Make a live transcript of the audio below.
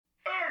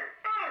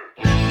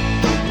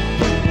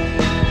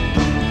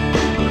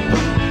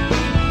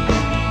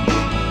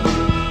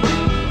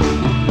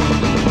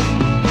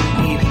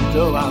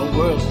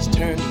has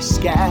turned to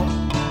scat.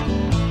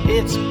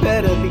 It's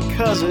better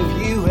because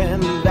of you,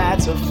 and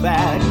that's a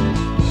fact.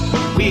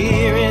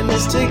 We're in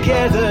this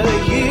together,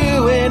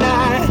 you and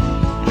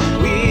I.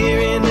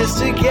 We're in this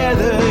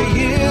together,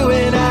 you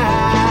and I.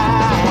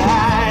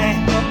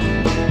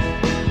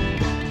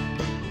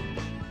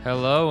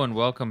 Hello and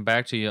welcome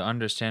back to You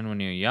Understand When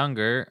You're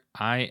Younger.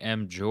 I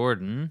am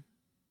Jordan.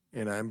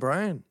 And I'm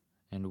Brian.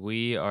 And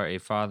we are a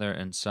father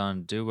and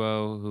son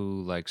duo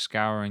who like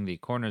scouring the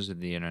corners of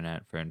the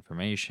internet for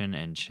information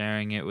and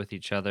sharing it with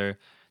each other.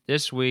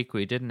 This week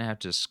we didn't have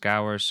to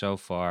scour so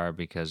far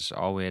because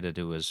all we had to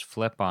do was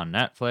flip on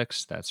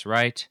Netflix. That's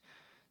right.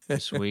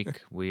 This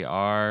week we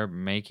are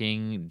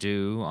making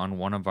do on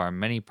one of our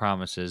many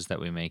promises that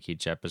we make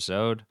each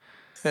episode,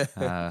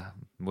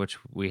 which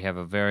we have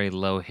a very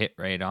low hit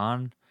rate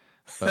on.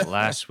 But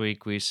last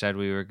week we said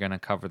we were going to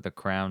cover The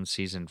Crown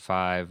Season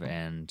 5,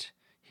 and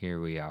here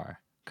we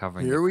are,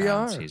 covering The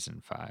Crown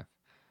Season 5.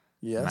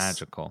 Yes.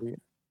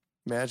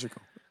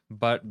 Magical.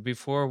 But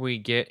before we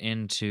get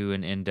into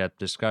an in-depth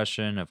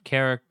discussion of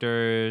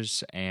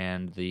characters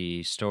and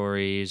the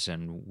stories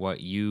and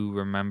what you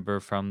remember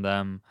from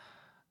them,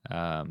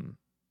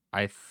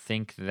 I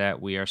think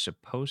that we are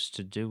supposed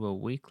to do a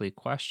weekly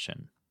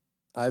question.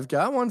 I've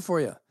got one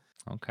for you.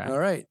 Okay. All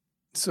right.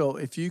 So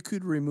if you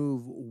could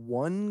remove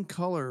one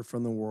color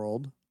from the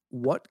world,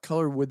 what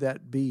color would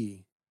that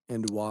be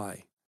and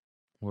why?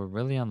 We're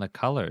really on the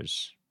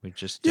colors. We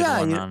just did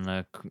one on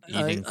the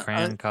eating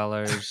crayon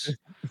colors.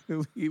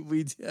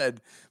 we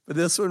did. But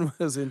this one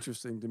was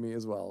interesting to me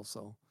as well.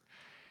 So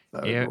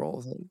I would roll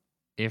with it.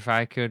 If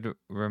I could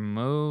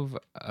remove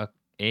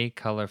a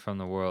color from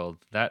the world,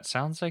 that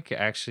sounds like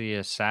actually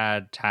a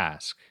sad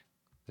task.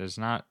 There's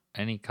not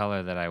any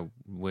color that I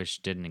wish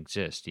didn't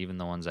exist, even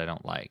the ones I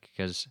don't like.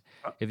 Because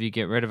if you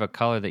get rid of a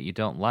color that you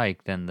don't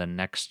like, then the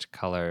next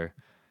color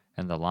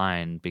in the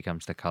line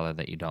becomes the color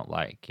that you don't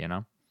like, you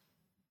know?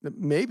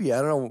 Maybe.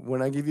 I don't know.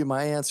 When I give you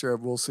my answer,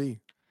 we'll see.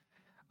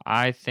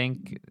 I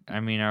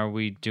mean, are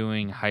we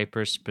doing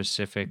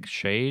hyper-specific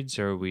shades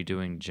or are we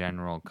doing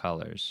general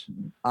colors?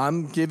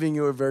 I'm giving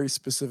you a very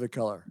specific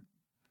color.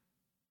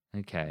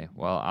 Okay,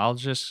 well,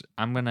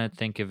 I'm going to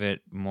think of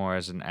it more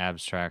as an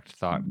abstract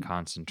thought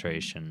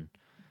concentration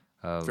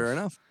of Fair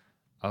enough.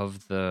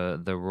 Of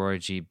the Roy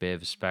G.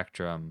 Biv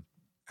spectrum.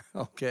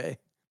 Okay.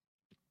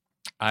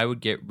 I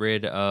would get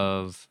rid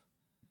of,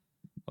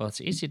 well,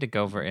 it's easy to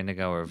go for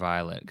indigo or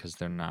violet because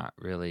they're not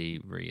really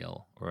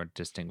real or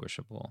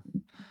distinguishable.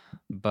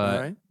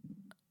 But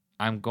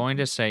I'm going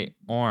to say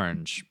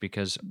orange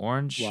because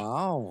orange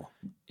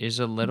is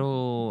a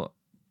little,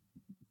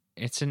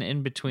 it's an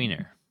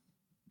in-betweener.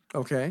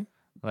 Okay.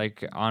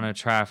 Like on a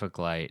traffic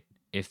light,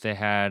 if they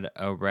had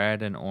a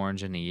red, an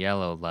orange, and a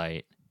yellow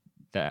light,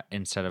 that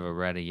instead of a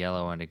red, a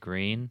yellow, and a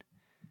green,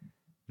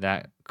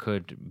 that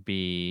could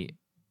be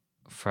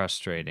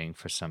frustrating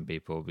for some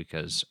people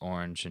because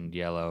orange and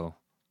yellow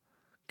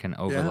can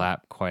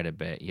overlap quite a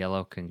bit.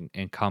 Yellow can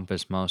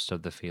encompass most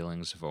of the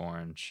feelings of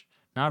orange.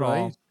 Not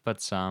all,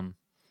 but some.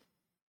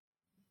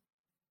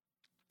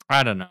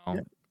 I don't know.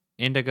 Yeah.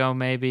 Indigo,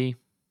 maybe.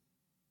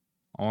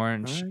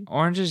 Orange. Right.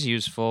 Orange is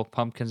useful.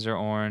 Pumpkins are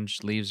orange.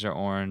 Leaves are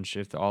orange.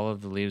 If all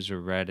of the leaves were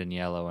red and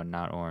yellow and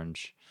not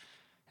orange,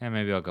 and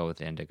maybe I'll go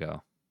with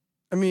indigo.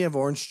 I mean, you have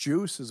orange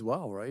juice as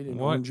well, right? And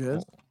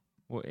oranges.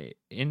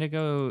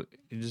 Indigo,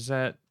 is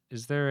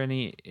there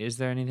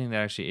anything that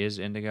actually is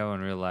indigo in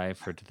real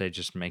life, or did they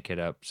just make it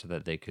up so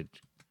that they could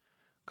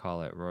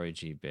call it Roy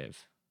G. Biv?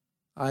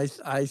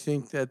 I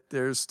think that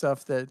there's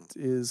stuff that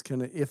is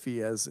kind of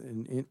iffy as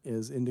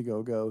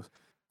indigo goes.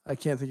 I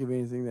can't think of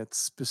anything that's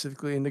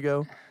specifically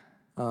indigo.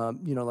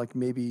 Like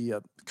maybe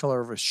a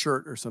color of a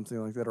shirt or something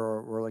like that,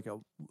 or like a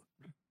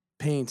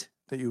paint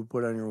that you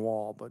put on your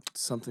wall, but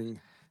something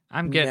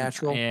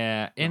natural.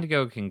 Yeah,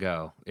 indigo can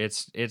go.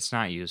 It's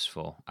not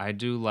useful. I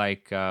do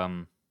like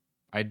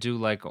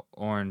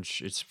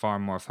orange. It's far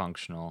more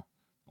functional.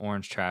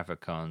 Orange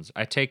traffic cones.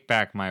 I take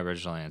back my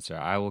original answer.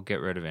 I will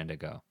get rid of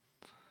indigo.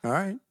 All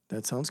right,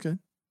 that sounds good.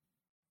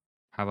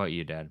 How about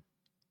you, Dad?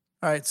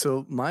 All right,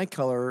 so my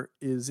color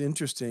is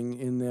interesting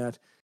in that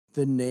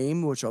the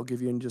name, which I'll give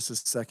you in just a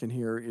second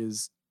here,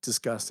 is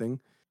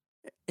disgusting.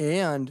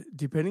 And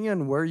depending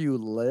on where you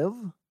live,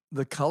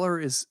 the color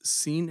is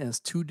seen as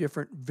two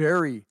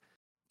very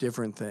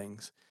different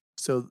things.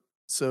 So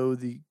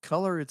the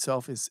color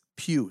itself is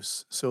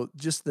puce. So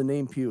just the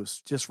name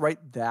puce, just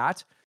write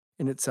that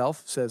in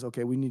itself says,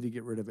 okay, we need to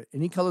get rid of it.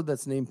 Any color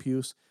that's named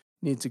puce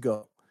needs to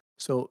go.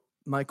 So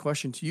my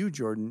question to you,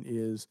 Jordan,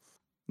 is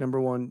number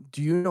one,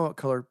 do you know what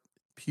color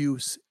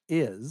puce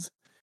is?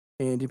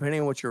 And depending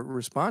on what your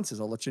response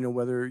is, I'll let you know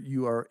whether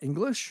you are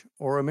English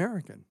or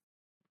American.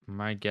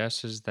 My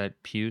guess is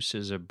that puce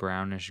is a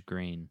brownish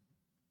green.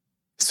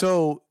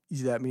 So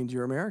that means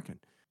you're American.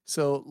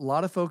 So a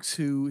lot of folks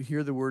who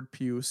hear the word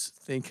puce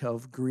think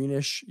of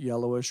greenish,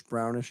 yellowish,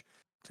 brownish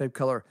type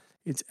color.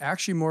 It's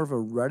actually more of a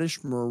reddish,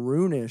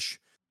 maroonish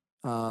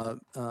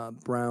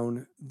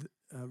brown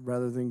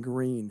rather than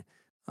green.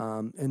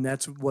 And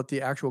that's what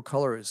the actual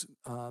color is.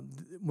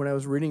 When I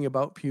was reading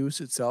about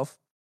puce itself,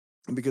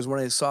 because when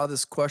I saw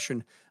this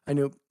question, I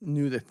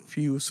knew that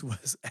puce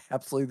was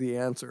absolutely the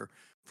answer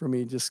for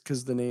me, just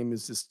because the name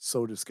is just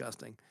so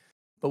disgusting.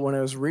 But when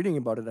I was reading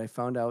about it, I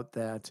found out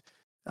that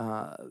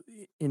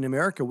in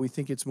America we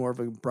think it's more of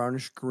a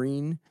brownish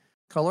green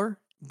color,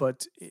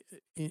 but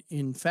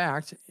in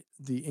fact,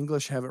 the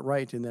English have it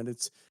right in that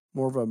it's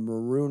more of a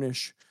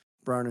maroonish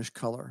brownish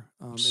color.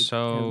 It has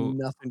So,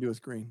 nothing to do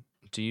with green.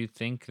 do you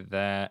think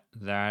that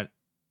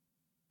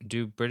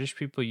do British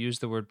people use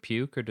the word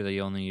puke or do they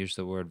only use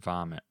the word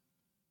vomit?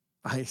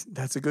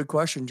 That's a good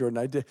question, Jordan.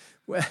 I did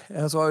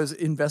as I was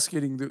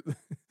investigating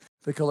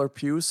the color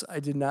puce.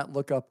 I did not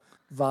look up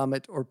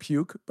vomit or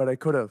puke, but I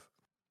could have.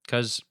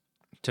 Because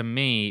to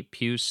me,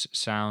 puce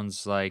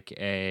sounds like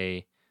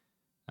a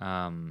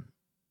um,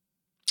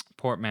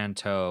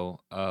 portmanteau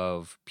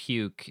of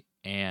puke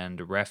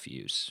and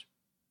refuse.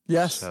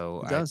 Yes,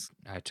 So it does.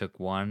 I took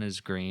one as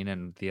green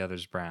and the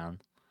other's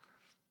brown.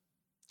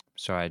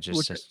 So I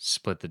just Which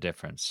split the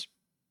difference.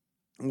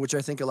 which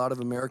I think a lot of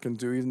Americans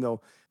do, even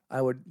though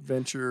I would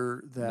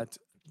venture that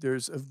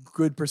there's a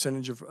good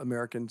percentage of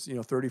Americans,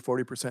 30,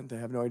 40%, that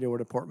have no idea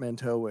what a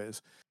portmanteau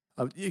is,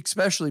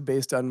 especially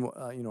based on,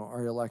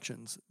 our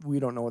elections. We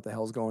don't know what the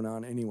hell's going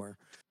on anywhere.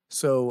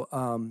 So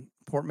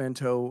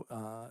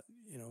portmanteau,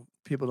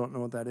 people don't know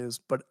what that is.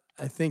 But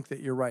I think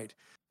that you're right.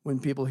 When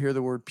people hear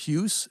the word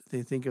puce,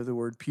 they think of the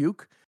word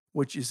puke,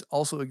 which is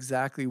also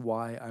exactly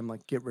why I'm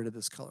like, get rid of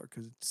this color,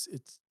 because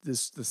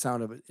the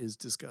sound of it is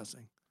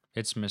disgusting.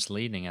 It's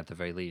misleading at the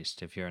very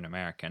least if you're an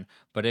American.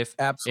 But if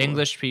Absolutely.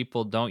 English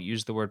people don't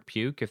use the word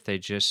puke, if they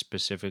just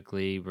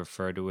specifically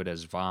refer to it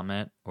as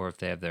vomit, or if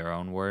they have their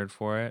own word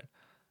for it,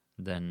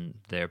 then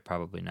they're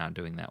probably not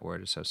doing that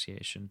word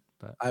association.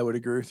 But I would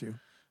agree with you.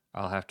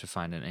 I'll have to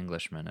find an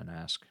Englishman and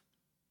ask.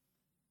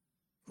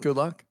 Good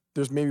luck.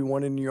 There's maybe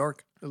one in New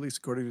York, at least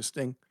according to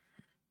Sting.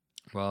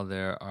 Well,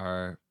 there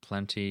are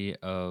plenty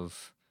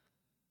of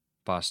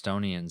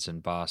Bostonians in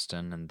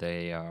Boston, and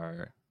they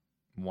are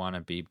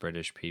wannabe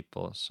British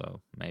people,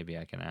 so maybe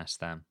I can ask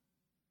them.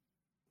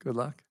 Good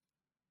luck.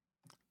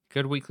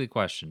 Good weekly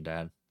question,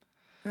 Dad.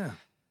 Yeah.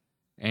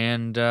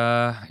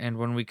 And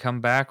when we come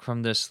back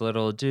from this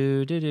little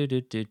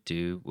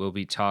we'll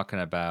be talking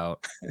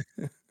about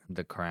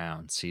The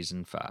Crown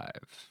season 5.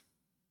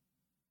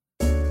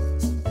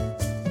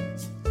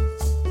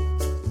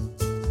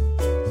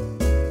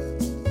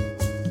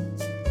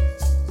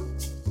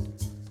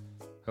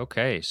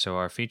 Okay, so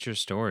our feature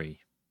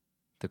story,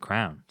 The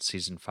Crown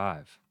season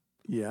 5.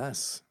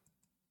 Yes.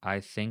 I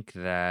think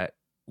that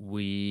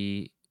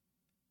we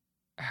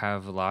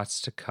have lots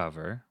to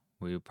cover.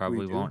 We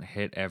probably do. won't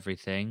hit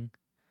everything,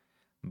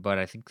 but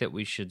I think that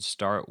we should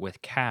start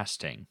with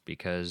casting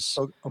because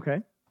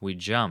Okay. we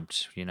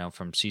jumped,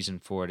 from season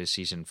 4 to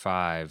season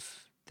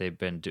 5. They've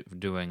been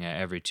doing a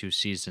every 2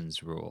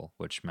 seasons rule,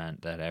 which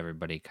meant that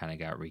everybody kind of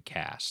got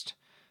recast.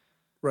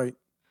 Right.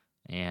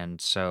 And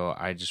so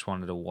I just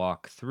wanted to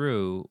walk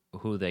through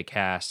who they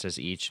cast as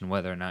each and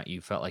whether or not you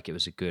felt like it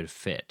was a good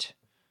fit.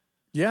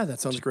 Yeah,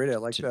 that sounds great. I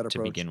like that approach.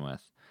 To begin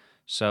with.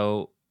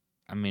 So,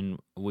 I mean,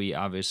 we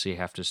obviously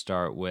have to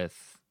start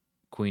with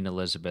Queen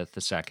Elizabeth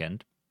II,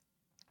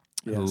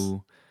 Yes.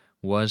 who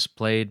was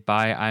played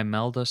by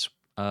Imelda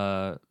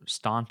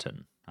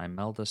Staunton.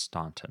 Imelda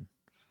Staunton.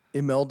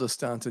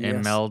 Yes.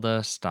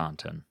 Imelda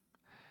Staunton.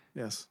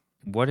 Yes.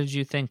 What did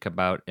you think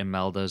about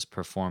Imelda's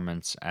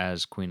performance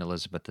as Queen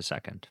Elizabeth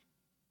II?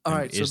 All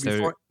right. Is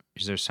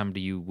there somebody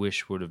you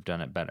wish would have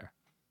done it better?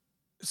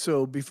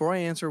 So before I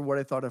answer what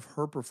I thought of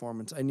her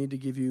performance, I need to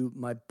give you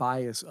my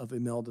bias of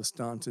Imelda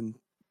Staunton.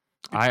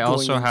 I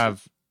also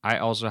have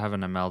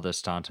an Imelda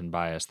Staunton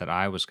bias that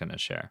I was going to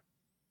share.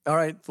 All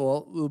right.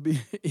 Well, it'll be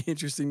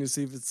interesting to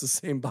see if it's the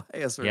same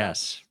bias or not.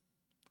 Yes.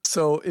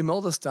 So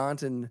Imelda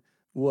Staunton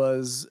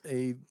was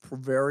a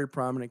very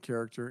prominent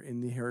character in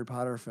the Harry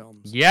Potter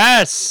films.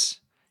 Yes.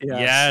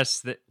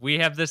 We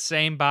have the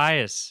same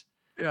bias.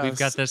 Yes. We've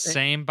got the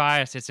same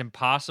bias. It's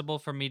impossible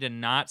for me to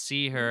not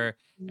see her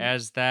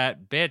as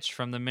that bitch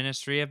from the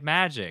Ministry of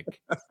Magic.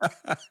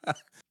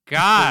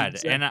 God,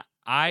 and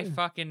I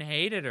fucking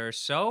hated her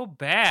so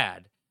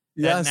bad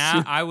that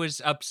now I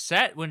was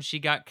upset when she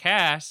got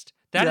cast.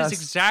 That is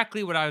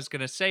exactly what I was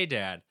going to say,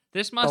 Dad.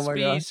 This must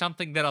be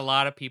something that a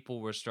lot of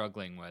people were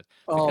struggling with.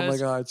 Oh my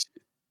God.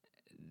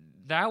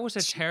 That was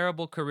a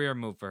terrible career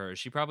move for her.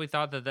 She probably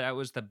thought that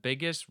was the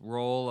biggest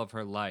role of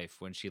her life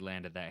when she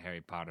landed that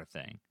Harry Potter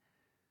thing.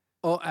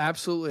 Oh,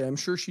 absolutely. I'm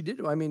sure she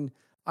did. I mean,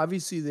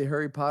 obviously the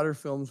Harry Potter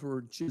films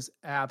were just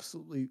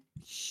absolutely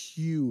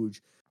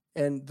huge.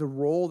 And the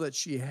role that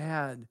she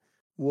had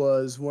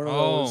was one of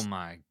those. Oh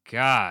my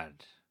God.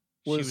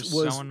 She was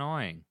so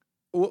annoying.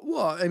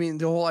 Well, I mean,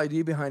 the whole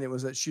idea behind it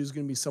was that she was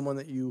going to be someone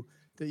that you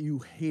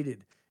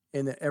hated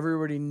and that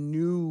everybody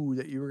knew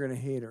that you were going to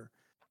hate her.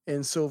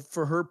 And so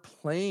for her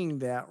playing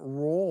that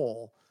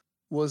role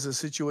was a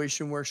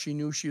situation where she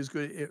knew she was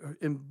good.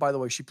 And by the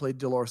way, she played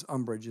Dolores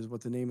Umbridge is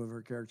what the name of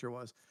her character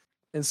was.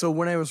 And so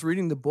when I was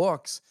reading the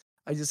books,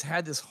 I just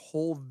had this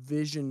whole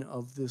vision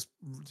of this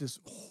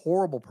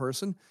horrible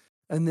person.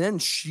 And then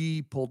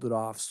she pulled it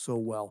off so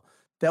well.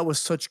 that was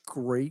such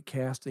great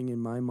casting in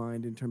my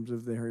mind in terms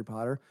of the Harry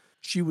Potter.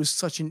 She was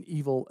such an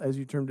evil, as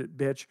you termed it,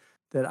 bitch,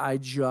 that I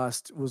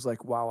just was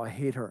like, wow, I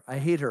hate her. I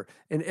hate her.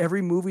 And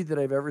every movie that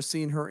I've ever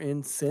seen her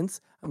in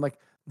since, I'm like,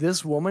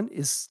 this woman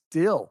is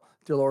still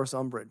Dolores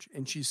Umbridge,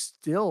 and she's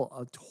still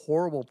a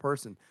horrible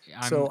person.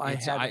 So I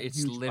had a It's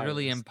huge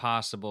literally bias.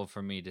 impossible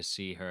for me to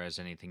see her as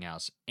anything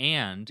else.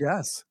 And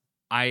Yes.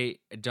 I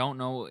don't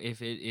know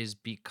if it is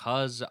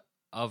because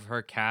of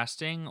her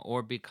casting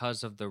or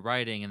because of the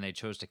writing and they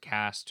chose to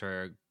cast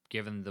her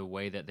given the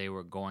way that they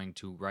were going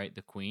to write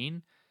the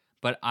Queen,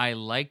 but I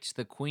liked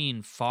the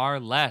Queen far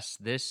less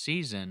this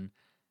season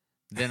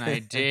than I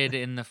did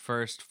in the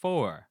first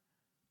 4.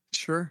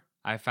 Sure.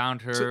 I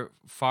found So her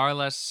far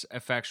less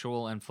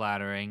effectual and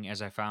flattering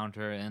as I found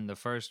her in the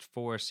first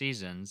 4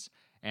 seasons,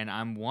 and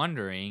I'm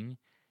wondering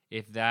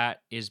if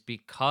that is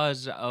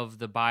because of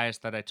the bias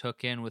that I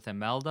took in with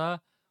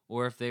Imelda,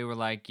 or if they were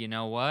like, you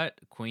know what,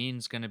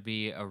 Queen's going to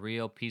be a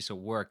real piece of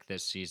work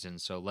this season,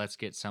 so let's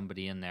get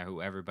somebody in there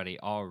who everybody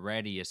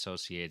already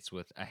associates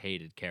with a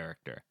hated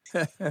character.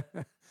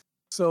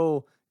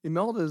 So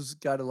Imelda's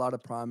got a lot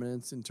of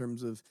prominence in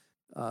terms of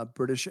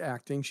British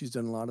acting. She's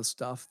done a lot of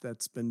stuff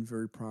that's been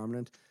very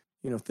prominent.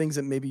 Things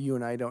that maybe you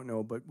and I don't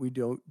know, but we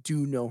do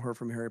know her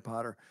from Harry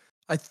Potter.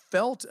 I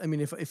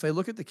mean, if I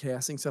look at the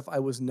casting stuff, I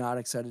was not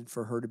excited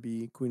for her to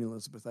be Queen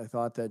Elizabeth. I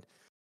thought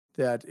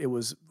that it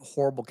was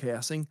horrible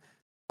casting.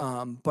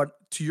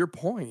 But to your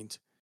point,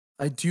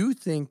 I do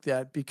think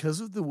that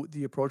because of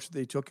the approach that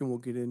they took, and we'll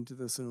get into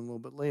this in a little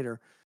bit later,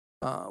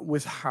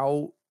 with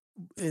how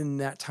in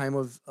that time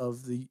of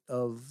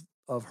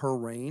her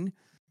reign,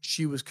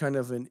 she was kind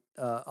of an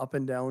up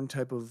and down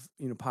type of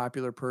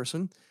popular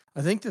person.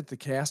 I think that the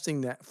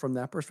casting that from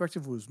that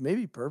perspective was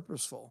maybe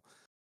purposeful,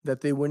 that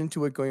they went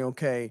into it going,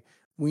 okay,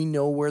 we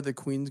know where the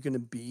queen's going to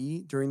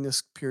be during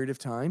this period of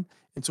time,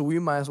 and so we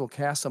might as well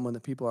cast someone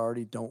that people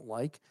already don't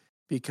like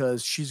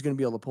because she's going to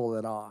be able to pull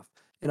that off.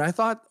 And I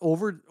thought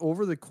over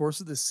the course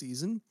of this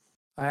season,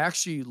 I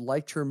actually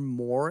liked her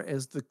more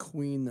as the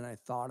queen than I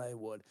thought I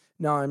would.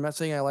 Now, I'm not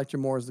saying I liked her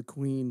more as the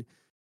queen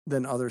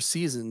than other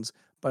seasons,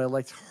 but I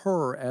liked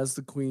her as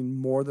the queen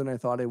more than I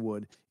thought I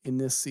would in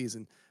this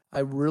season. I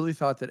really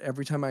thought that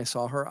every time I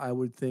saw her, I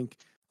would think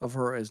of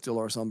her as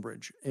Dolores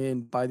Umbridge.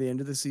 And by the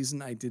end of the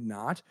season, I did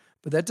not.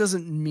 But that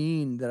doesn't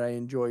mean that I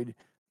enjoyed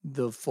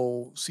the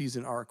full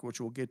season arc, which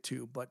we'll get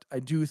to. But I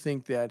do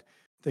think that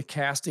the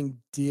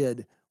casting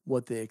did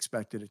what they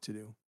expected it to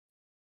do.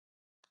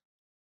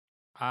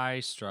 I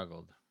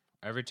struggled.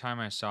 Every time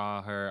I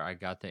saw her, I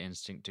got the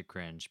instinct to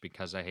cringe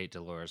because I hate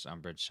Dolores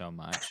Umbridge so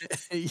much.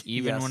 Yes.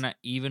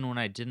 Even when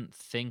I didn't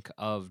think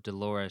of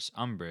Dolores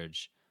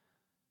Umbridge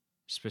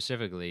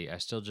specifically, I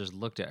still just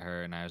looked at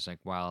her and I was like,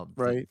 "Wow,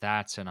 Right.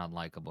 that's an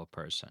unlikable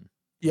person.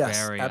 Yes,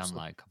 Very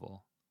absolutely.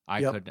 unlikable. I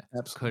Yep, could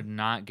absolutely.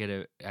 not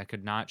I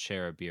could not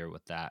share a beer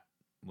with that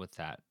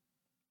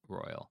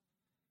royal."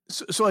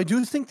 So I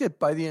do think that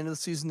by the end of the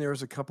season, there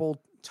was a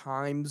couple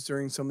times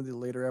during some of the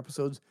later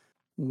episodes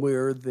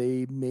where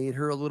they made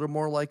her a little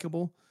more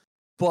likable,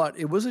 but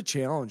it was a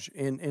challenge.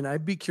 And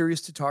I'd be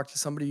curious to talk to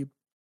somebody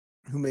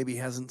who maybe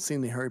hasn't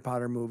seen the Harry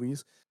Potter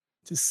movies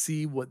to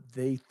see what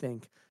they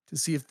think, to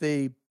see if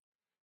they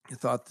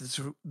thought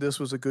this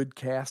was a good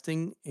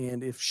casting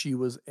and if she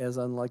was as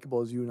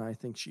unlikable as you and I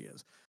think she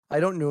is. I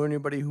don't know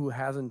anybody who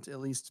hasn't at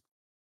least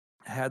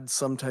had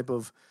some type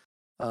of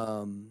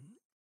um,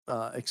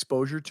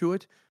 exposure to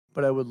it,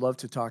 but I would love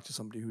to talk to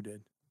somebody who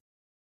did.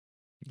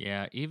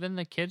 Yeah, even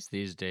the kids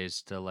these days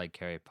still like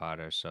Harry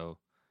Potter, so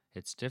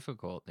it's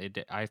difficult.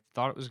 I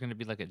thought it was going to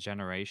be like a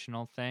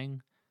generational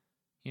thing,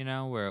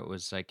 where it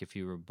was like if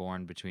you were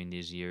born between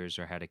these years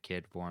or had a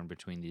kid born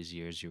between these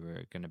years, you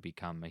were going to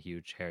become a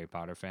huge Harry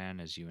Potter fan,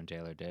 as you and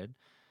Taylor did.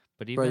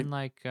 But Right.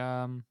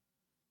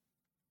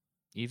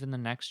 even the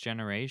next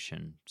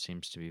generation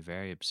seems to be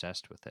very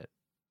obsessed with it,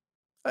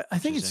 I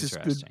which think is it's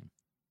just good. interesting.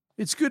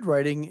 It's good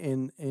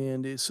writing,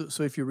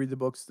 so if you read the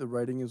books, the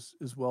writing is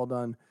well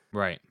done.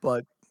 Right.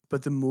 But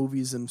the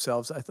movies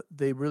themselves,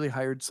 they really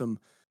hired some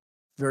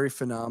very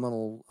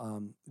phenomenal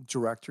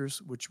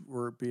directors, which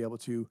were be able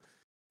to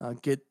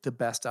get the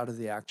best out of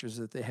the actors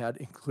that they had,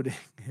 including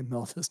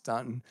Imelda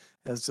Staunton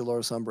as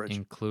Dolores Umbridge.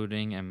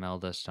 Including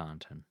Imelda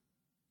Staunton.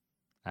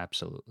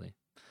 Absolutely.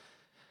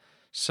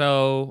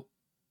 So,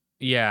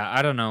 yeah,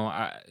 I don't know.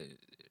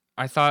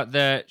 I thought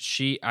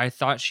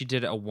she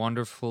did a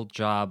wonderful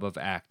job of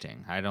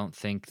acting. I don't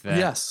think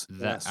Yes,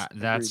 yes,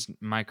 agreed. that's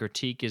my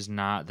critique is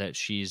not that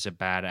she's a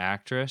bad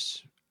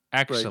actress.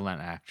 Right.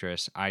 Excellent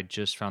actress. I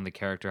just found the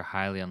character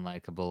highly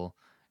unlikable,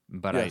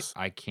 but Yes.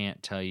 I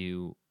can't tell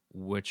you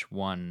which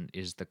one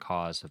is the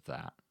cause of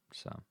that.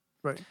 So,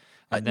 Right.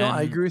 and No,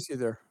 I then agree with you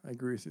there. I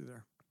agree with you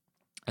there.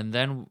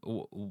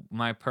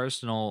 my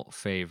personal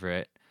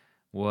favorite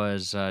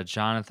was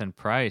Jonathan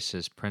Pryce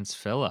as Prince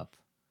Philip.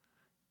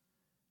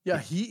 Yeah,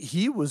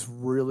 he was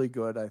really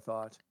good, I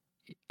thought.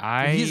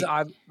 And he's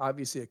I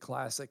obviously a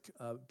classic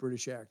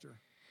British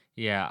actor.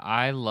 Yeah,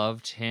 I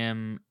loved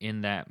him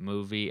in that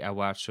movie I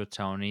watched with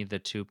Tony, The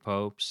Two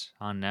Popes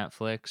on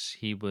Netflix.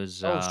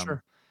 Oh,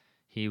 sure.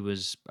 he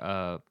was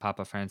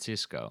Papa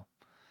Francisco,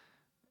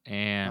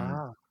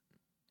 and Ah,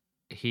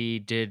 he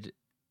did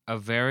a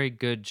very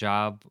good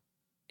job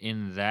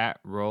in that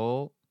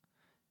role.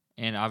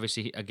 And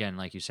obviously, again,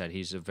 like you said,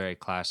 he's a very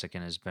classic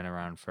and has been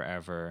around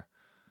forever.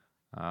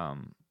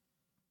 Um,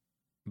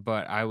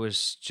 but I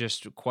was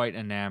just quite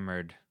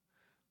enamored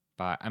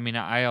by. I mean,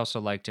 I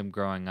also liked him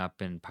growing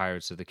up in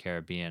Pirates of the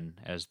Caribbean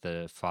as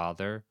the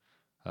father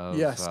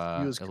of yes,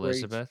 he was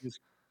great. Elizabeth.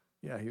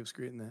 Yeah, he was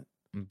great in that.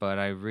 But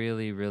I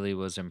really, really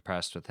was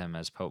impressed with him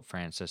as Pope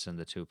Francis and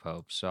the two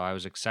popes. So I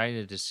was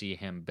excited to see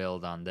him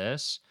build on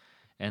this.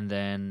 And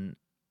then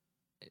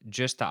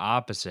just the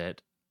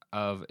opposite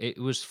of it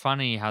was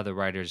funny how the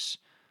writers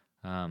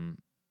um,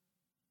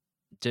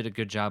 did a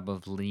good job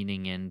of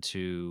leaning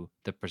into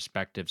the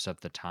perspectives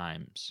of the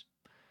times.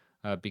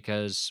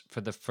 Because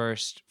for the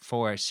first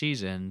 4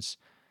 seasons,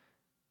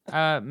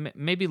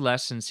 maybe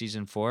less in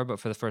season 4, but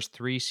for the first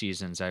 3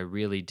 seasons, I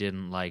really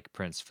didn't like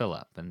Prince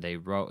Philip, and they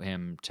wrote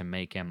him to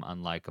make him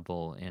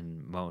unlikable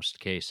in most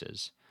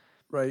cases.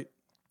 Right.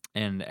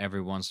 And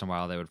every once in a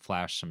while, they would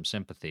flash some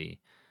sympathy,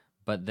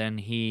 but then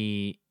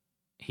he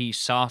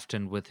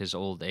softened with his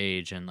old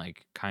age and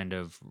like kind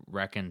of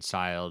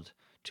reconciled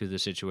to the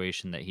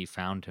situation that he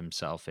found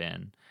himself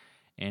in,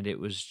 and it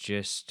was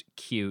just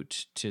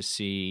cute to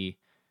see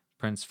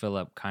Prince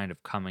Philip kind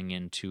of coming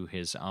into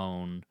his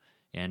own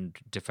and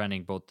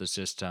defending both the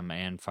system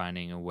and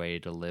finding a way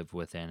to live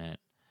within it.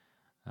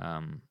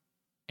 Um,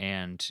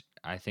 and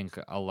I think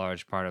a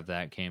large part of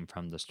that came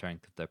from the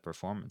strength of the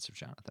performance of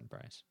Jonathan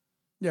Pryce.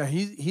 Yeah,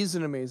 he's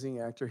an amazing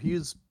actor. He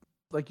was,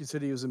 like you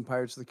said, he was in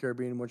Pirates of the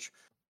Caribbean, which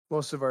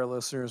most of our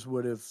listeners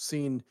would have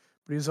seen.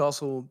 But he's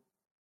also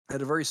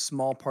had a very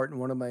small part in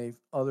one of my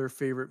other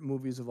favorite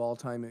movies of all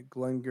time, at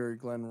Glengarry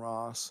Glen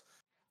Ross,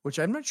 which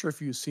I'm not sure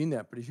if you've seen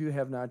that, but if you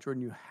have not,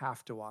 Jordan, you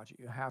have to watch it.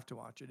 You have to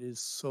watch it. It is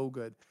so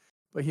good.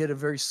 But he had a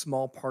very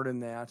small part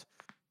in that,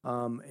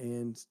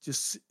 and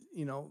just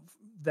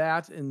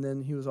that, and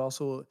then he was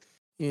also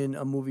in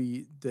a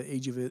movie, The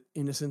Age of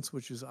Innocence,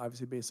 which is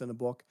obviously based on a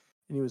book,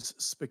 and he was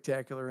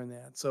spectacular in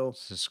that. So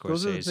It's a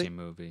those are the Scorsese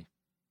movie.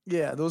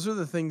 yeah, those are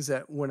the things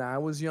that when I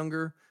was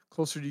younger,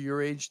 closer to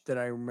your age, that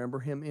I remember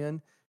him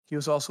in. He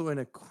was also in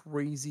a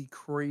crazy,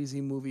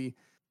 crazy movie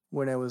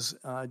when I was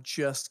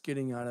just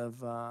getting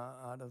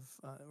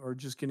or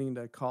just getting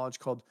into college,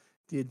 called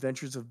The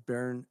Adventures of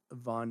Baron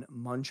von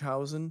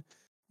Munchausen,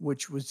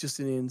 which was just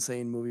an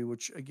insane movie.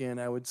 Which again,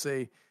 I would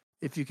say,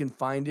 if you can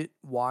find it,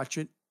 watch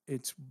it.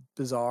 It's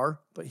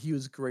bizarre, but he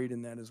was great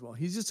in that as well.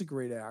 He's just a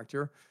great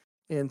actor,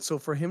 and so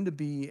for him to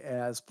be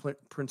as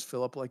Prince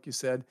Philip, like you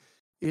said,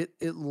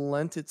 it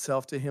lent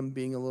itself to him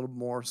being a little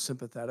more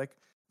sympathetic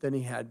than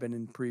he had been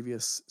in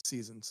previous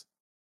seasons.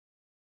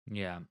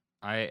 Yeah.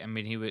 I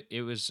mean,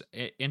 it was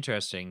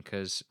interesting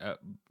because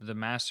the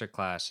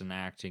masterclass in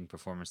acting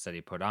performance that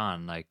he put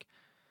on, like,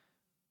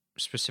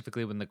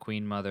 specifically when the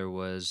Queen Mother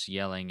was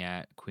yelling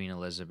at Queen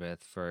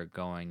Elizabeth for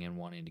going and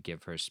wanting to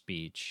give her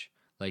speech,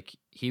 like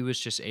he was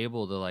just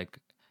able to, like,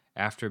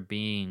 after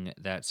being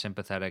that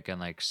sympathetic and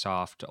like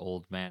soft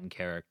old man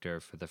character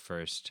for the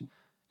first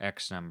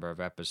X number of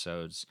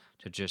episodes,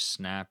 to just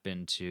snap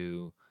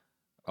into,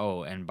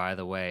 oh, and by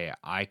the way,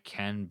 I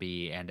can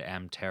be and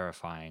am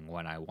terrifying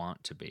when I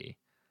want to be.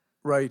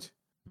 Right.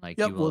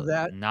 Like, you Yep. Well, will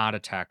that. not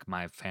attack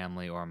my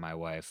family or my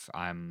wife.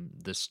 I'm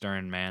the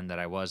stern man that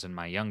I was in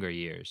my younger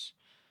years.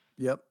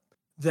 Yep.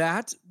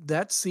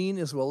 That scene,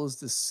 as well as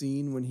the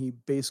scene when he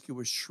basically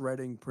was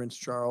shredding Prince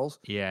Charles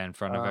Yeah, in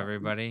front of uh,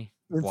 everybody.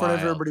 in front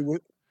of Wild. everybody,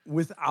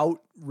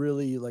 without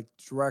really like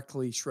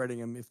directly shredding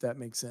him, if that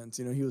makes sense.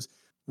 He was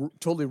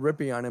totally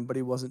ripping on him, but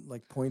he wasn't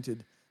like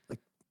pointed, like,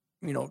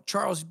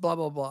 Charles, blah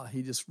blah blah.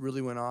 He just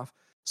really went off.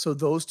 So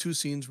those two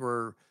scenes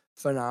were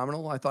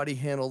phenomenal. I thought he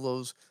handled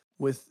those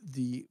with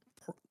the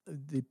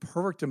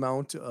perfect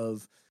amount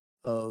of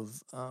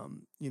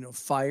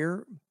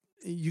fire.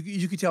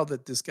 You could tell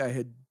that this guy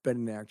had been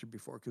an actor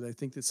before, because I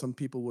think that some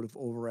people would have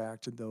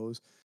overacted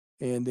those,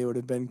 and they would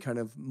have been kind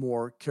of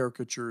more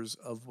caricatures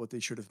of what they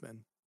should have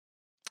been.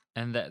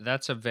 And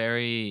that's a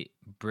very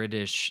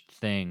British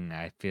thing,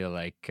 I feel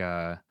like.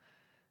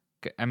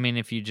 I mean,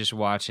 if you just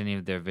watch any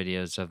of their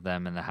videos of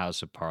them in the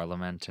House of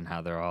Parliament and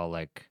how they're all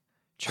like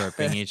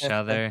chirping each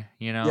other,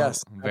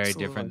 Yes, very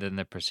different absolutely, than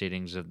the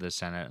proceedings of the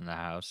Senate and the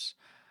House.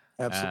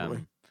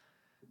 absolutely. Um,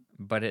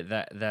 but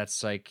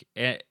that's like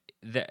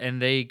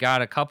and they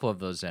got a couple of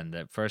those in.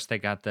 That first they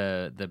got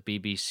the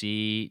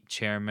BBC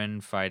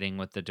chairman fighting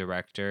with the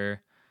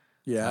director,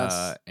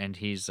 Yes. and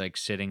he's like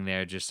sitting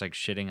there just like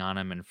shitting on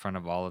him in front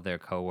of all of their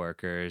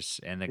coworkers,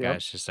 and the Yep.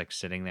 guy's just like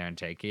sitting there and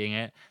taking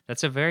it.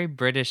 That's a very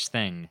British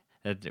thing.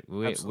 That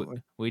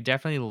Absolutely. we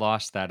definitely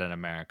lost that in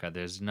America.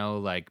 There's no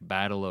like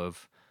battle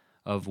of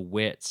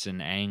wits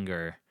and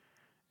anger.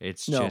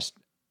 It's No. just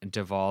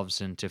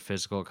devolves into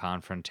physical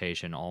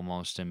confrontation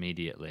almost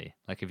immediately.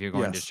 Like if you're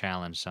going to Yes.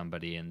 challenge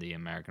somebody in the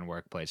American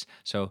workplace.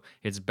 So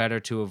it's better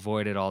to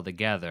avoid it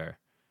altogether,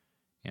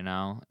 you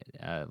know?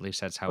 At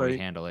least that's how we Right.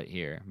 handle it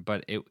here.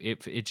 But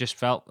it just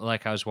felt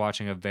like I was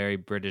watching a very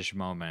British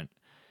moment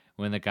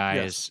when the guy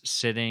Yes. is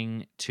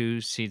sitting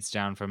 2 seats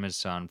down from his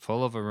son,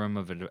 full of a room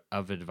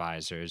of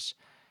advisors,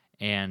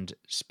 and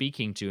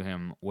speaking to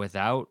him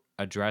without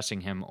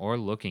addressing him or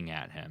looking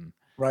at him,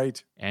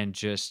 Right. and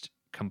just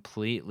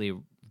completely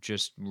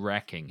just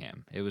wrecking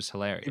him. It was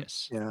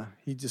hilarious. Yeah.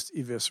 He just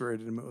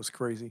eviscerated him. It was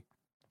crazy.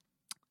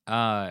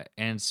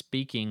 And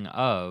speaking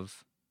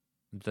of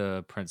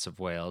the Prince of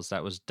Wales,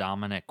 that was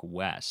Dominic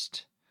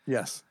West.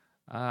 Yes.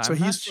 So I'm not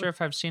he's sure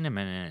if I've seen him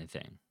in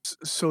anything.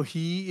 so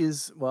he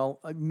is, well,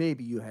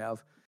 maybe you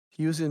have.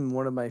 He was in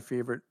one of my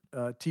favorite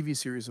TV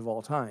series of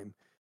all time,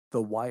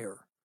 The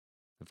Wire.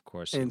 Of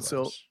course he And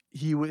so was.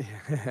 he would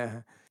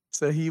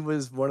so he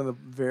was one of the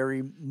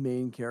very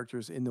main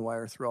characters in The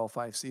Wire through all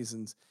 5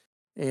 seasons.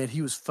 And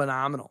he was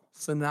phenomenal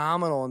in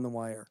The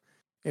Wire.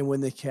 And when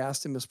they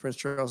cast him as Prince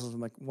Charles,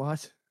 I'm like,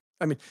 what?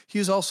 I mean, he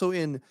was also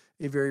in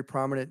a very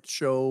prominent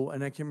show,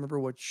 and I can't remember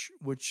which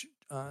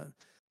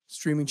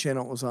streaming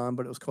channel it was on,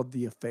 but it was called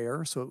The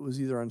Affair. So it was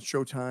either on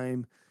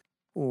Showtime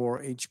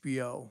or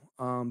HBO.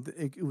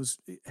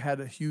 It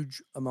had a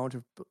huge amount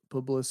of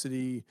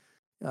publicity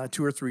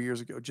 2 or 3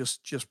 years ago,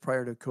 just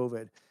prior to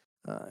COVID,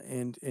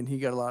 and he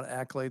got a lot of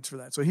accolades for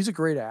that. So he's a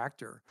great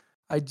actor.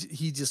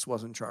 He just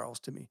wasn't Charles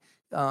to me.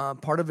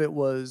 Part of it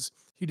was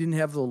he didn't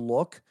have the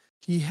look.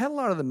 He had a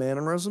lot of the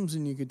mannerisms,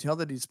 and you could tell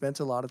that he spent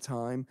a lot of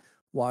time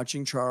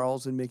watching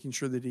Charles and making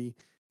sure that he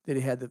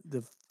had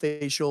the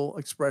facial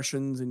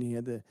expressions, and he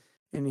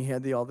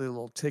had all the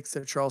little ticks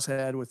that Charles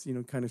had with,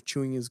 kind of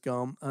chewing his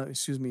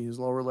his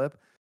lower lip,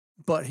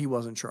 but he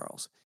wasn't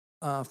Charles.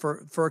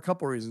 For a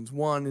couple reasons.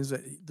 One is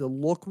that the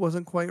look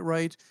wasn't quite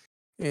right,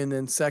 and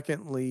then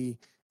secondly,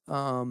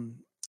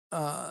 um,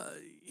 uh,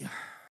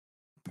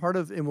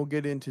 and we'll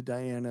get into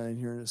Diana in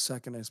here in a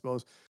second, I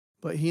suppose.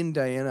 But he and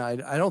Diana,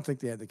 I don't think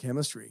they had the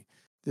chemistry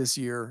this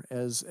year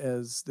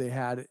as they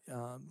had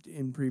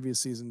in previous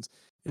seasons,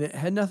 and it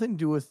had nothing to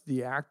do with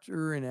the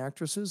actor and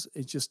actresses.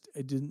 It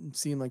didn't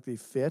seem like they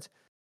fit,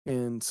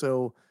 and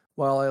so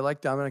while I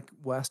like Dominic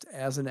West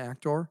as an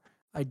actor,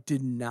 I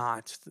did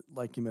not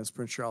like him as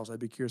Prince Charles. I'd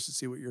be curious to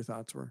see what your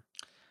thoughts were.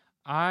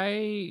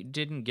 I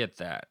didn't get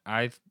that.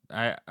 I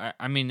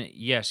mean,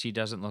 yes, he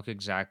doesn't look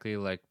exactly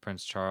like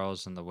Prince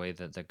Charles in the way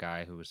that the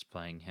guy who was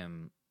playing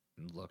him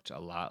looked a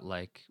lot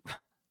like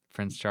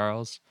Prince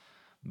Charles,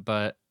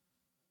 but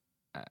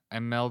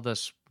Imelda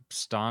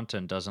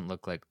Staunton doesn't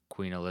look like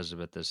Queen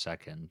Elizabeth II,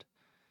 and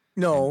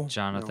No,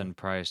 Jonathan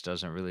Pryce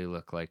doesn't really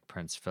look like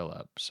Prince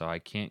Philip. So I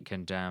can't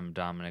condemn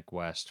Dominic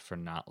West for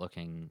not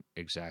looking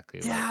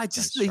exactly like yeah,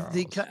 Prince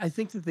they Charles. I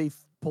think that they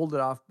pulled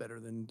it off better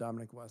than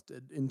Dominic West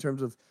did in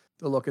terms of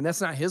the look, and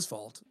that's not his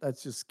fault.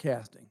 That's just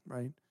casting,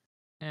 right?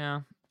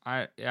 Yeah,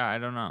 I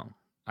don't know.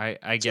 I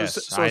So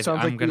guess so it sounds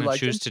I'm like you gonna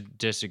liked him. choose to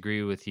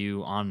disagree with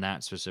you on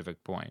that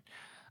specific point.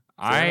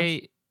 Fair enough.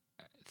 I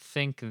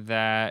think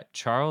that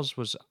Charles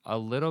was a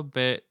little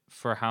bit,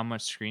 for how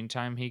much screen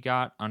time he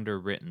got,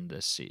 underwritten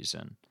this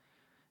season.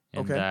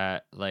 In Okay.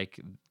 that, like,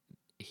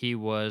 he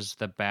was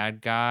the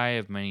bad guy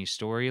of many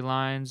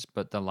storylines,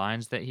 but the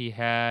lines that he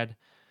had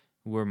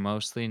were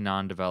mostly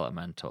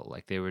non-developmental.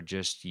 Like, they were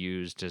just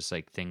used as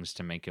like things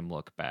to make him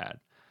look bad.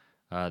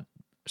 Uh,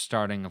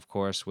 Starting, of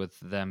course, with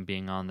them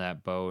being on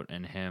that boat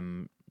and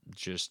him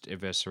just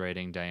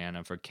eviscerating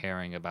Diana for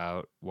caring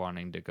about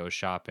wanting to go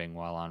shopping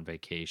while on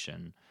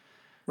vacation,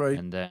 Right.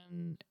 and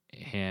then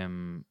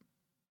him,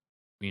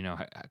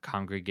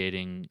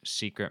 congregating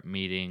secret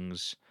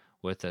meetings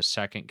with a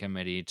second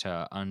committee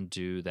to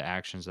undo the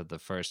actions of the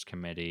first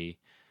committee.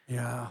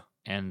 Yeah.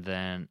 And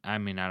then, I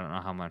mean, I don't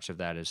know how much of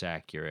that is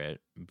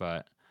accurate,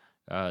 but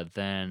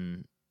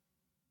then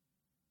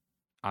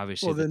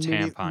obviously Well, the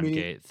then tampon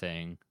gate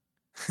thing.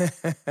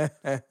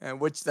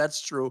 which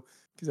that's true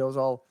because that was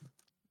all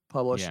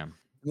published. Yeah.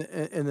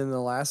 And then the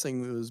last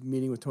thing was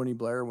meeting with Tony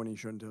Blair when he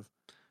shouldn't have.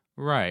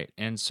 Right.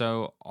 And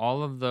so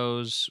all of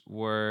those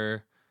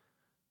were,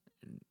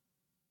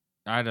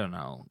 I don't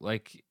know,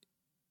 like,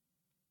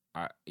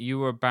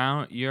 you're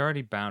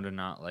already bound to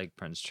not like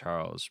Prince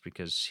Charles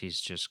because he's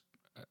just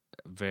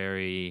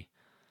very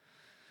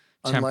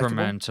Unlikable.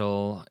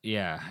 temperamental.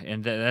 Yeah.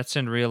 And that's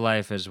in real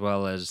life as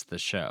well as the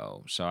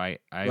show. So Right.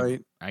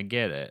 I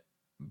get it.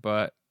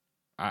 But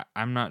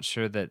I'm not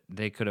sure that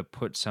they could have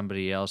put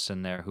somebody else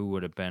in there who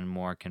would have been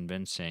more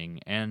convincing.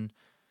 And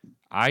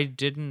I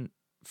didn't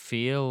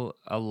feel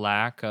a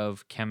lack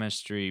of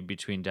chemistry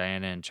between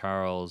Diana and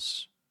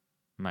Charles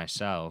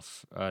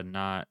myself.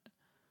 Not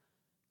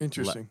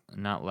Interesting.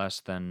 not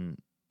less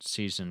than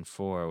season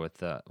 4 with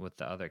the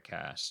other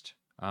cast.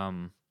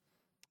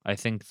 I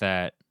think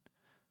that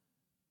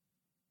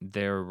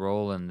their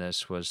role in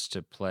this was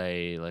to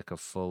play like a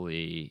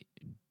fully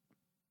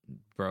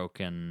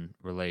broken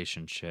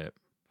relationship.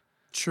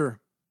 Sure.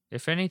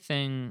 If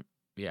anything,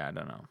 yeah, I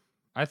don't know.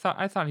 I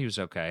thought he was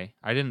okay.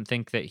 I didn't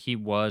think that he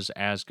was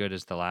as good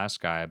as the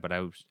last guy, but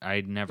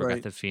I never got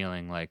Right. the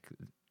feeling like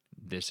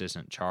this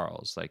isn't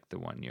Charles, like the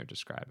one you're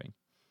describing.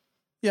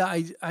 Yeah,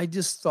 I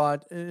just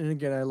thought, and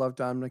again, I love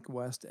Dominic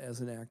West as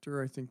an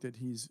actor. I think that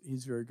he's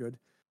very good.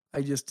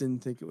 I just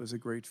didn't think it was a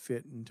great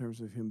fit in terms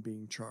of him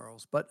being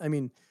Charles. But I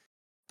mean,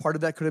 part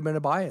of that could have been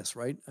a bias,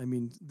 right? I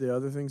mean, the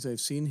other things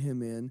I've seen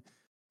him in,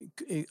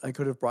 I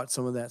could have brought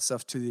some of that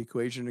stuff to the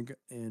equation,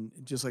 and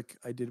just like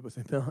I did with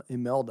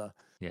Imelda,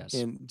 Yes.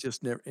 and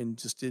just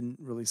didn't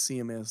really see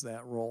him as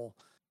that role.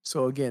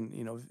 So again,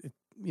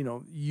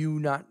 you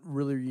not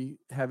really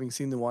having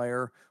seen The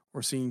Wire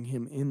or seeing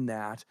him in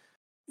that,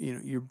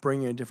 you're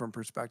bringing a different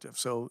perspective.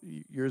 So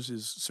yours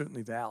is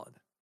certainly valid.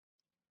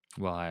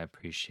 Well, I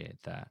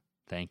appreciate that.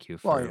 Thank you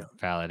Well, for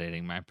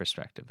validating my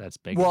perspective. That's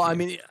big Well, of I you.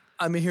 mean,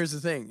 here's the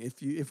thing: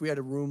 if we had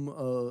a room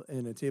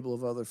and a table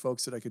of other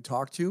folks that I could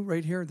talk to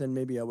right here, then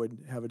maybe I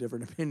would have a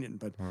different opinion.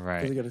 But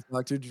because Right. I got to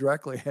talk to you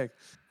directly, heck,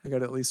 I got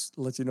to at least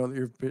let you know that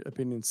your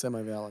opinion's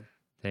semi-valid.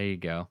 There you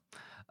go.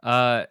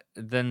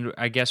 Then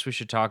I guess we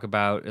should talk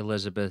about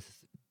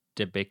Elizabeth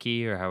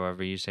Debicki, or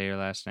however you say your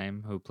last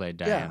name, who played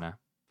Yeah, Diana.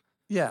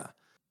 yeah.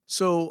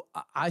 So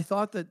I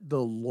thought that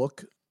the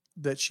look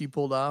that she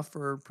pulled off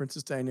for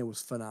Princess Diana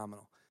was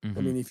phenomenal. I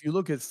Mm-hmm. mean, if you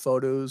look at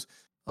photos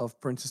of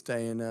Princess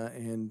Diana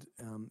and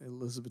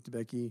Elizabeth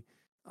Debicki,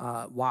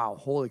 wow,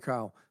 holy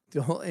cow!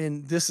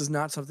 And this is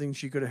not something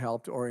she could have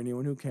helped or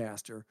anyone who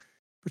cast her,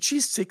 but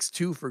she's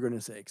 6'2" for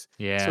goodness sakes.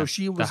 So Yeah,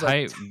 she the was like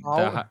height,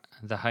 tower.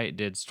 the height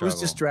did It was struggle.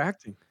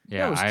 distracting.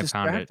 Yeah, Yeah, it was I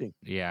found it. distracting.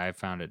 Yeah, I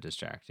found it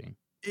distracting.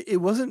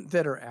 It wasn't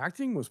that her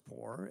acting was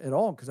poor at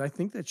all, because I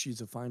think that she's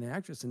a fine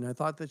actress, and I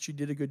thought that she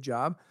did a good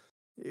job.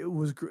 It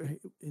was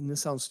great, and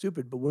this sounds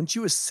stupid, but when she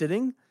was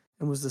sitting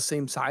and was the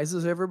same size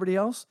as everybody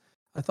else,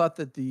 I thought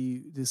that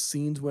the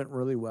scenes went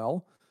really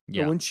well.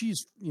 But Yeah, when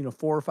she's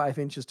 4 or 5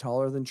 inches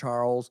taller than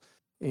Charles,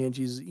 and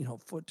she's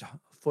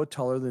foot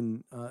taller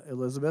than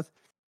Elizabeth,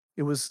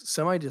 it was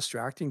semi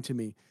distracting to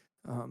me.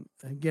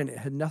 Again, it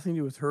had nothing to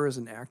do with her as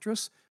an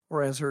actress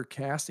or as her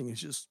casting. It's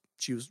just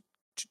she was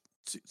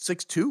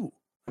 6'2".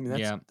 I mean,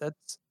 yeah.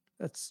 that's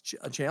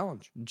a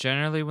challenge.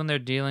 Generally, when they're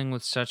dealing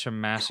with such a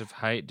massive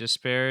height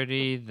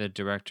disparity, the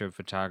director of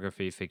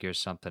photography figures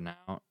something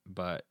out.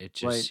 But it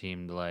just Right.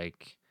 seemed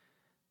like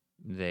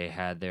they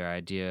had their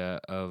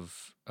idea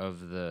of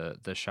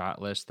the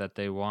shot list that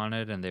they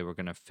wanted, and they were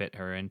going to fit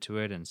her into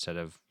it instead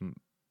of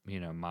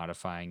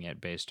modifying it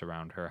based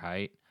around her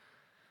height.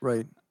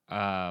 Right.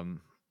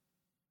 Um,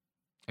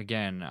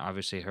 Again,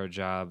 obviously her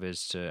job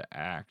is to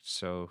act,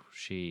 so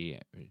she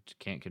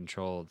can't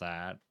control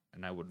that,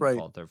 and I wouldn't Right.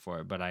 fault her for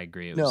it. But I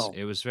agree, No.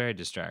 it was very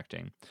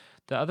distracting.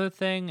 The other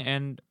thing,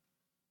 and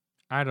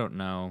I don't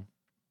know,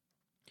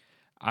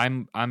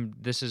 I'm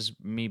this is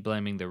me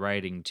blaming the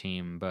writing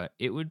team, but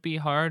it would be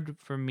hard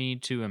for me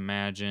to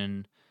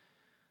imagine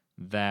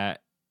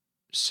that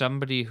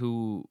somebody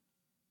who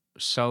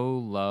so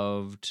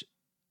loved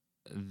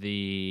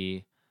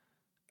the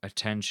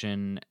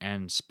attention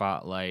and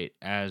spotlight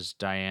as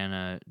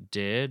Diana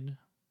did,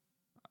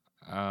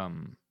 at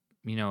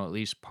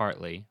least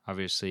partly.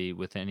 Obviously,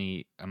 with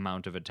any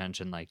amount of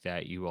attention like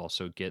that, you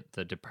also get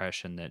the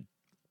depression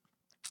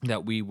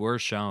that we were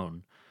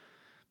shown.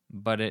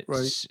 But it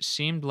Right.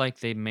 seemed like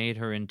they made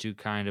her into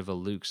kind of a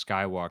Luke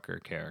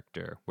Skywalker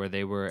character, where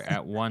they were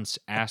at once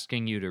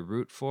asking you to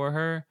root for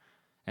her,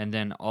 and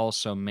then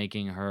also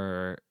making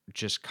her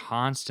just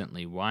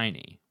constantly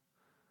whiny.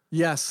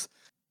 Yes.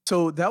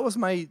 So that's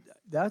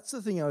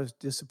the thing I was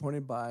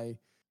disappointed by,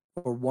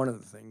 or one of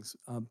the things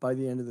by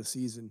the end of the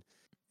season,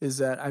 is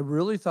that I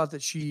really thought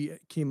that she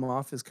came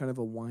off as kind of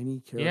a whiny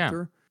Yeah,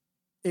 character.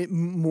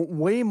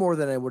 Way more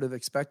than I would have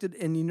expected.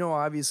 And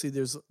obviously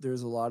there's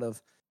a lot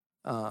of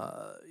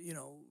uh, you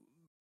know,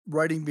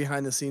 writing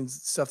behind the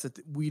scenes stuff that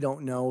we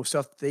don't know,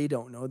 stuff they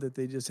don't know, that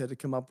they just had to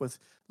come up with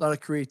a lot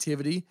of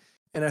creativity.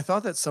 And I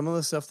thought that some of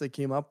the stuff they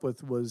came up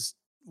with was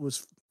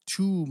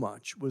too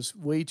much, was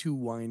way too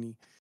whiny,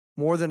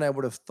 more than I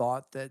would have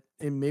thought that.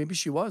 And maybe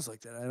she was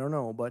like that. I don't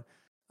know, but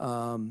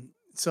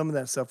some of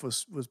that stuff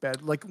was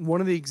bad. Like one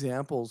of the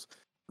examples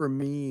for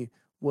me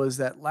was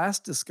that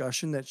last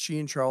discussion that she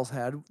and Charles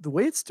had. The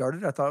way it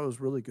started, I thought it was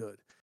really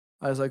good.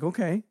 I was like,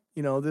 okay,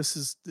 this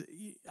is.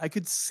 I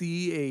could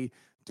see a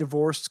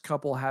divorced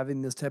couple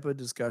having this type of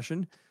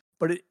discussion,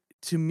 but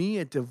to me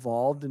it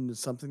devolved into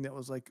something that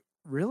was like,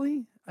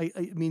 really? I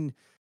mean,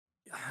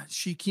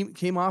 she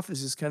came off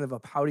as just kind of a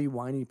pouty,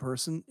 whiny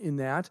person in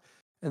that,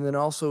 and then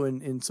also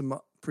in some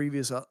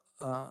previous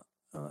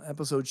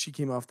episodes, she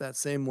came off that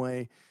same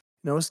way.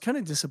 I was kind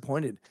of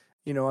disappointed.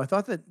 I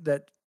thought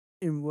that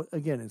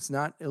again, it's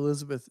not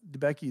Elizabeth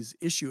Debicki's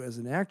issue as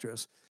an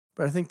actress,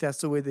 but I think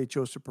that's the way they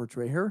chose to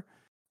portray her.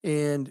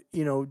 And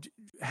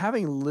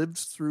having lived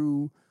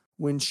through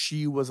when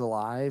she was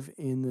alive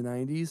in the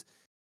 90s,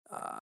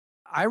 uh,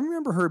 I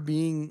remember her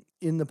being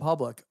in the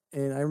public,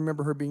 and I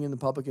remember her being in the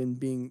public and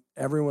being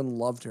everyone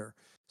loved her.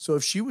 So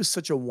if she was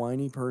such a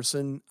whiny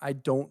person, I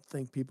don't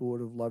think people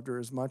would have loved her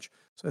as much.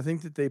 So I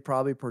think that they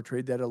probably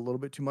portrayed that a little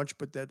bit too much,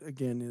 but that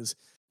again is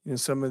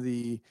some of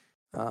the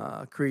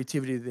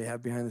creativity they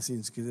have behind the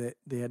scenes, because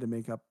they had to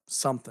make up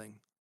something.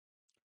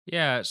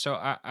 yeah. So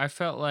I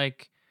felt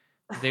like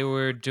they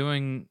were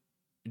doing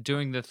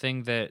the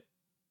thing that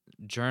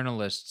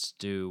journalists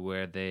do,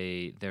 where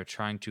they're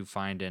trying to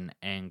find an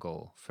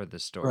angle for the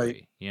Right.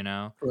 story, you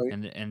know? Right.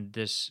 And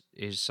this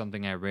is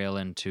something I rail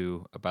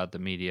into about the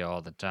media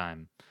all the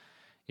time,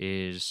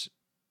 is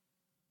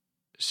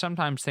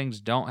sometimes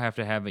things don't have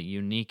to have a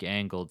unique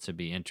angle to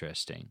be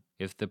interesting.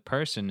 If the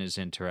person is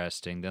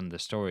interesting, then the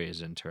story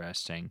is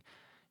interesting.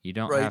 You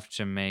don't Right. have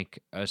to make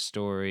a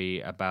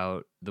story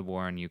about the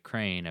war in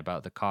Ukraine,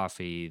 about the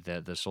coffee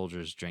that the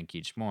soldiers drink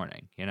each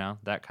morning, you know?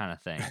 That kind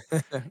of thing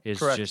is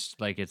Correct.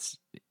 just like it's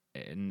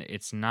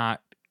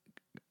not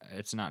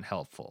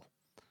helpful.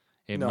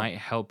 It No. might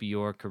help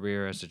your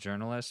career as a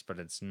journalist, but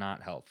it's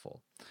not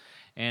helpful.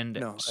 And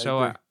No, I so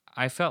I, agree.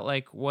 I felt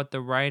like what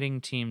the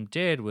writing team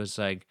did was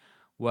like,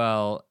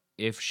 well,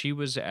 if she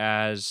was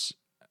as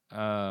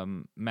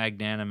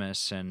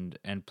magnanimous and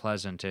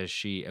pleasant as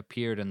she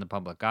appeared in the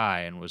public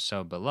eye and was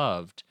so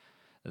beloved,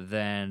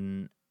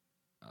 then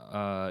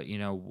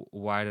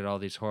why did all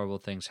these horrible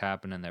things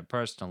happen in their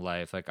personal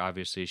life? Like,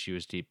 obviously, she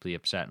was deeply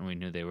upset, and we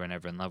knew they were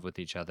never in love with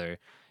each other,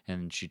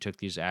 and she took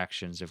these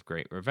actions of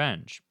great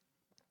revenge.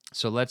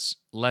 So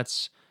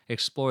let's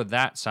explore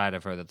that side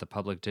of her that the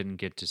public didn't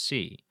get to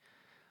see.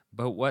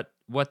 But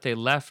what they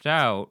left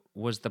out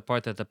was the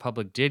part that the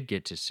public did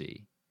get to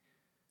see.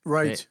 They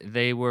Right.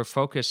 they were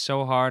focused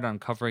so hard on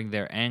covering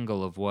their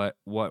angle of what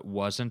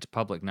wasn't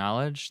public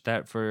knowledge,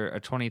 that for a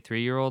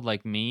 23-year-old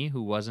like me,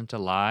 who wasn't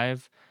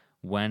alive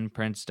when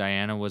Prince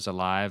Diana was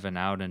alive and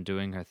out and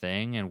doing her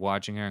thing, and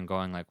watching her and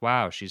going like,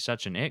 wow, she's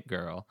such an it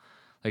girl.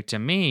 Like, to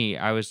me,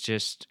 I was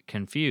just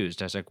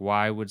confused. I was like,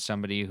 why would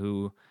somebody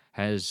who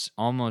has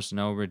almost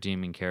no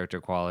redeeming character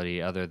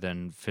quality other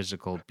than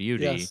physical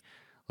beauty, Yes.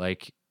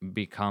 like,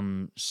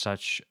 become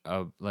such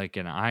a like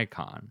an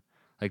icon?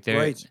 Like,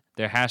 Right.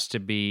 there has to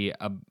be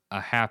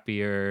a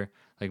happier,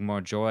 like,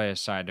 more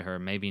joyous side to her.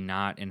 Maybe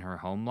not in her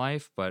home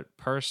life, but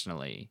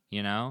personally,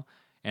 you know.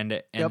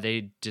 And Yep.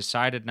 they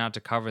decided not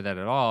to cover that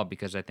at all,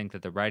 because I think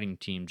that the writing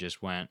team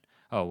just went,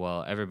 oh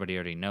well, everybody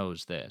already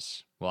knows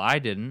this. Well, I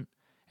didn't,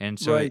 and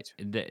so Right.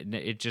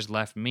 it just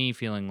left me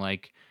feeling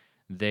like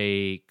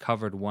they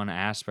covered one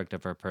aspect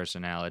of her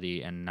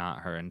personality and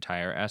not her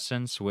entire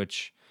essence,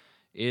 which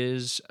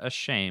is a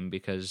shame,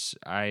 because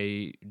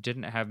I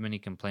didn't have many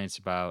complaints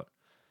about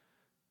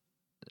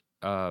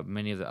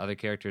many of the other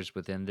characters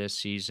within this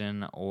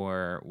season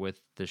or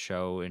with the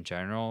show in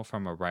general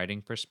from a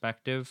writing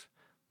perspective,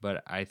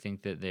 but I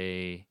think that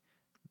they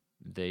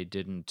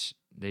didn't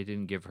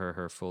give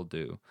her full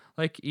due.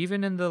 Like,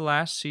 even in the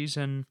last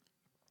season,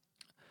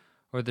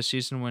 or the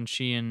season when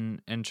she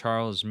and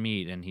Charles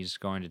meet, and he's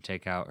going to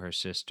take out her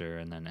sister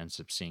and then ends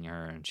up seeing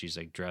her, and she's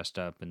like dressed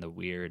up in the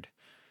weird,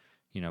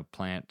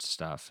 plant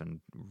stuff and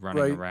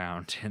running Right.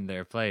 around in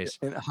their place.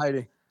 And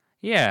hiding.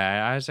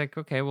 Yeah, I was like,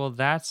 okay, well,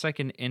 that's like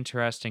an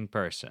interesting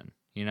person,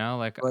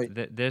 like Right.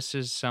 this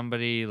is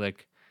somebody,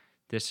 like,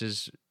 this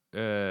is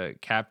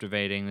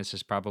captivating. This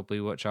is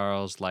probably what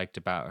Charles liked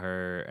about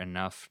her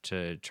enough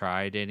to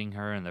try dating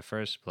her in the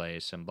first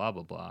place, and blah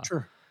blah blah.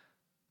 Sure.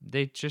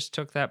 They just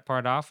took that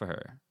part off of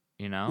her,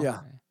 you know?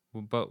 Yeah.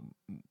 But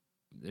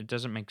it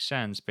doesn't make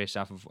sense based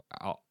off of,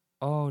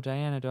 oh,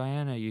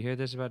 Diana, you hear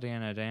this about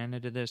Diana? Diana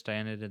did this,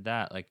 Diana did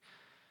that. Like,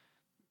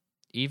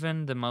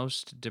 even the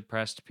most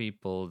depressed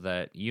people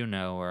that you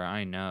know or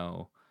I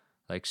know,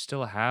 like,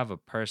 still have a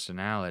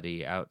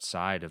personality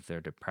outside of their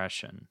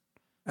depression.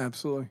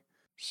 Absolutely.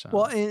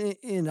 Well, So,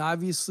 and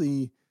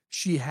obviously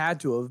she had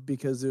to have,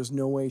 because there's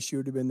no way she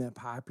would have been that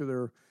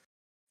popular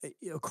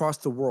across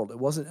the world. It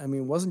wasn't, I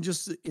mean, it wasn't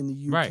just in the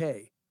right.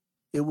 UK.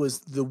 It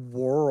was the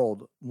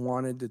world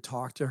wanted to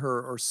talk to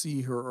her or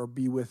see her or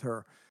be with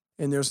her.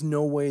 And there's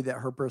no way that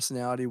her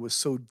personality was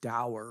so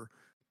dour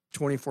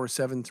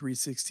 24/7,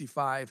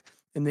 365.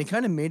 And they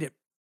kind of made it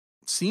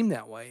seem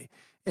that way.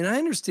 And I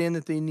understand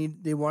that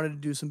they wanted to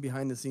do some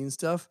behind the scenes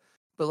stuff,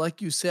 but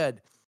like you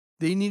said,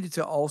 they needed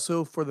to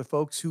also, for the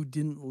folks who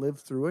didn't live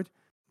through it,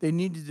 they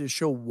needed to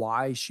show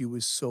why she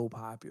was so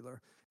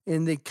popular.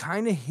 And they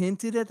kind of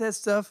hinted at that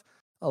stuff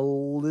a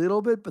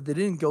little bit, but they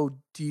didn't go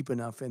deep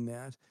enough in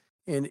that.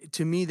 And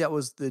to me, that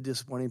was the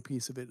disappointing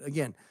piece of it.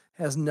 Again,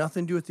 has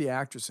nothing to do with the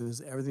actresses,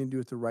 everything to do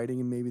with the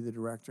writing and maybe the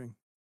directing.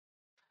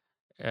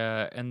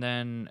 And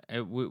then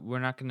we're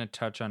not going to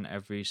touch on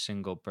every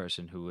single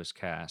person who was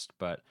cast,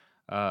 but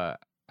uh,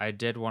 I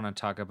did want to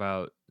talk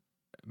about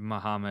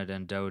Muhammad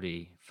and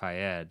Dodi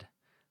Fayed,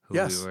 who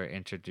we Yes. were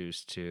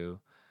introduced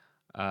to.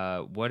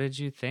 What did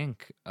you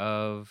think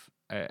of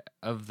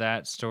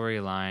that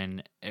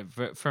storyline?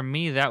 For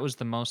me, that was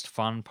the most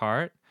fun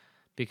part,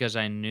 because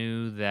I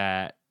knew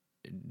that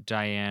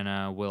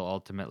Diana will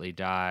ultimately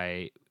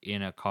die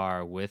in a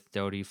car with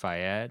Dodi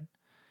Fayed.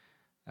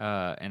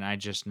 And I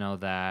just know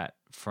that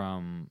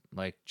from,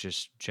 like,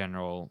 just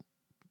general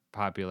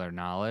popular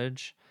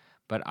knowledge.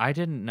 But I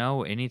didn't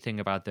know anything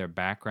about their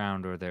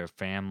background or their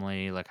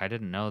family. Like, I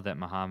didn't know that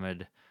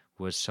Muhammad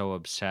was so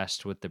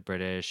obsessed with the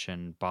British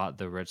and bought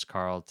the Ritz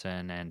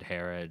Carlton and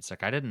Harrods.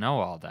 Like, I didn't know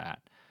all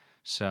that.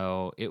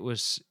 So that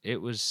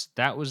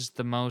was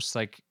the most,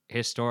 like,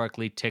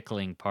 historically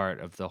tickling part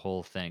of the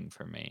whole thing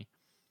for me.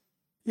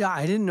 Yeah,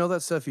 I didn't know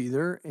that stuff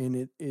either,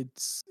 and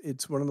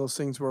it's one of those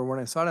things where when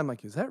I saw it, I'm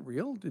like, "Is that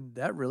real? Did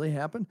that really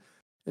happen?"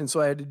 And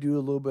so I had to do a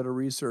little bit of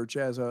research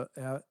as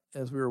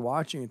we were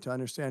watching it to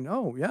understand,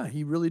 "Oh, yeah,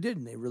 he really did,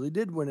 and they really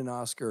did win an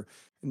Oscar,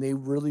 and they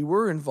really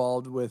were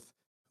involved with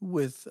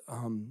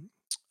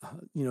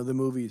the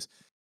movies."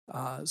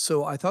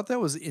 So I thought that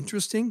was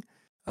interesting.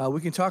 We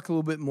can talk a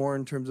little bit more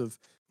in terms of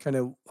kind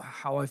of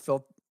how I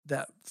felt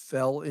that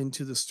fell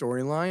into the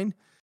storyline,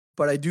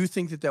 but I do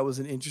think that that was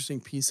an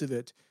interesting piece of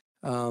it.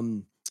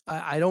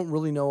 I don't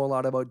really know a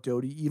lot about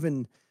Dodie,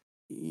 even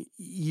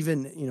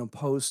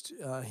post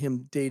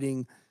him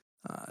dating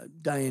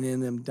Diana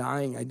and them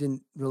dying. I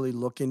didn't really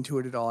look into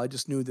it at all. I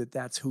just knew that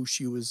that's who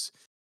she was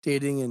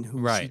dating and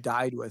who she Right.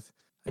 died with.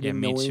 I Yeah, didn't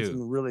me know too.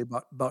 anything really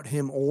about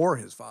him or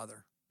his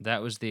father.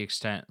 That was the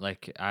extent.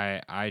 Like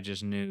I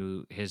just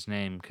knew his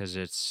name because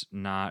it's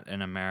not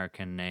an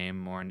American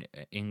name or an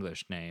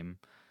English name.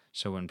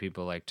 So when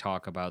people like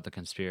talk about the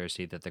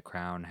conspiracy that the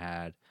Crown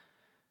had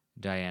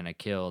Diana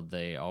killed,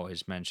 they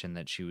always mention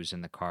that she was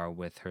in the car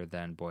with her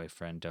then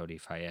boyfriend Dodi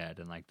Fayed,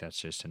 and like that's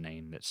just a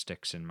name that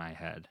sticks in my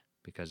head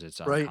because it's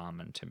Right.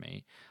 uncommon to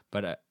me.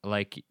 But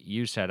like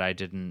you said, I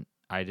didn't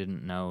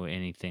know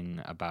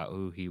anything about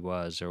who he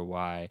was or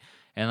why,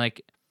 and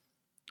like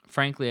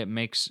frankly,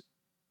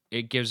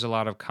 it gives a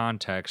lot of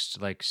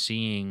context, like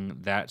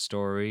seeing that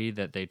story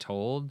that they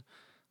told,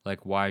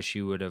 like why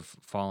she would have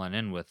fallen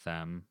in with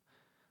them.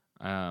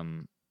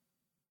 Um,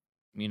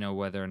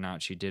 whether or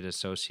not she did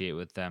associate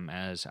with them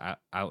as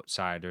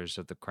outsiders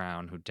of the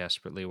crown who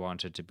desperately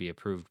wanted to be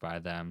approved by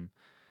them.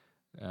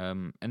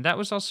 And that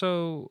was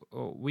also,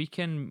 we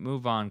can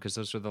move on because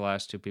those were the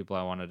last two people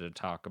I wanted to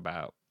talk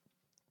about,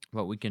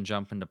 but we can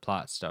jump into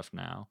plot stuff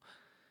now.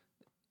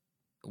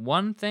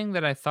 One thing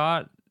that I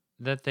thought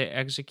that they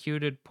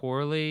executed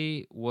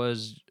poorly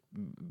was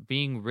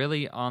being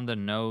really on the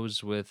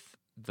nose with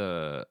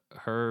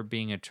her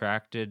being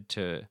attracted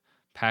to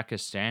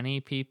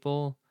Pakistani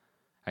people.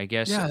 I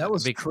guess Yeah, that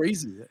was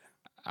crazy.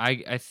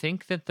 I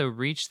think that the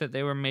reach that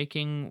they were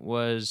making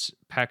was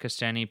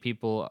Pakistani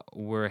people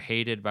were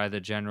hated by the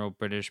general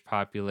British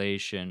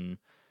population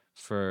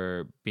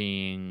for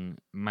being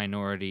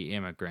minority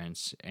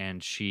immigrants,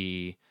 and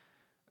she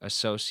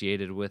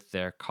associated with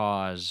their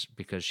cause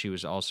because she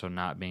was also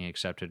not being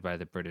accepted by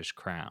the British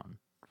crown.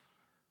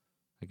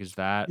 Like,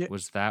 Yeah.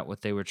 was that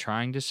what they were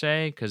trying to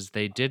say? Because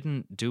they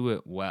didn't do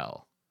it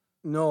well.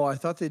 No, I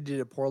thought they did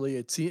it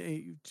poorly.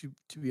 To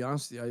be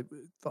honest with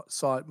you,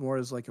 saw it more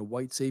as like a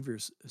white savior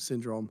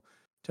syndrome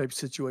type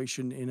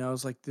situation, and I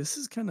was like, this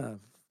is kind of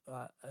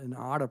an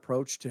odd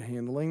approach to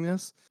handling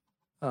this.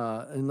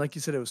 And like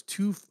you said, it was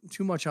too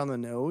much on the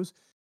nose,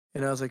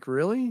 and I was like,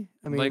 really?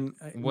 I Like mean,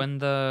 when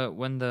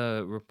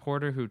the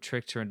reporter who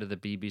tricked her into the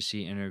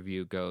BBC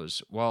interview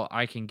goes, "Well,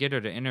 I can get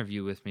her to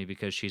interview with me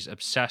because she's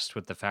obsessed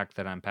with the fact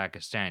that I'm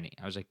Pakistani."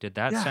 I was like, "Did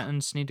that yeah,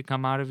 sentence need to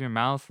come out of your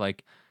mouth?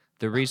 Like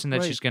the reason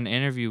that right, she's going to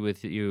interview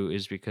with you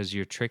is because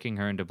you're tricking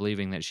her into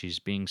believing that she's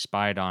being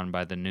spied on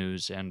by the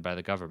news and by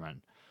the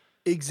government."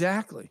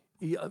 exactly.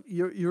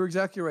 You're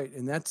exactly right,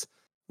 and that's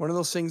one of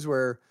those things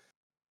where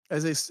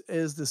as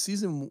the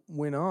season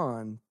went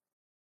on,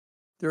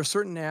 there are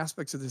certain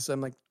aspects of this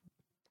I'm like,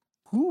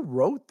 who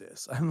wrote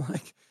this? I'm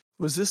like,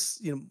 was this,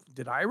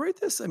 did I write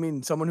this? I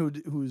mean, someone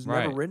who's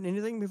never Right. written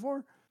anything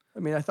before?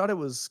 I mean, I thought it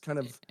was kind It,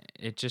 of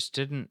it just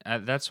didn't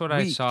that's what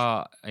I weak.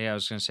 saw. Yeah, I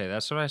was going to say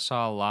that's what I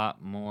saw a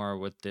lot more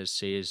with this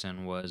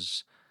season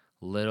was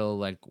little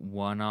like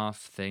one-off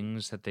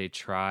things that they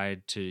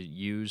tried to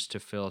use to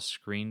fill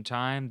screen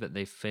time that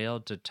they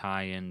failed to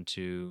tie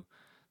into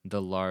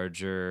the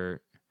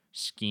larger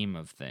scheme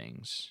of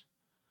things.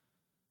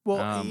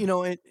 Well, Um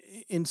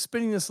in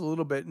spinning this a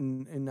little bit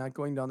and not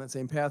going down that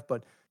same path,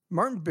 but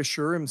Martin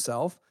Bashir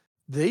himself,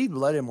 they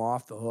let him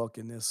off the hook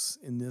in this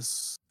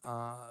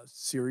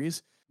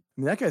series.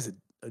 I mean, that guy's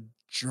a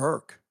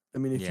jerk. I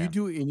mean, if you yeah.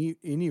 do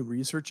any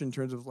research in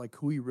terms of like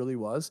who he really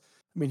was,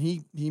 I mean,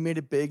 he made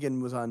it big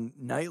and was on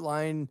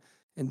Nightline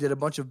and did a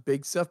bunch of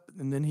big stuff,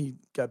 and then he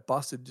got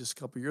busted just a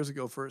couple years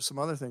ago for some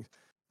other things.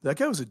 That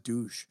guy was a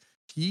douche.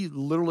 He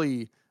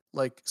literally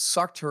like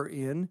sucked her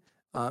in,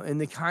 and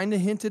they kind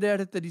of hinted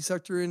at it that he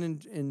sucked her in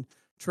and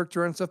tricked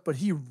her and stuff, but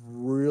he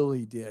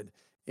really did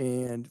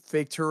and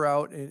faked her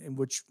out, and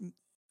which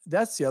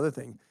that's the other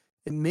thing.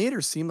 It made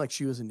her seem like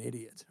she was an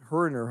idiot.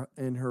 Her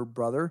and her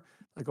brother,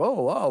 like,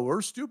 oh wow,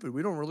 we're stupid.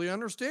 We don't really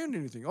understand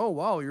anything. Oh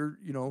wow, you're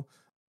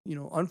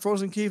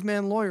unfrozen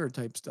caveman lawyer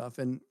type stuff.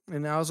 And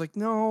I was like,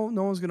 no,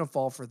 no one's gonna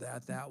fall for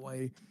that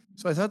way.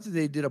 So I thought that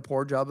they did a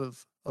poor job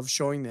of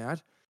showing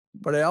that.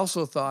 But I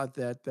also thought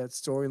that that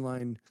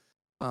storyline,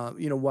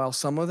 while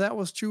some of that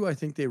was true, I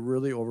think they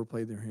really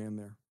overplayed their hand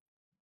there.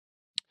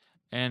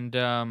 And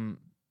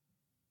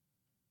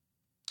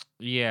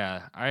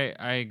yeah,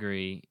 I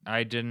agree.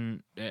 I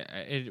didn't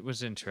it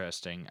was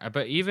interesting.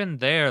 But even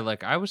there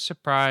like I was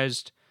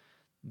surprised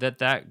that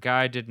that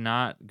guy did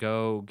not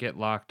go get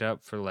locked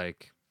up for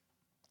like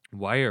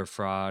wire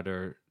fraud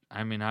or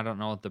I mean, I don't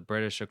know what the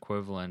British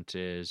equivalent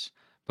is,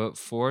 but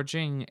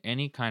forging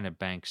any kind of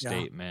bank Yeah.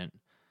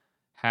 statement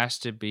has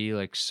to be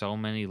like so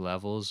many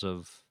levels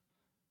of.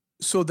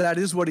 So that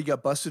is what he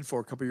got busted for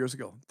a couple years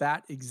ago.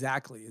 That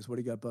exactly is what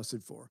he got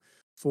busted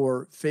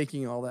for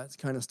faking all that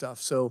kind of stuff.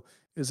 So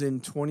it was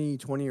in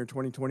 2020 or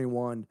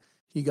 2021,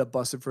 he got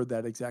busted for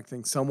that exact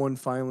thing. Someone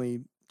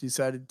finally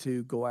decided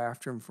to go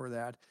after him for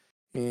that,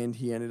 and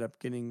he ended up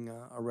getting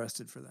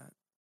arrested for that.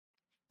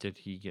 Did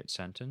he get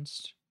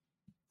sentenced?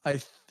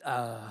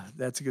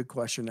 That's a good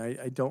question.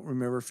 I don't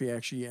remember if he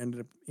actually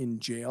ended up in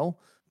jail,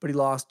 but he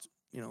lost,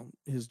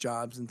 his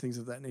jobs and things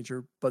of that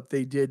nature. But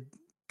they did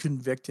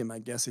convict him, I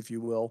guess, if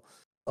you will,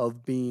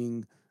 of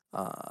being,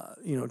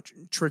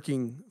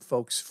 tricking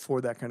folks for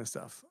that kind of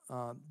stuff,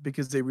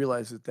 because they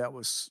realized that that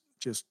was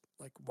just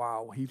like,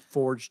 wow, he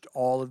forged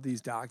all of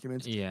these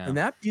documents. Yeah. And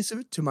that piece of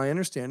it, to my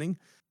understanding,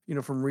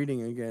 from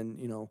reading again,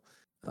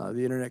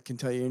 the internet can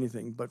tell you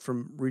anything, but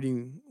from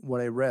reading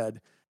what I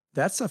read,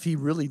 that stuff he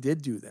really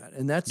did do that,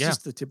 and that's Yeah.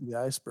 just the tip of the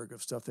iceberg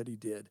of stuff that he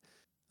did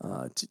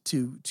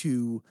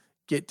to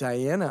get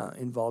Diana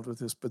involved with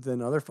this, but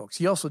then other folks.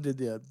 He also did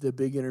the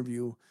big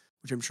interview,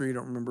 which I'm sure you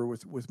don't remember,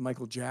 with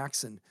Michael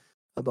Jackson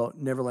about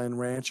Neverland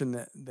Ranch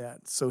and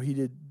that. So he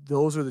did.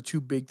 Those are the two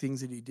big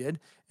things that he did,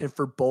 and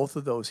for both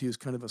of those, he was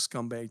kind of a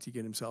scumbag to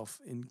get himself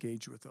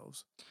engaged with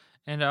those.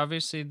 And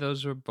obviously,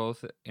 those were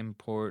both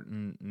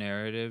important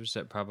narratives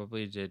that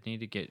probably did need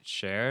to get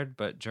shared,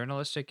 but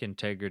journalistic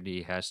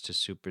integrity has to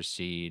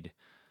supersede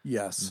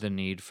Yes, the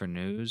need for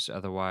news.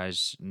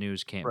 Otherwise,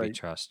 news can't be right,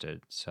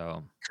 trusted.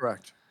 So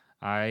correct.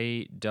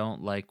 I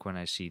don't like when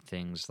I see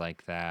things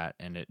like that,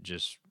 and it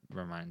just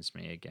reminds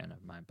me again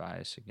of my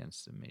bias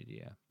against the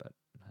media, but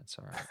that's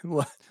all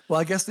right. Well,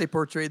 I guess they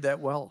portrayed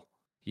that well.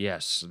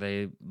 Yes,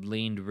 they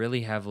leaned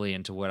really heavily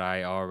into what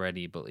I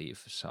already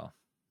believe.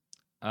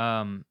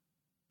 Um,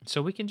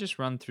 so we can just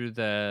run through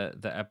the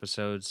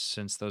episodes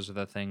since those are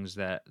the things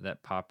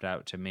that popped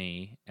out to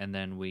me, and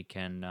then we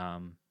can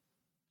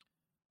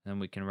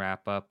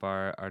wrap up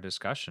our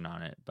discussion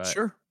on it. But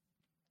Sure,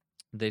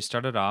 they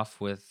started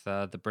off with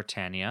the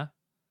Britannia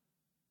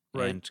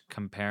right. and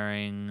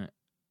comparing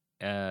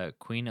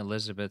Queen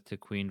Elizabeth to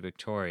Queen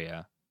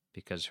Victoria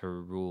because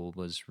her rule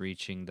was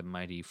reaching the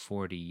mighty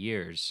 40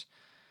 years,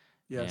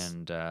 Yes.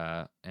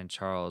 and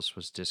Charles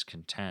was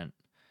discontent.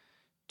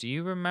 Do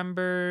you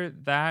remember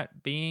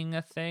that being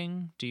a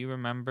thing? Do you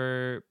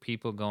remember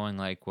people going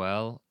like,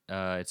 "Well,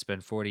 it's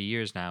been 40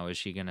 years now. Is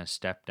she gonna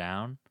step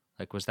down?"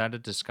 Like, was that a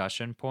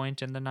discussion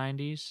point in the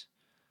 90s?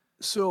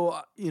 So,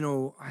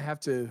 I have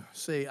to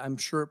say, I'm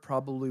sure it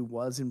probably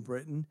was in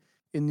Britain.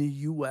 In the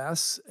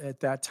US at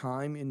that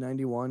time in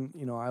 91,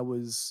 I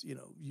was,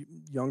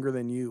 younger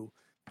than you.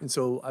 And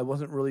so I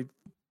wasn't really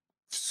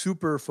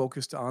super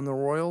focused on the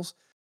Royals.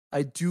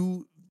 I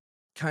do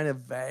kind of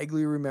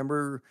vaguely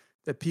remember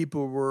that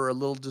people were a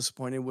little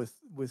disappointed with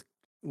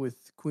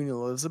Queen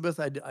Elizabeth.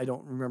 I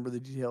don't remember the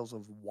details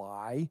of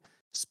why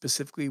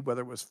specifically,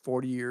 whether it was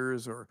 40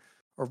 years or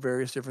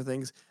various different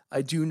things.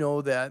 I do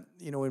know that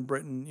in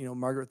Britain,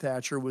 Margaret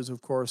Thatcher was,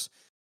 of course,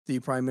 the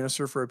prime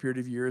minister for a period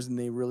of years, and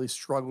they really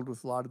struggled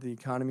with a lot of the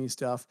economy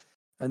stuff.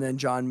 And then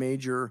John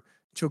Major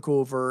took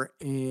over,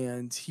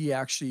 and he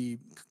actually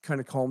kind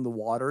of calmed the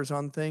waters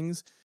on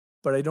things.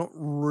 But I don't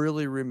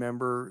really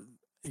remember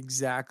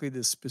exactly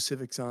the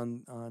specifics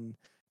on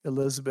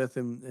Elizabeth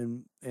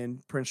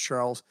and Prince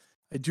Charles.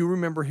 I do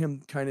remember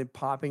him kind of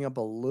popping up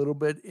a little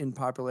bit in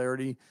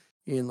popularity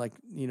in like,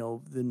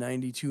 the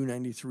 92,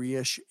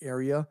 93-ish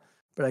area.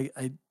 But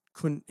I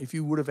couldn't, if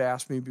you would have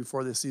asked me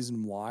before this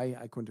season why,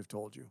 I couldn't have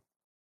told you.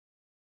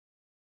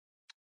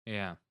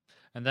 Yeah.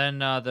 And then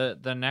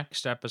the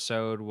next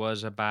episode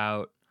was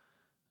about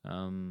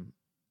um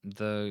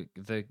the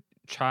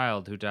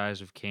child who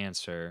dies of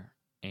cancer,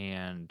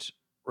 and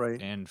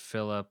Right.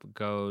 Philip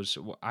goes.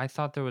 I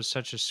thought there was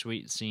such a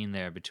sweet scene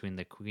there between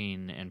the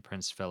Queen and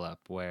Prince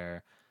Philip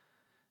where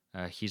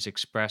he's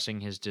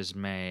expressing his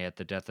dismay at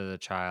the death of the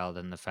child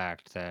and the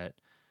fact that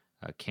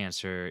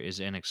cancer is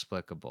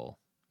inexplicable.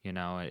 You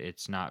know,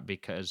 it's not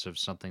because of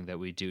something that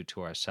we do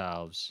to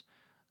ourselves.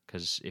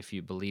 Because if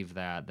you believe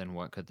that, then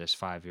what could this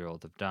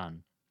 5-year-old have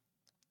done?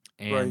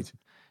 And Right.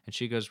 and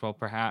she goes, well,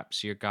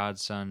 perhaps your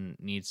godson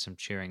needs some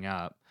cheering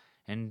up.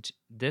 And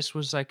this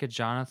was like a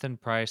Jonathan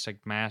Pryce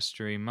like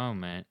mastery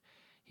moment.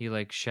 He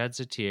like sheds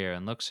a tear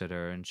and looks at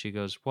her, and she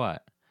goes,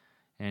 what?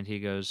 And he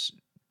goes,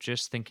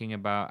 just thinking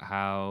about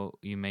how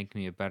you make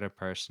me a better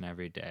person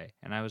every day.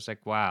 And I was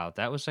like, wow,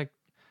 that was like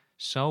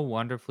so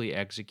wonderfully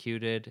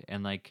executed.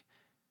 And like,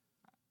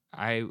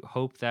 I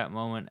hope that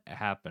moment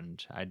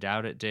happened. I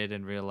doubt it did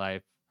in real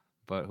life,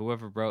 but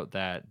whoever wrote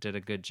that did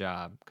a good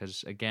job.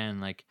 Because again,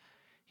 like,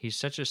 he's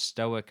such a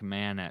stoic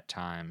man at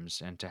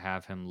times, and to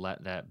have him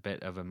let that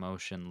bit of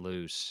emotion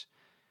loose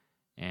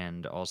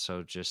and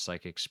also just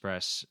like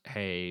express,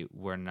 hey,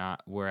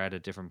 we're at a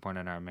different point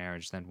in our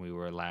marriage than we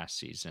were last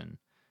season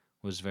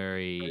was Right.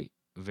 very,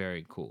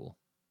 very cool.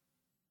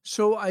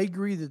 So I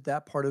agree that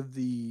that part of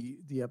the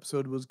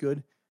episode was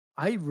good.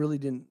 I really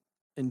didn't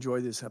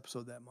enjoy this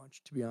episode that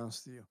much, to be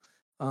honest with you.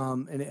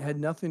 And it had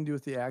nothing to do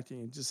with the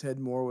acting. It just had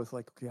more with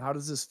like, okay, how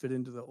does this fit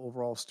into the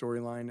overall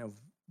storyline of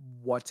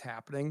what's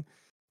happening?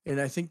 And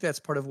I think that's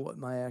part of what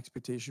my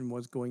expectation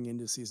was going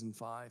into season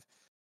 5.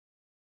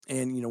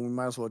 And, we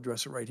might as well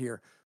address it right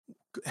here.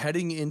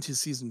 Heading into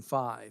season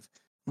 5,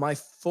 my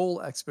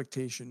full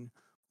expectation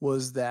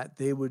was that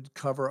they would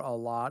cover a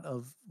lot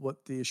of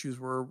what the issues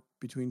were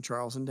between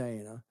Charles and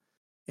Diana.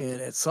 And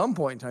at some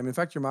point in time, in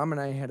fact, your mom and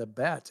I had a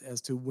bet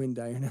as to when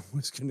Diana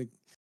was going to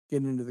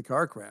get into the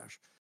car crash.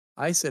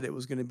 I said it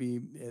was going to be,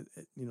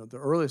 the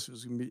earliest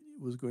was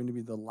going to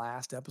be the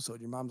last episode.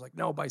 Your mom's like,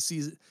 no, by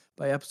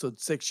episode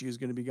 6, she was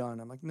going to be gone.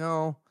 I'm like,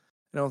 no,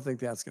 I don't think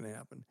that's going to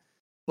happen.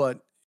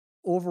 But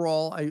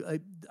overall, I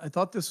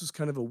thought this was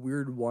kind of a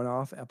weird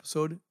one-off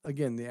episode.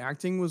 Again, the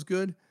acting was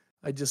good.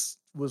 I just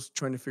was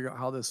trying to figure out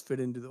how this fit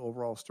into the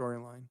overall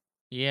storyline.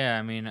 Yeah,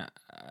 I mean,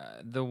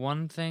 the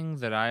one thing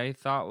that I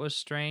thought was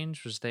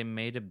strange was they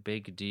made a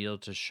big deal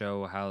to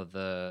show how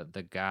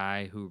the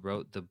guy who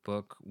wrote the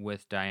book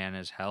with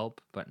Diana's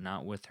help, but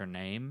not with her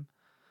name,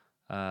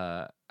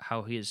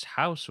 how his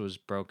house was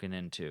broken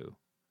into.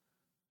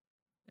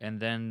 And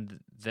then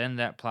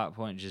that plot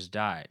point just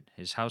died.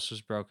 His house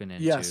was broken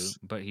into, Yes.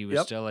 but he was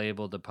Yep. still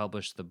able to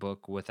publish the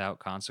book without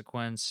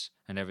consequence,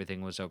 and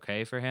everything was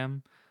okay for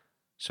him.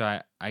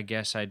 So I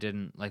guess I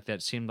didn't like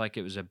that. Seemed like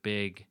it was a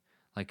big,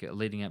 like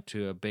leading up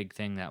to a big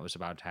thing that was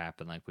about to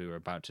happen. Like we were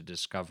about to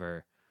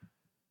discover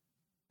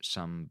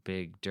some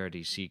big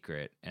dirty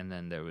secret, and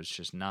then there was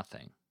just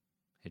nothing.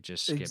 It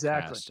just skipped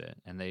Exactly. past it,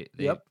 and they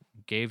Yep.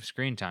 gave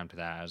screen time to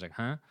that. I was like,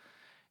 huh?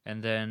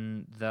 And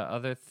then the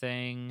other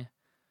thing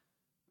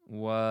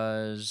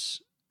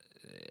was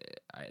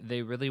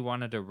they really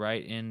wanted to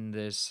write in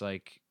this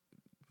like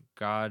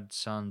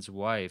godson's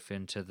wife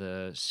into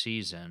the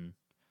season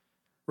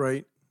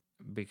Right.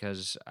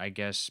 because I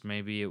guess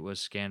maybe it was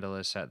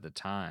scandalous at the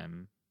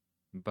time,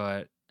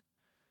 but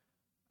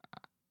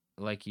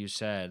like you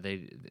said,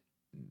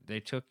 they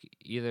took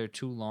either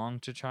too long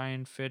to try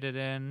and fit it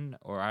in,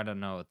 or I don't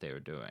know what they were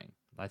doing.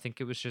 I think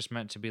it was just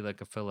meant to be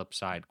like a Philip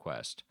side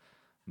quest,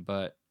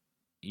 but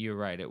you're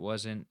right. It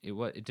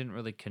didn't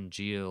really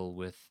congeal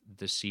with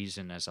the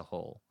season as a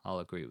whole. I'll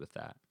agree with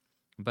that.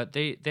 But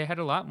they had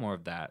a lot more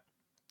of that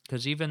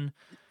because even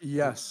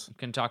Yes. we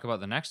can talk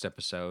about the next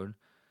episode.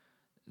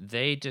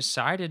 They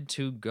decided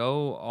to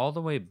go all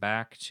the way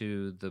back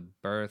to the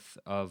birth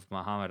of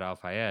Muhammad Al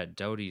Fayed,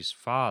 Dodi's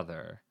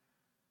father,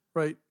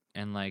 Right.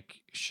 and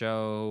like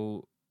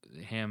show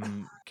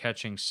him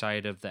catching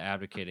sight of the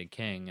abdicated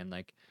king, and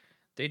like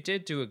they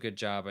did do a good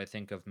job, I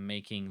think, of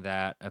making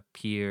that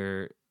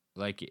appear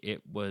like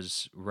it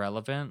was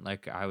relevant.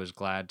 Like I was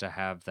glad to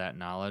have that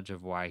knowledge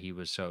of why he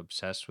was so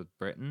obsessed with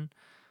Britain,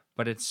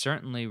 but it's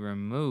certainly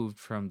removed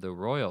from the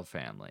royal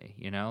family,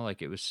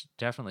 like it was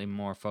definitely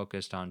more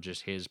focused on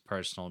just his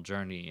personal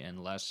journey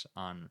and less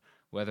on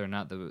whether or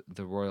not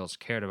the royals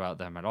cared about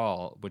them at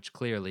all, which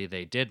clearly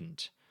they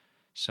didn't.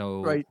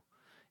 So Right.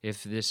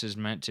 if this is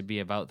meant to be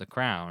about the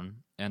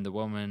crown and the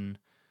woman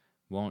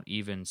won't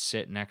even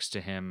sit next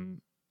to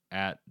him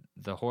at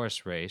the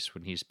horse race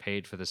when he's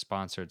paid for the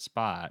sponsored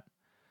spot,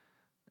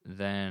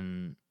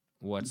 then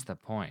what's the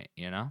point,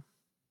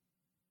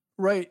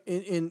 Right.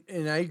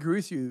 And I agree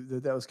with you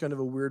that was kind of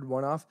a weird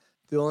one-off.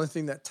 The only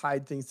thing that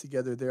tied things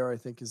together there, I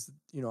think, is,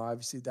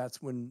 obviously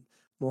that's when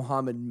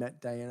Muhammad met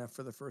Diana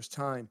for the first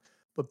time.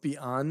 But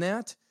beyond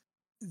that,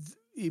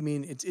 I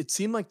mean, it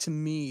seemed like to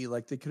me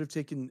like they could have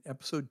taken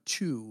episode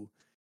 2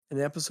 and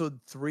episode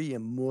 3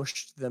 and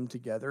mushed them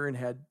together and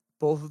had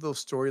both of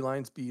those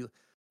storylines be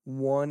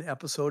one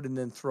episode and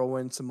then throw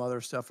in some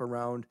other stuff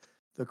around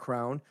the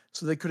crown.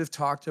 So they could have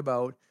talked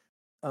about,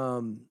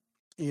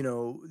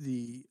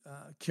 the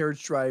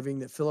carriage driving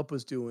that Philip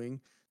was doing.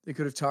 They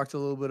could have talked a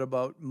little bit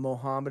about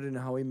Muhammad and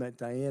how he met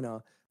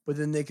Diana, but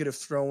then they could have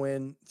thrown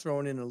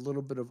in a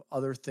little bit of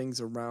other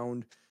things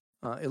around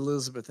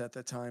Elizabeth at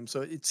that time.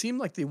 So it seemed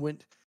like they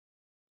went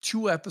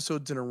 2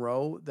 episodes in a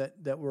row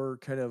that were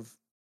kind of,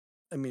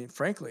 I mean,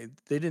 frankly,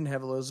 they didn't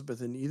have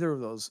Elizabeth in either of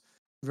those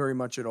very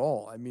much at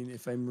all. I mean,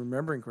 if I'm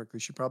remembering correctly,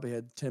 she probably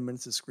had 10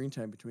 minutes of screen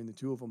time between the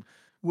two of them,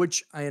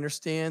 which I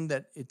understand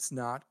that it's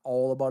not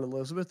all about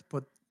Elizabeth,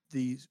 but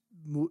the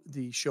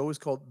show is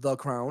called The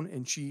Crown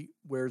and she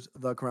wears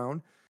the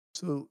crown.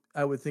 So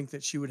I would think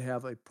that she would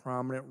have a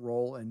prominent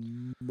role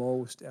in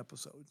most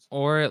episodes.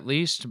 Or at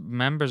least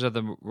members of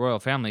the royal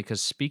family,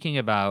 because speaking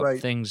about Right.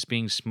 things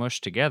being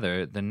smushed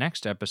together, the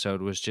next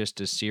episode was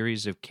just a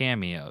series of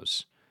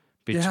cameos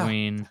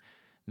between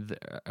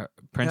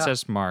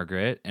Princess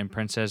Margaret and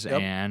Princess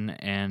Yep. Anne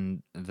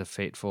and the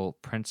fateful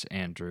Prince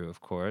Andrew, of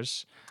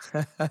course.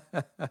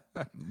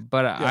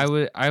 But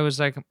Yes. I was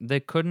like, they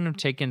couldn't have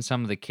taken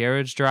some of the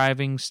carriage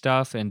driving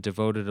stuff and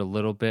devoted a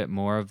little bit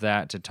more of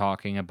that to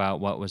talking about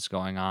what was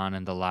going on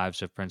in the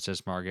lives of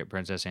Princess Margaret,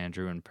 Princess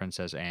Andrew, and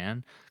Princess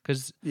Anne,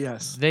 because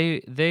Yes.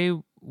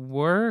 they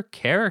were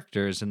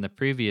characters in the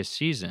previous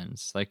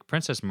seasons. Like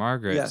Princess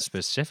Margaret Yes.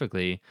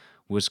 specifically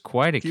was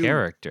quite a Huge.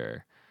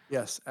 character.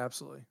 Yes,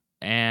 absolutely.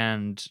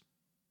 And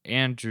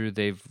Andrew,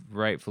 they've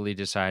rightfully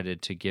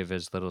decided to give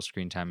as little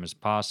screen time as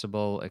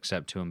possible,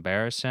 except to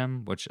embarrass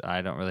him, which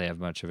I don't really have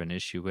much of an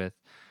issue with.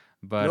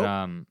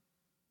 But Nope.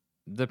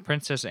 the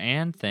Princess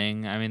Anne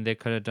thing, I mean, they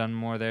could have done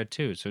more there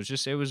too. So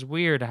it was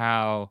weird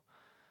how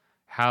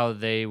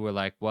they were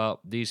like,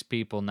 well, these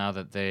people, now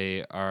that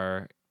they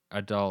are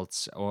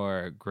adults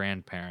or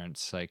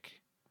grandparents,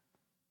 like,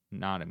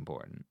 not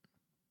important.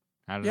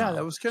 I don't Yeah, know.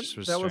 It just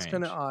was that was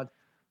kind of strange. odd.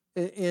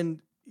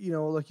 And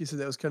like you said,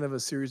 that was kind of a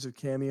series of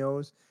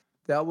cameos.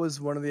 That was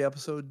one of the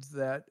episodes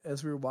that,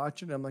 as we were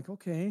watching, I'm like,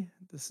 okay,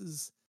 this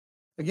is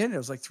again. It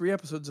was like 3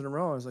 episodes in a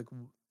row. I was like,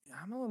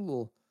 I'm a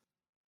little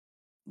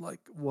like,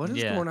 what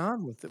is Yeah, going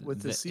on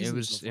with this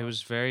season so it far?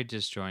 was very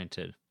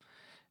disjointed,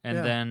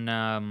 and Yeah,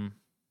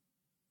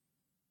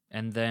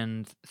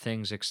 then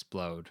things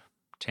explode.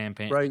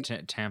 right.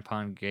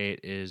 Tampon Gate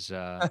is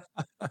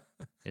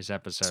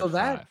episode so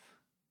that 5.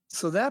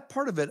 so that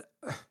part of it,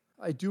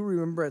 I do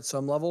remember at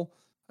some level.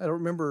 I don't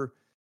remember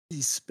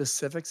the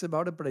specifics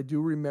about it, but I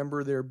do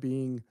remember there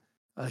being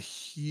a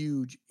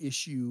huge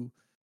issue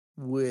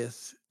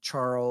with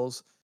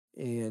Charles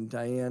and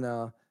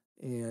Diana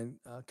and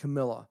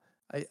Camilla.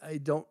 I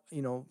don't,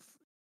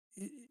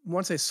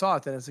 once I saw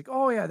it, then it's like,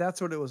 oh yeah,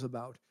 that's what it was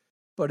about.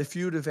 But if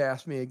you'd have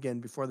asked me again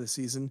before the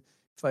season,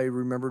 if I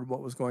remembered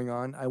what was going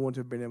on, I wouldn't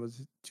have been able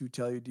to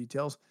tell you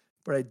details.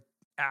 But I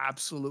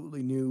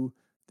absolutely knew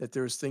that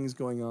there's things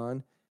going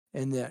on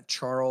and that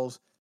Charles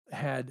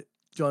had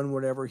done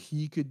whatever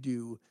he could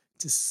do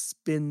to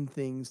spin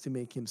things to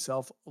make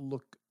himself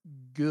look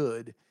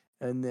good.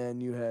 And then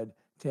you had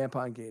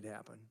Tampon Gate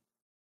happen.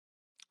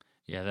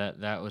 Yeah,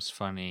 that was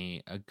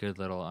funny. A good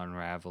little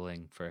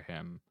unraveling for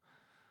him.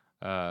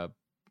 Uh,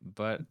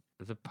 but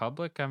the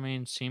public, I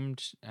mean,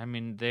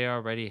 they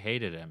already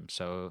hated him.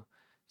 So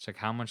it's like,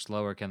 how much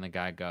lower can the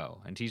guy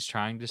go? And he's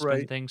trying to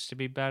spin Right. things to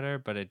be better,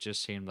 but it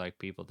just seemed like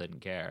people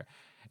didn't care.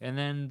 And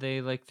then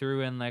they like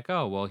threw in like,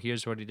 oh, well,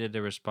 here's what he did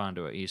to respond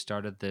to it. He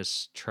started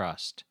this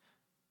trust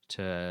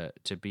to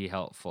be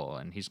helpful,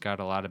 and he's got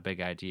a lot of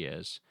big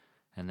ideas.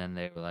 And then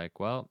they were like,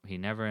 well, he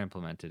never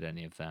implemented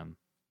any of them.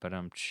 But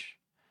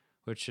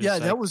which Yeah, is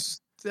like,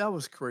 that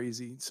was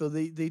crazy. So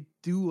they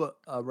do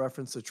a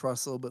reference to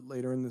trust a little bit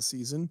later in the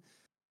season,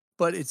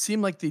 but it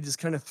seemed like they just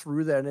kind of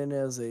threw that in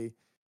as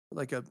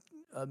like a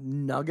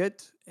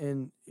nugget,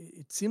 and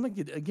it seemed like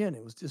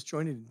it was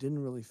disjointed. It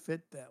didn't really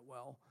fit that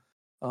well.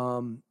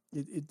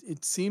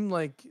 It seemed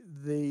like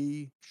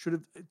they should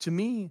have. To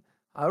me,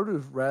 I would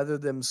have rather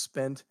them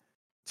spent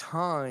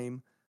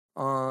time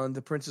on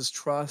the Prince's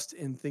Trust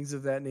and things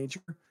of that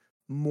nature,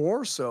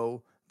 more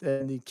so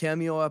than the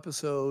cameo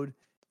episode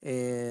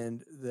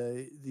and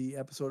the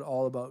episode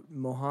all about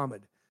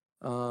Muhammad.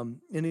 And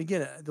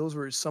again, those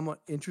were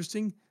somewhat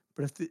interesting,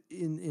 but if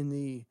in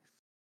the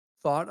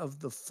thought of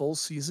the full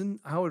season,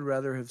 I would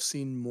rather have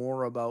seen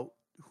more about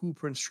who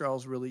Prince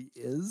Charles really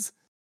is.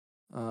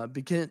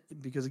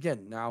 Because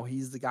again, now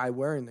he's the guy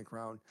wearing the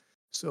crown.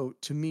 So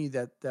to me,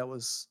 that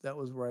was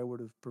where I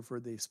would have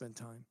preferred they spent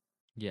time.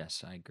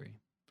 yes, I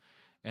agree.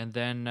 And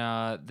then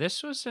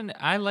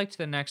I liked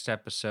the next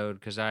episode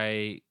because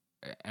I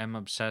am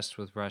obsessed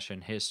with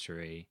Russian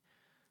history,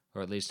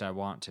 or at least I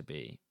want to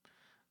be.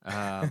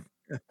 Um,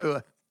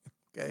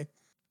 Okay.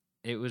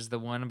 it was the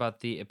one about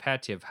the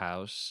Ipatiev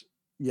house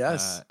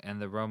Yes.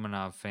 and the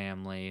Romanov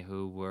family,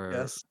 who were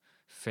Yes.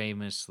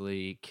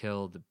 famously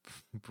killed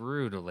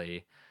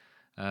brutally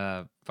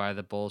by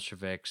the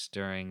Bolsheviks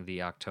during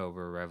the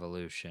October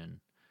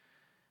Revolution.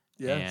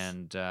 Yes.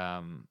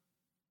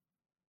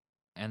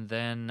 And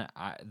then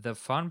the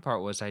fun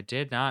part was, I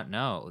did not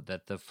know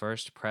that the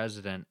first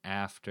president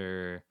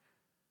after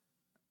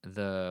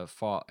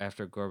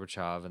after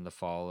Gorbachev and the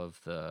fall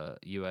of the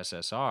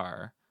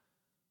USSR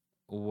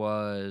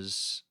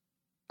was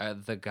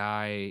the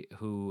guy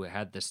who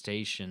had the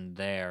station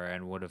there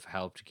and would have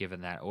helped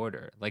given that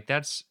order. Like,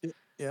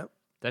 Yeah.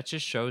 that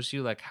just shows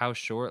you like how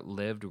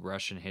short-lived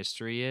Russian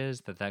history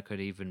is, that could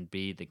even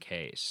be the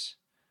case.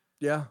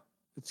 Yeah,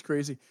 it's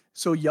crazy.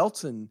 So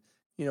Yeltsin,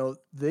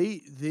 they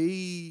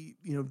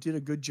did a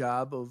good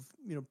job of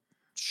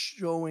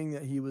showing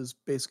that he was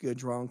basically a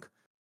drunk,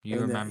 You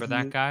and that remember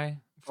that he.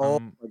 guy Oh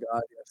from my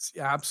God, yes,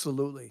 yeah,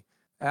 absolutely,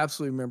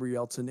 absolutely remember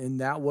Yeltsin, and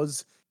that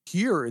was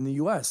here in the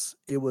U.S.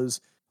 It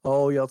was,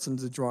 oh,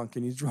 Yeltsin's a drunk,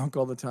 and he's drunk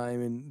all the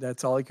time, and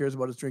that's all he cares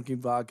about is drinking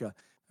vodka.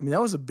 I mean,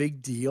 that was a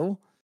big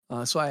deal.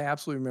 So I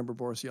absolutely remember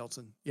Boris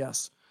Yeltsin.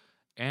 Yes,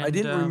 I and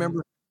didn't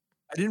remember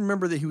I didn't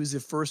remember that he was the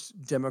first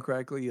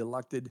democratically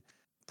elected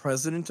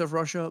president of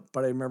Russia,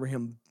 but I remember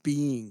him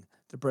being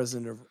the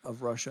president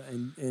of Russia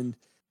and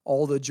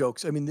all the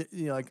jokes. I mean,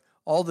 like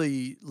all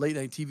the late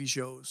night TV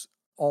shows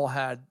all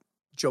had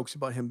jokes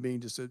about him being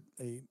just a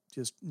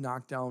just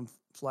knocked down,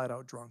 flat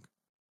out drunk.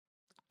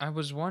 I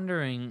was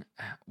wondering,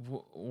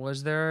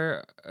 was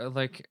there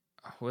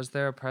was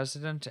there a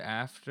president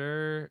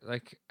after,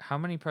 like, how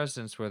many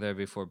presidents were there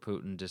before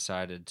Putin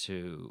decided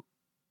to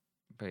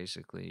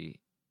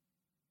basically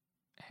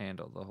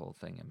handle the whole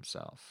thing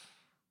himself?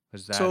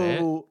 Was that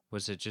it? So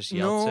Was it just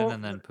Yeltsin no,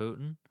 and then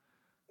Putin?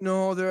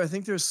 no, there. I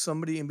think there's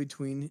somebody in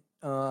between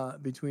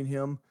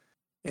him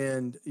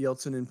and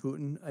Yeltsin and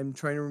Putin. I'm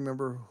trying to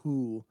remember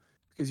who,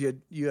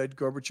 because you had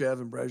Gorbachev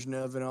and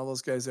Brezhnev and all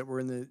those guys that were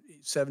in the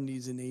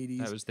 70s and That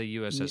 80s. was the And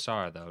you,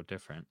 USSR, though,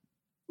 different.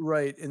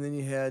 right, and then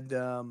you had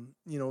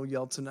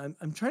Yeltsin.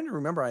 I'm trying to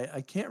remember.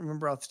 I can't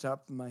remember off the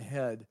top of my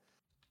head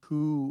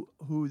who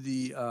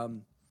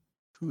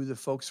the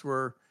folks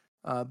were,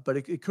 but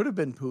it could have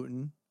been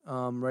Putin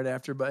right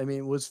after. But I mean,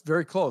 it was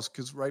very close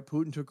because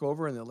Putin took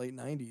over in the late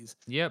 90s.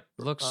 Yep,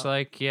 looks Uh,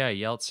 like, yeah,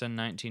 Yeltsin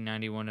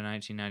 1991 to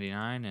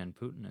 1999, and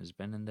Putin has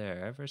been in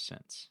there ever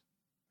since.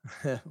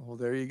 well,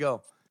 there you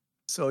go.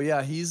 So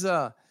yeah,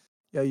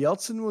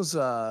 Yeltsin was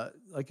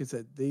like I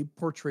said, they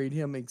portrayed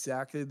him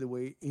exactly the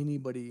way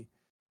anybody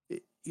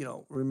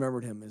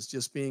remembered him as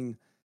just being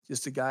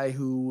just a guy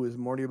who was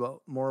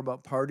more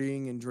about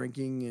partying and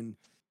drinking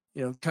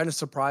and kind of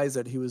surprised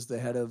that he was the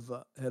head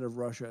of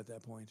Russia at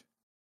that point.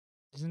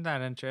 Isn't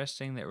that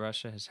interesting that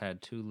Russia has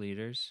had two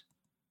leaders?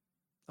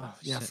 Oh,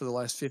 yeah, for the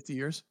last 50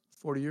 years,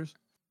 40 years.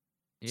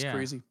 It's Yeah.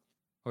 crazy.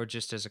 Or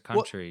just as a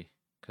country,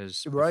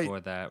 because Right,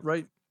 before that,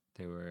 right,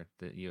 they were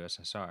the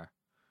USSR.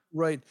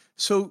 right.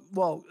 So,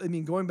 well, I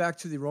mean, going back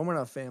to the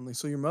Romanov family,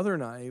 so your mother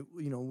and I,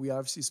 we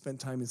obviously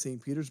spent time in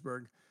St.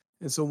 Petersburg.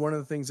 And so one of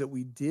the things that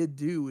we did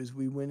do is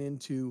we went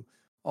into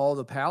all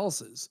the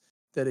palaces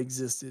that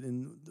existed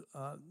and,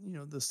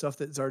 the stuff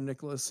that Tsar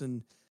Nicholas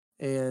and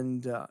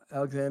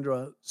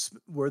Alexandra,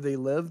 where they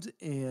lived.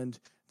 And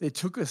they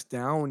took us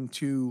down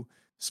to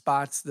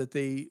spots that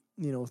they,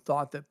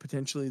 thought that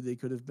potentially they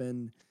could have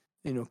been,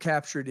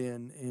 captured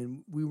in.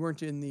 And we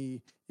weren't in the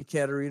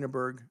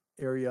Ekaterinburg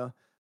area,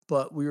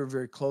 but we were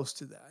very close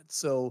to that.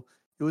 So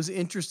it was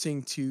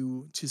interesting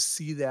to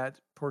see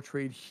that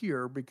portrayed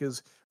here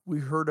because we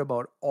heard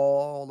about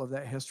all of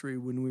that history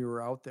when we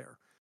were out there.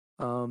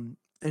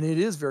 And it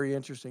is very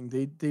interesting.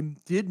 They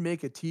did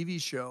make a TV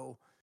show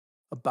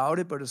about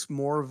it, but it's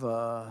more of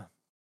a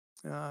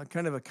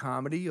kind of a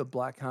comedy, a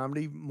black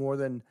comedy, more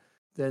than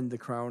The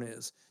Crown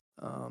is,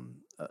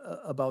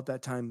 about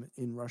that time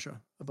in Russia,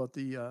 about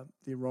the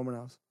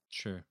Romanovs.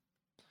 Sure.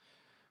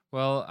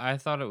 Well, I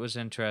thought it was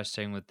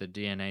interesting with the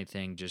DNA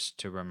thing, just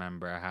to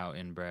remember how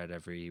inbred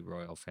every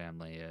royal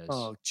family is.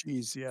 Oh,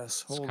 geez,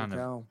 yes. Holy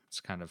cow. It's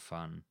kind of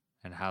fun,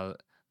 and how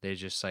they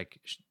just like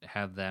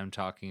have them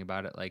talking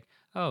about it, like,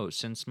 oh,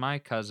 since my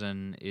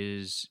cousin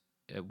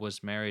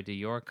was married to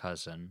your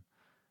cousin,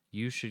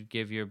 you should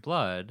give your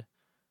blood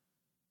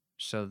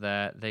so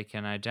that they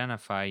can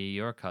identify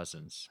your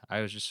cousins.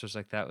 I was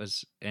like, that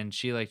was, and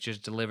she like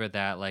just delivered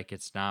that like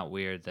it's not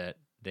weird that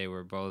they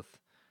were both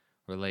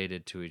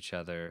related to each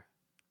other,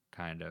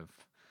 kind of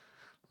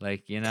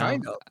like,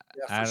 Kind of.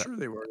 Yeah, for sure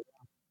they were.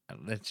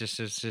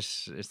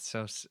 it's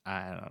so,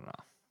 I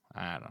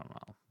don't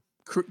know.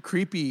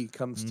 Creepy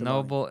comes to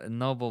mind.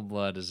 Noble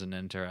blood is an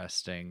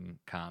interesting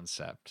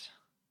concept.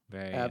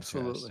 Very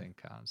interesting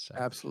concept.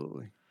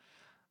 Absolutely.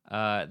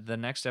 The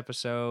next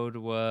episode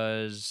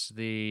was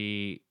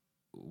the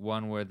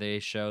one where they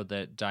showed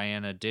that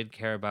Diana did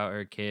care about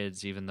her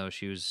kids, even though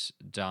she was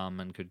dumb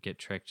and could get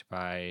tricked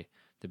by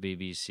the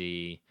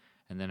BBC.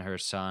 And then her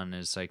son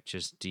is like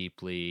just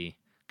deeply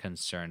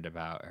concerned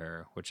about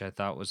her, which I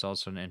thought was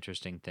also an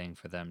interesting thing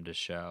for them to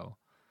show.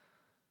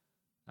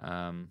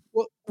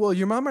 Well,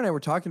 your mom and I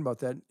were talking about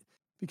that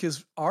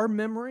because our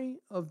memory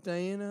of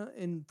Diana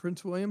and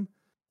Prince William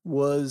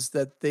was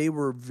that they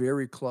were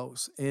very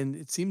close. And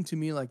it seemed to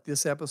me like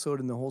this episode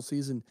and the whole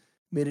season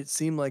made it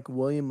seem like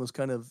William was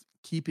kind of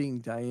keeping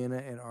Diana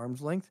at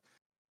arm's length.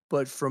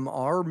 But from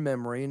our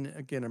memory, and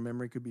again, our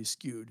memory could be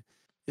skewed,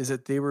 is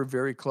that they were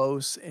very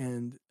close,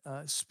 and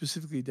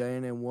specifically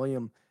Diana and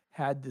William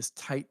had this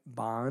tight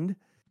bond,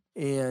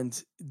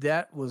 and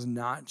that was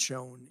not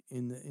shown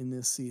in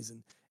this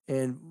season.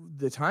 And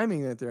the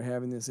timing that they're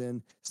having this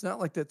in, it's not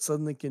like that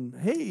suddenly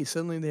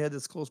they had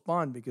this close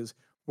bond, because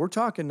we're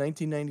talking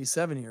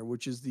 1997 here,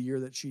 which is the year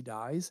that she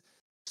dies.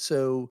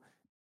 So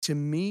to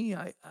me,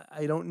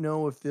 I don't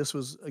know if this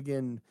was,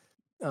 again,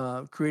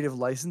 creative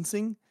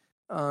licensing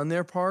on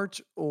their part,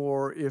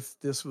 or if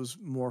this was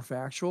more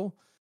factual.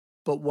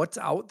 But what's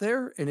out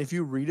there, and if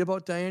you read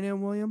about Diana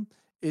and William,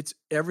 it's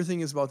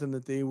everything is about them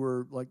that they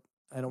were like,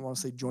 I don't want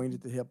to say joined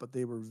at the hip, but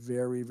they were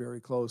very,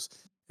 very close.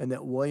 And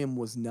that William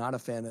was not a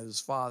fan of his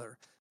father,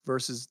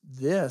 versus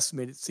this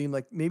made it seem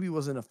like maybe he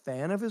wasn't a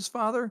fan of his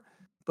father,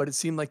 but it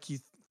seemed like he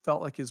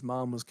felt like his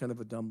mom was kind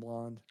of a dumb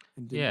blonde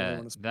and didn't really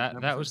want to spend time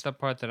with that her. was the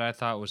part that I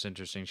thought was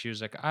interesting. She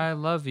was like, I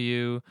love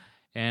you,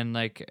 and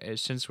like,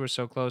 since we're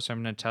so close,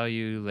 I'm gonna tell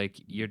you, like,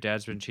 your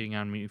dad's been cheating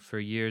on me for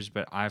years,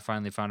 but I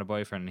finally found a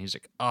boyfriend. And he's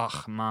like,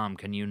 ugh, mom,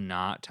 can you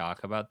not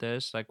talk about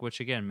this? Like, which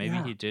again, maybe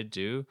Yeah. he did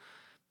do,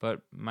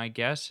 but my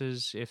guess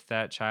is if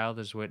that child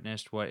has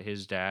witnessed what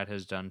his dad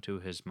has done to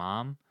his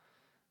mom,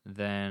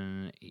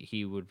 then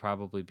he would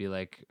probably be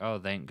like, oh,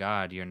 thank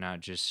God you're not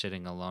just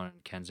sitting alone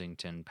in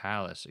Kensington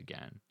Palace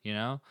again, you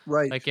know?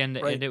 Right. Like,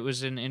 and right. it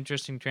was an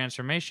interesting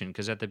transformation,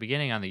 because at the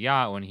beginning on the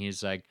yacht, when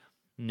he's like,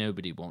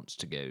 nobody wants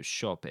to go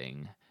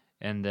shopping,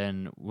 and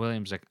then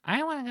William's like,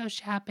 I want to go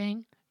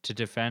shopping, to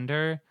defend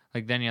her,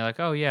 like, then you're like,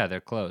 oh yeah,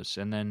 they're close.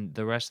 And then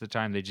the rest of the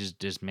time they just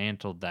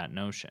dismantled that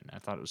notion. I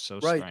thought it was so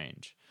Right.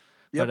 strange.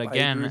 Yep, But I agree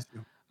again, with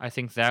you. I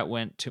think that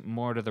went to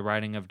more to the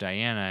writing of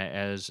Diana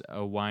as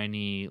a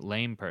whiny,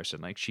 lame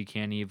person. Like she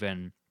can't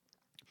even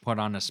put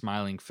on a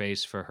smiling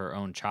face for her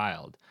own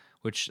child,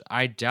 which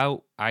I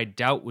doubt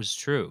was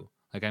true.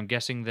 Like I'm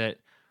guessing that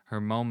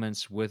her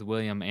moments with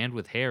William and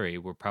with Harry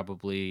were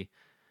probably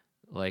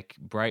like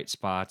bright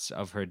spots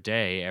of her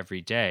day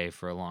every day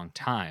for a long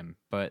time,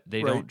 but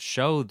they Right. don't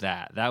show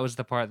that. That was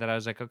the part that I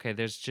was like, okay,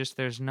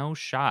 there's no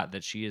shot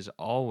that she is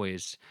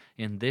always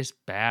in this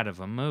bad of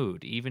a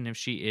mood, even if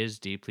she is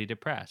deeply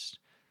depressed.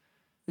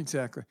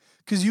 Exactly.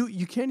 Because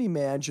you can't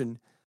imagine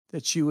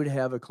that she would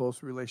have a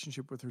close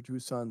relationship with her two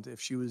sons if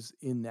she was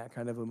in that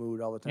kind of a mood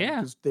all the time.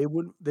 Yeah. Because they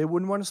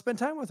wouldn't want to spend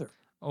time with her.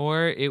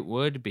 Or it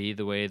would be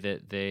the way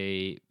that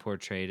they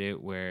portrayed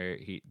it, where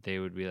they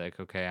would be like,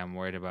 okay, I'm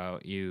worried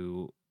about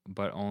you,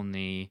 but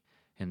only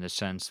in the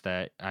sense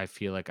that I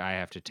feel like I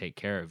have to take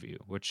care of you,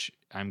 which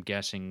I'm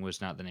guessing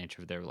was not the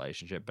nature of their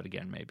relationship. But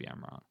again, maybe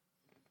I'm wrong.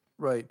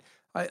 Right.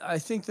 I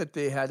think that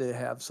they had to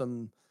have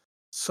some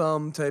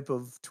type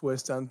of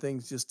twist on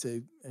things just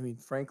to, I mean,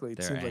 frankly, it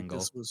Their seems like angle.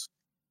 this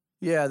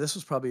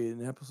was probably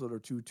an episode or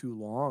two too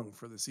long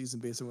for the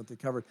season based on what they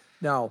covered.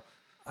 Now,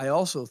 I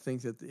also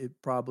think that it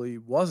probably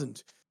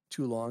wasn't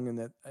too long, and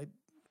that I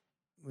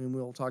mean,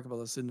 we'll talk about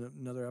this in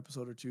another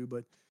episode or two,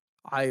 but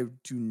I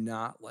do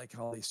not like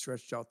how they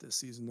stretched out this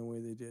season the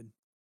way they did.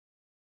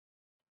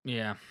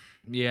 Yeah.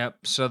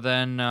 Yep. So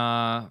then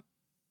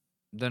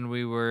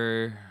we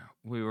were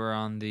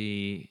on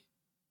the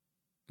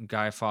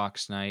Guy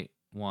Fawkes night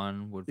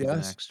one would be the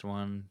Yes. next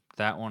one.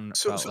 That one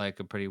So, felt so like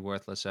a pretty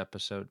worthless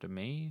episode to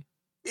me.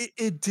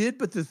 it did,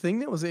 but the thing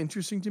that was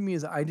interesting to me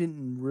is I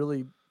didn't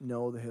really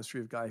know the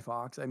history of Guy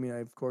Fawkes. I mean, I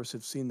of course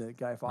have seen the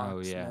Guy Oh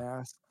Fawkes yeah.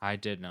 mask I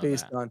did know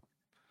based that.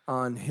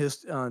 on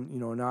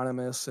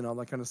Anonymous and all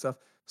that kind of stuff.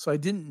 So I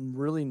didn't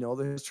really know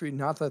the history.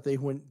 Not that they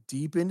went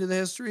deep into the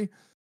history,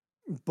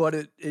 but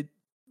it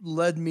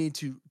led me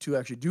to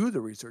actually do the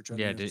research on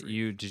the Yeah, did history.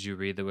 you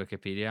read the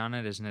Wikipedia on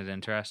it? Isn't it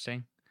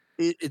interesting?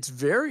 It's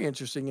very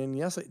interesting, and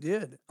yes, I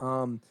did.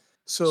 So it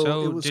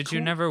So, was did you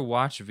cool. never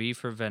watch V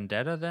for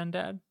Vendetta then,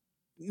 Dad?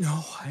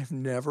 No, I've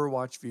never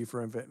watched V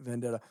for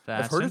Vendetta. I've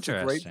That's heard it's a great.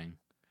 interesting.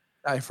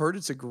 I've heard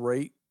it's a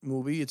great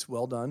movie. It's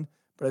well done,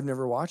 but I've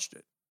never watched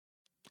it.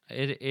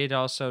 It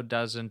also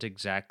doesn't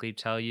exactly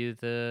tell you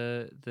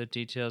the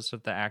details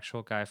of the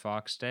actual Guy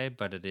Fawkes Day,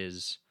 but it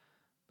is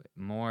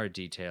more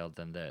detailed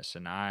than this.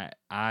 And I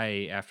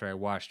after I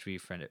watched V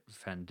for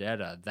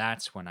Vendetta,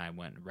 that's when I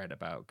went and read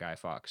about Guy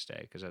Fawkes Day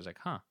because I was like,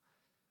 huh.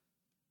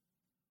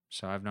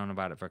 So I've known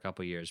about it for a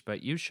couple years,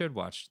 but you should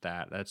watch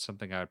that. That's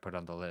something I would put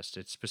on the list.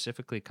 It's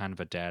specifically kind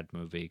of a dad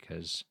movie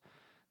because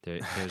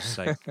there's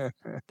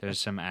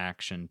some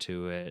action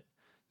to it.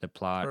 The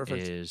plot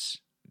Perfect.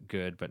 is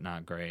good but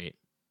not great.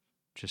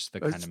 Just the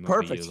kind It's of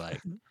movie you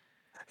perfect.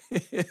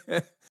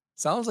 like.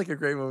 Sounds like a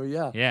great movie,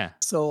 yeah. Yeah.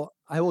 So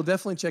I will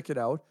definitely check it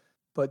out.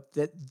 But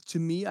that to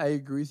me, I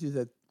agree with you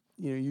that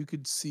you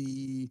could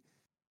see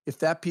if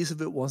that piece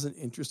of it wasn't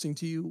interesting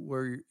to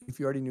you, if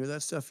you already knew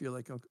that stuff, you're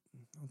like, okay,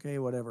 okay,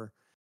 whatever.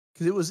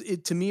 Because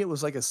it to me, it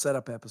was like a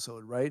setup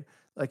episode, right?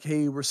 Like,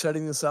 hey, we're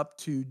setting this up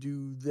to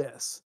do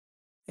this,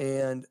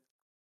 and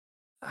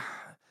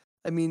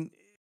I mean,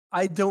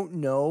 I don't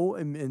know,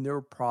 and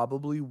there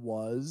probably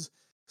was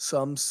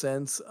some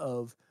sense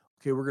of,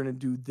 okay, we're gonna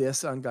do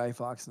this on Guy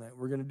Fawkes Night.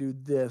 We're gonna do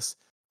this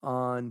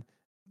on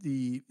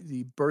the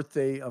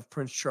birthday of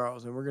Prince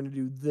Charles, and we're gonna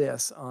do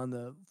this on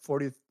the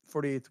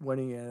 48th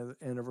wedding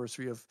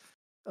anniversary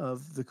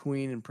of the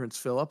Queen and Prince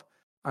Philip.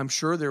 I'm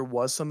sure there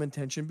was some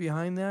intention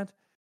behind that,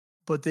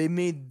 but they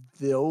made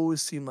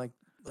those seem like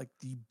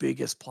the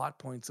biggest plot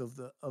points of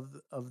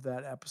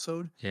that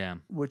episode, Yeah.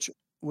 which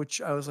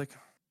I was like,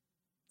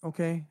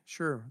 okay,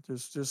 sure.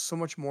 There's so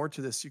much more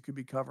to this you could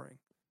be covering.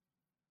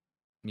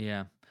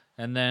 Yeah.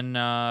 And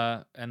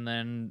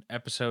then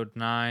episode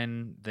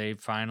 9, they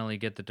finally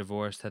get the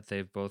divorce that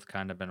they've both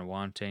kind of been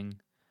wanting.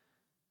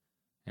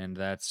 And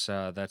that's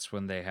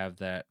when they have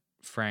that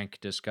frank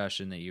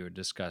discussion that you were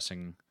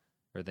discussing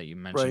or that you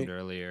mentioned Right.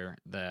 earlier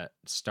that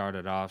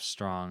started off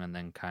strong and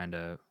then kind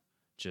of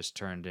just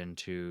turned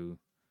into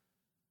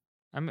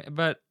I mean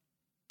but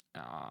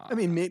I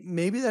mean,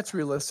 maybe that's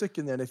realistic,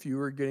 and that if you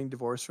were getting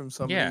divorced from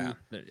yeah,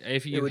 somebody,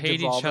 if it you would hate each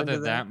devolve other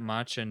into that. that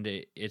much and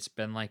it's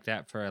been like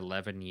that for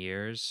 11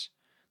 years,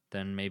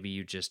 then maybe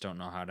you just don't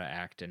know how to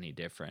act any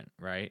different,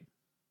 right?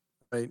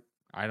 Right.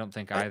 I don't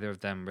think I, either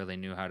of them really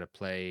knew how to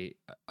play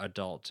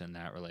adult in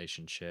that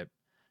relationship,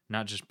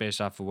 not just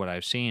based off of what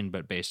I've seen,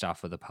 but based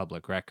off of the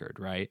public record,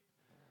 right?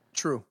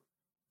 true.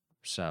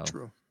 So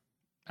True.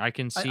 I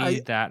can see I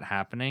that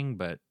happening,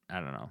 but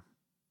I don't know.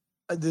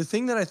 The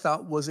thing that I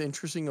thought was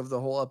interesting of the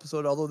whole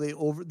episode, although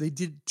they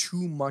did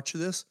too much of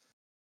this,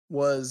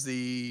 was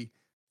the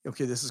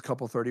okay. This is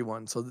couple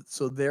 31, so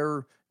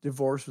their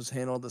divorce was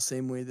handled the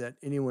same way that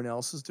anyone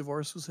else's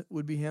divorce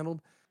would be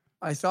handled.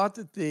 I thought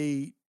that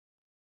they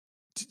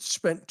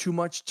spent too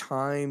much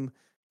time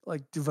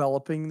like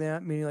developing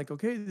that, meaning like,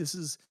 okay, this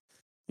is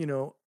you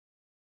know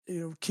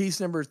case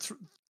number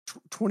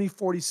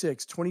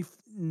 2046,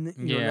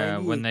 Yeah,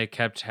 when 98. they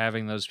kept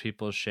having those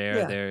people share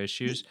Yeah. their They,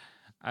 issues.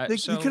 they could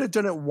So have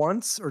done it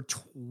once or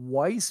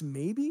twice,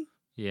 maybe.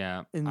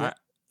 yeah, In I that,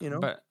 you know,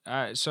 but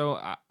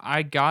so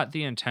I got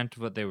the intent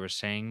of what they were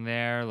saying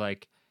there.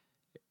 Like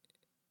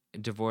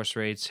divorce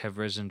rates have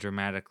risen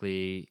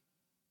dramatically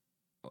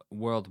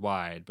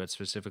worldwide, but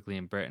specifically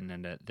in Britain.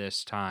 And at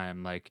this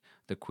time, like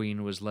the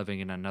Queen was living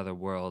in another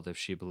world if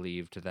she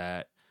believed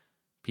that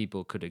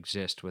people could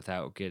exist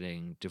without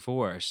getting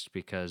divorced,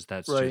 because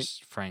that's right?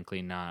 just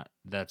frankly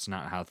that's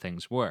not how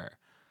things were.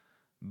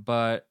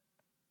 But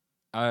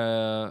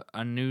a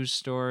news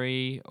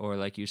story, or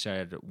like you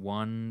said,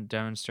 one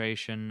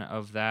demonstration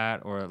of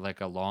that, or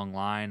like a long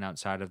line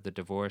outside of the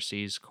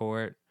divorcee's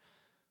court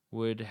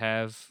would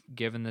have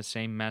given the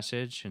same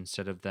message,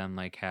 instead of them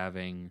like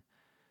having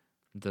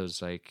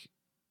those like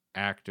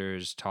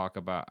actors talk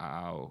about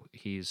how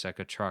he's like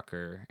a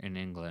trucker in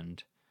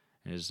England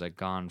and is like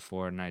gone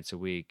 4 nights a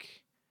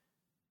week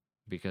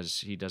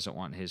because he doesn't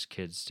want his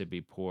kids to be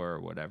poor or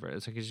whatever.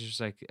 It's like, it's just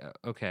like,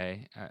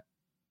 okay,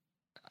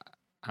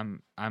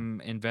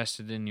 I'm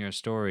invested in your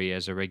story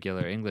as a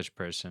regular English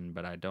person,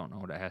 but I don't know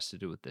what it has to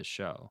do with this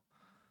show.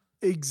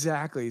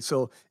 Exactly.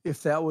 So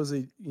if that was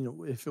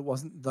if it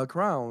wasn't The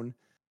Crown,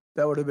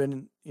 that would have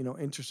been,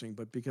 interesting.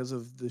 But because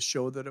of the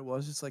show that it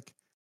was, it's like,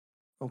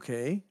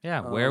 okay,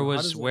 Yeah, how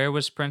does it? where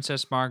was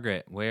Princess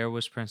Margaret? Where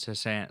was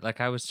Princess Anne? Like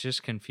I was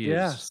just confused.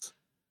 Yes.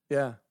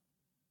 Yeah.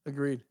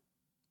 Agreed.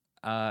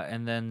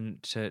 And then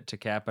to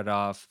cap it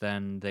off,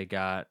 then they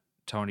got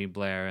Tony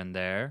Blair in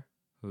there,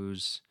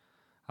 who's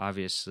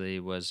obviously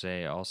was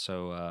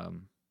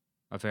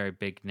a very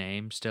big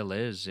name, still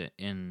is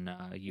in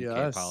UK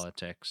Yes.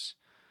 politics.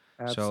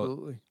 So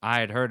Absolutely. I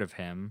had heard of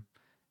him,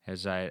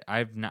 as I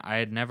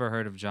had never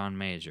heard of John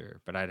Major,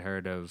 but I'd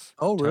heard of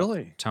Oh,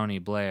 really? Tony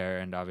Blair,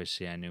 and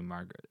obviously I knew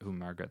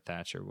Margaret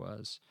Thatcher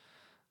was.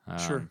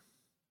 Sure. Um,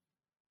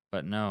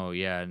 but no,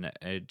 yeah,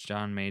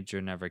 John Major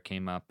never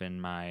came up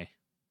in my.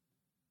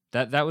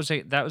 That was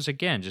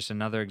again just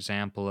another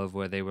example of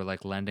where they were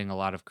like lending a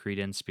lot of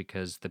credence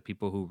because the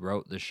people who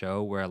wrote the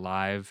show were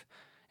alive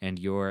and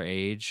your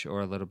age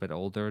or a little bit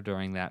older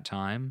during that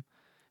time.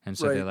 And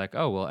so they're Right. like,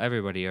 "Oh, well,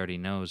 everybody already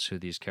knows who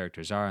these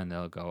characters are," and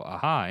they'll go,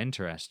 "Aha,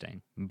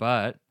 interesting."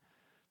 But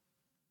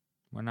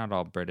we're not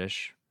all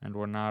British, and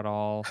we're not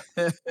all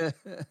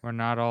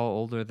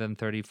older than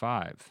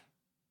 35.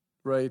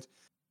 Right.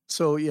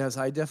 So yes,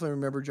 I definitely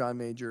remember John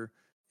Major,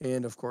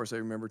 and of course I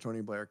remember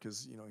Tony Blair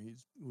because he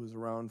was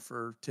around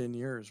for 10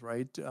 years,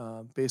 right?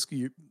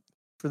 Basically,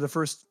 for the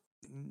first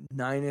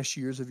 9-ish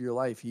years of your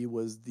life, he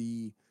was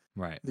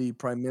Right. the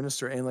prime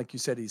minister, and like you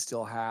said, he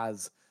still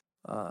has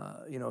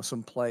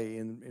some play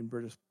in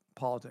British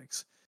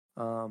politics.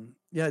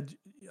 Yeah,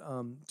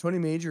 Tony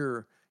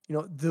Major,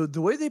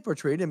 the way they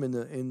portrayed him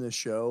in the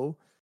show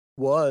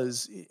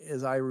was,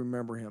 as I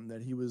remember him,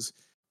 that he was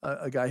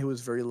a guy who was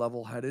very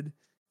level headed,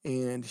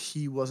 and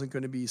he wasn't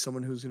going to be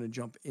someone who's going to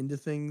jump into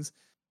things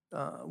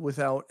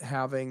without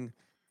having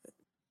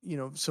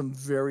some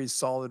very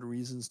solid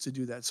reasons to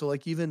do that. So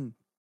like even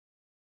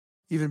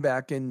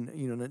back in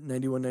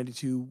 91,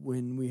 92,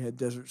 when we had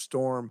Desert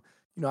Storm,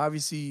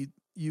 obviously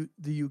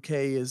the UK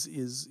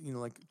is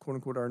like quote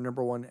unquote our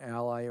number one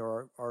ally,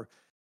 or our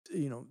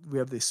we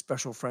have this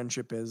special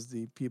friendship, as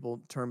the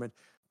people term it.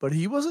 But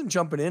he wasn't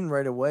jumping in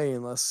right away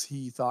unless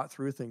he thought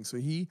through things. So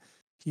he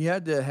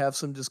had to have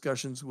some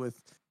discussions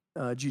with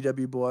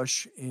GW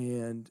Bush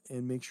and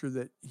make sure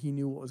that he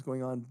knew what was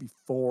going on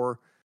before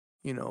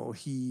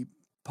he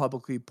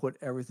publicly put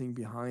everything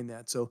behind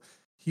that. So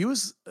he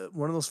was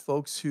one of those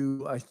folks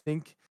who I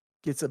think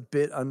gets a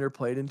bit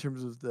underplayed in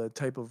terms of the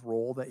type of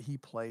role that he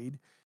played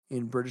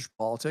in British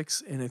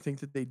politics, and I think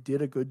that they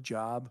did a good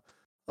job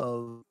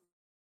of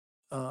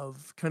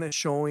kind of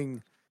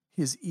showing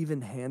his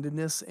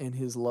even-handedness and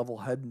his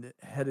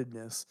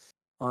level-headedness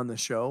on the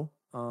show.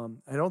 I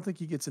don't think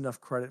he gets enough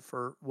credit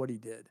for what he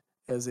did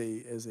as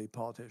a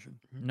politician.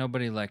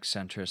 Nobody likes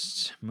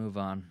centrists. Move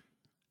on.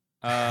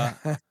 Uh,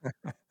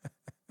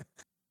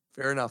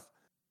 Fair enough.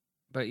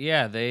 but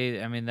yeah,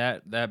 I mean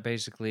that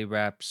basically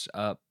wraps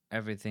up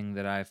everything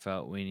that I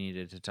felt we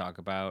needed to talk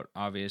about.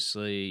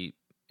 Obviously,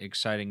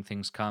 exciting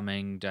things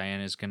coming.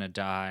 Diana's gonna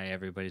die.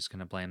 Everybody's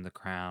gonna blame the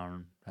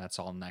crown. That's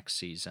all next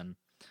season.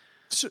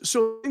 So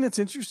the thing that's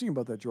interesting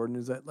about that, Jordan,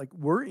 is that like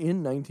we're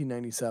in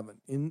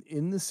 1997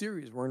 in the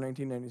series. We're in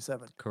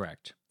 1997,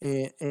 Correct.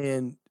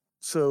 and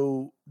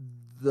so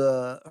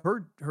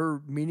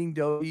her meeting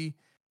Dodie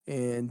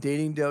and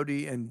dating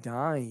Dodie and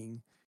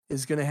dying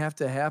is going to have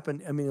to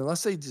happen. I mean,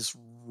 unless they just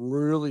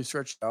really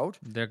stretch it out.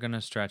 They're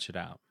gonna stretch it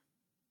out.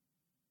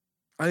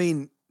 I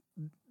mean,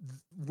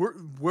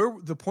 we're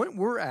the point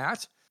we're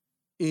at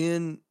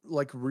in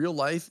like real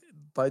life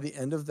by the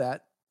end of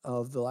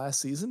the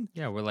last season.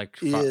 Yeah, we're like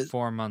Is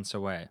 4 months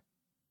away.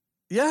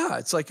 Yeah,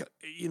 it's like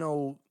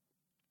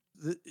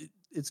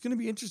it's going to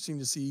be interesting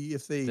to see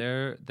if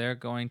They're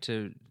going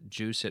to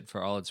juice it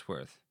for all it's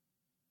worth.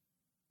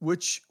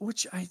 which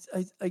I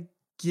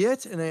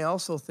get, and I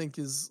also think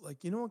is like,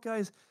 what,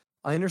 guys,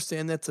 I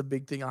understand that's a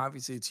big thing.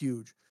 Obviously, it's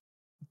huge,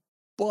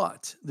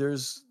 But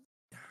there's,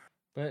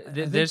 But I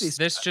think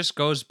this just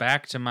goes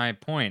back to my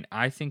point.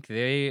 I think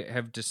they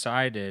have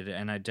decided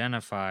and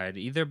identified,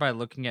 either by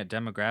looking at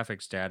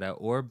demographics data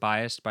or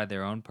biased by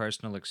their own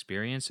personal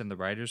experience in the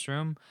writers'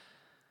 room,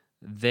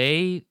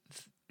 they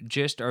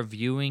just are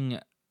viewing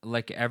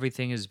like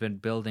everything has been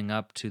building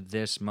up to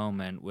this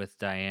moment with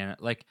Diana.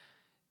 Like,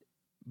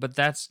 but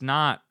that's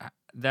not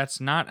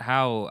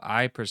how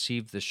I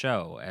perceive the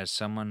show as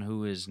someone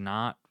who is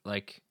not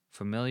like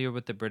familiar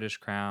with the British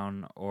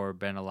Crown or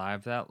been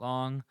alive that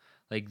long.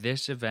 Like,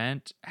 this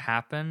event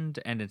happened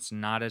and it's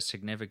not as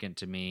significant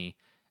to me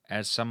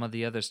as some of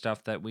the other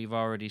stuff that we've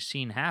already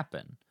seen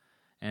happen.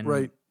 And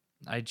right.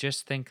 I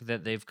just think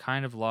that they've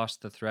kind of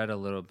lost the thread a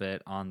little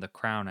bit on the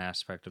Crown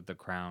aspect of the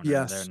Crown, and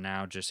Yes. they're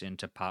now just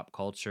into pop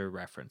culture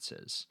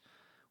references,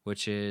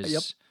 which Yep.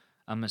 is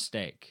a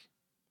mistake.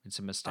 It's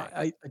a mistake.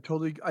 I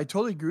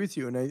totally agree with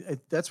you, and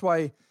I that's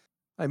why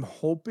I'm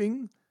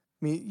hoping.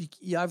 I mean,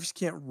 you obviously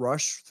can't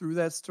rush through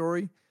that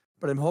story,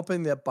 but I'm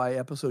hoping that by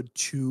episode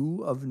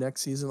 2 of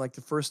next season, like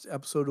the first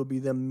episode will be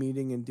them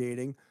meeting and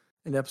dating,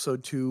 and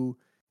episode 2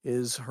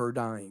 is her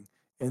dying,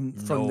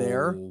 and from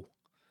there, No.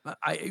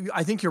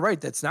 I think you're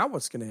right. That's not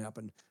what's going to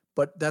happen,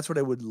 but that's what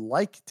I would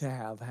like to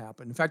have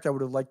happen. In fact, I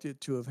would have liked it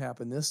to have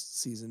happened this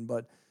season,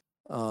 but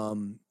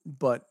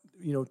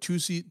you know,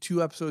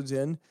 two episodes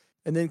in,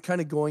 and then kind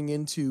of going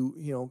into,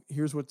 you know,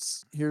 here's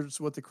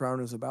what the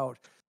Crown is about,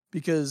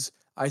 because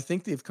I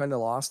think they've kind of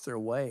lost their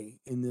way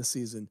in this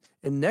season,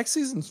 and next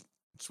season's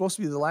supposed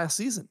to be the last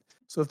season.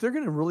 So if they're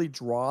going to really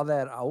draw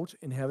that out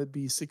and have it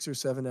be 6 or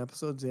 7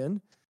 episodes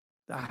in,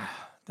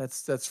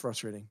 that's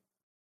frustrating.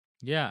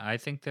 Yeah, I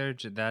think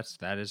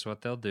that is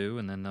what they'll do,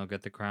 and then they'll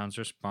get the Crown's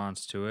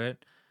response to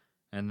it,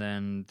 and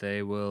then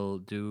they will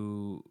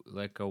do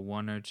like a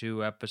 1 or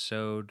 2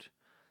 episode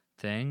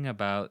thing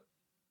about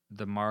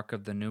the mark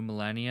of the new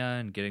millennia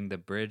and getting the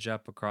bridge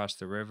up across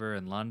the river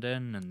in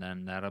London, and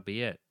then that'll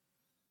be it.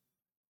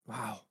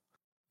 Wow.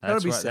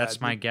 That's be sad.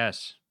 That's my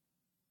guess.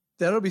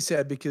 That'll be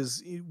sad,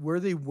 because where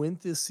they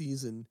went this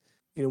season,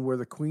 you know, where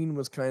the Queen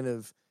was kind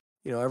of,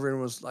 you know,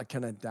 everyone was like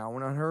kind of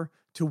down on her,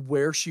 to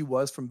where she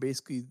was from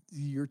basically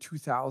the year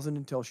 2000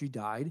 until she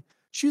died.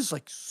 She's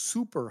like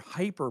super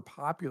hyper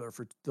popular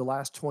for the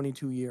last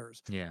 22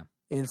 years. Yeah.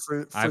 And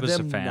for I was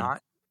them a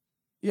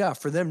fan.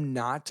 for them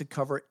not to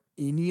cover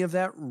any of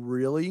that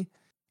really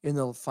in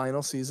the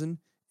final season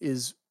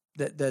is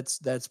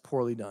that's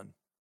poorly done.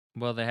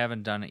 Well, they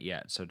haven't done it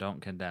yet, so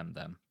don't condemn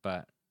them.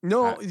 But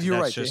no, you're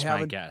that's right. Just they my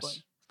haven't,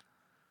 guess.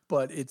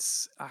 but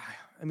it's, I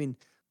mean,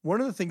 one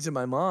of the things in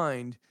my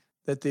mind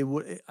that they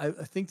would, I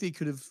think they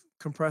could have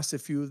compressed a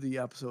few of the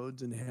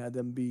episodes and had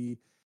them be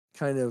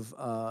kind of,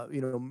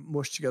 you know,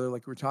 mushed together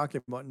like we were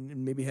talking about,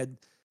 and maybe had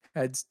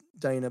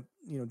Diana,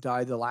 you know,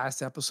 die the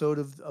last episode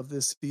of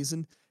this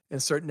season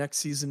and start next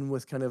season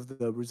with kind of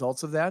the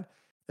results of that.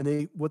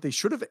 And what they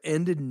should have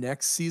ended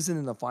next season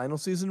and the final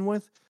season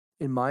with,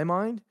 in my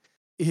mind,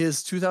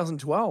 is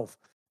 2012,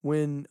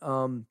 when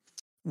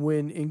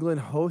England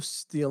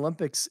hosts the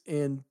Olympics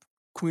and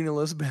Queen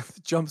Elizabeth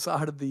jumps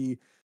out of the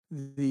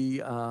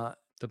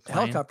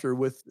helicopter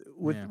with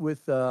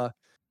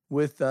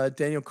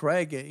Daniel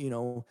Craig. You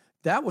know,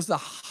 that was the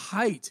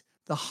height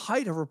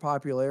of her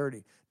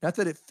popularity. Not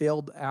that it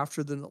failed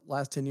after the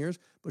last 10 years,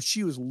 but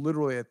she was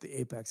literally at the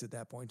apex at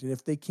that point. And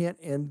if they can't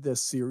end the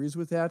series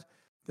with that,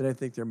 then I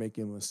think they're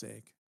making a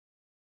mistake.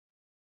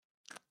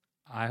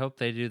 I hope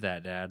they do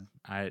that, Dad.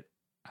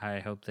 I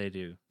hope they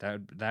do.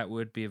 That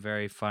would be a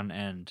very fun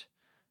end,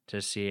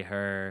 to see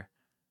her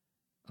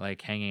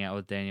like hanging out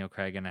with Daniel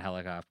Craig in a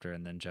helicopter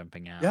and then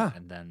jumping out, Yeah,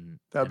 and then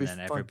that'd be then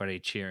fun. everybody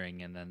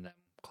cheering, and then the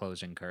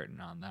closing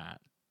curtain on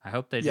that. I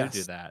hope they do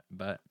Yes. that,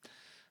 but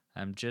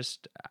I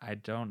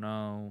don't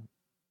know.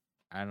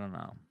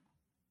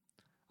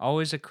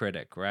 Always a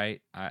critic,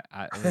 right?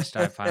 At least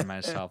I find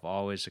myself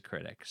always a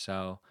critic.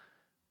 So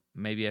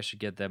maybe I should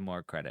give them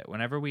more credit.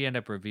 Whenever we end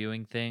up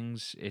reviewing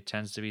things, it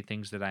tends to be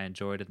things that I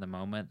enjoyed in the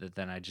moment that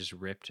then I just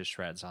rip to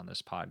shreds on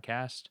this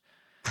podcast.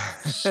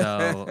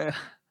 So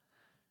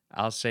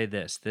I'll say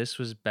this. This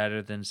was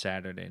better than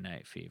Saturday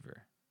Night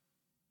Fever.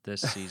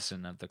 This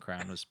season of The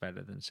Crown was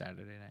better than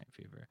Saturday Night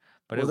Fever.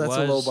 But well, that's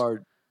a low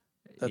bar.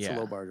 That's a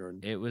low bar, Jordan.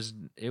 It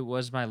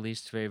was my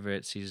least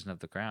favorite season of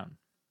The Crown.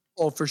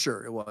 Oh, for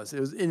sure it was,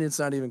 and it's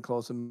not even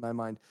close in my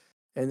mind.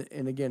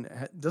 And again,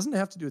 it doesn't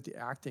have to do with the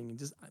acting. It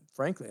just,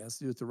 frankly, it has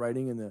to do with the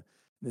writing and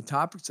the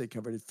topics they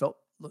covered. It felt,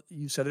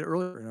 you said it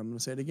earlier, and I'm going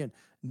to say it again,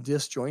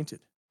 disjointed.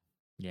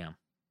 Yeah.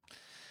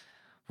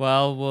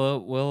 Well,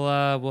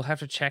 we'll have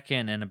to check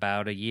in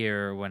about a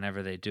year or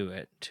whenever they do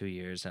it. 2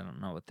 years. I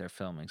don't know what their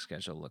filming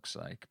schedule looks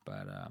like,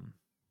 but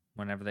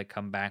whenever they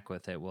come back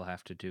with it, we'll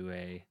have to do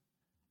a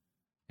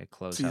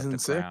close Season out the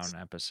 6?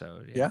 Crown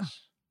episode.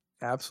 Yes.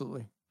 Yeah,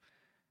 absolutely.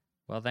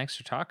 Well, thanks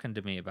for talking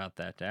to me about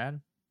that,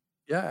 Dad.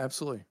 Yeah,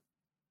 absolutely.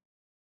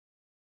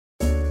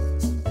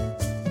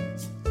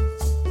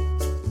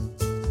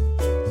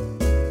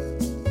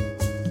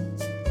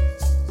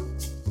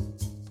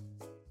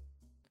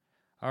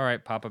 All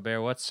right, Papa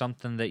Bear, what's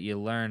something that you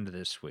learned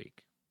this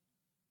week?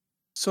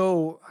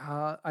 So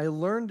I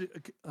learned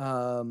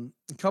a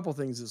couple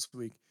things this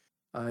week.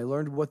 I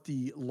learned what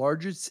the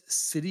largest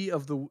city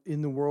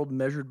in the world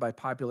measured by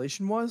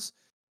population was,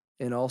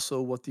 and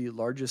also what the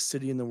largest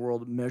city in the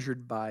world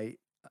measured by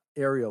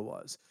area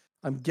was.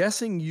 I'm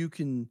guessing you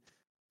can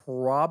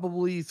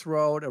probably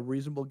throw out a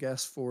reasonable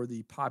guess for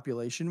the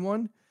population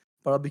one,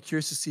 but I'll be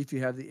curious to see if you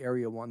have the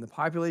area one. The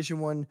population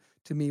one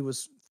to me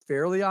was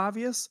fairly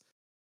obvious,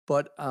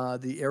 but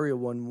the area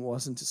one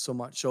wasn't so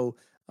much. So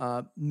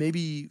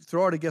maybe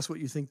throw out a guess what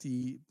you think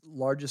the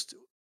largest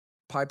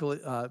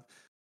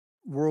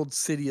world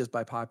city is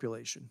by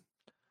population.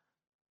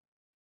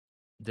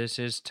 This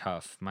is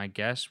tough. My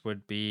guess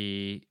would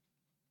be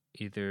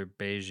either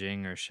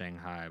Beijing or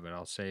Shanghai, but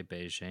I'll say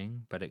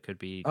Beijing, but it could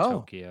be Oh,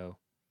 Tokyo,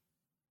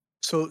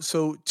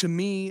 so to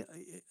me,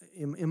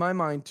 in my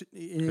mind,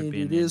 could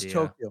be it in is India.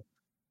 Tokyo.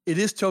 It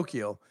is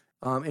Tokyo.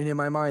 And in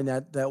my mind,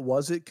 that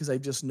was it because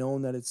I've just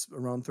known that it's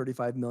around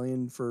 35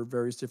 million for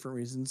various different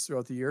reasons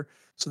throughout the year.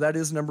 So that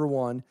is number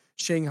one.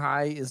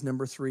 Shanghai is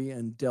number three,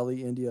 and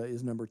Delhi, India,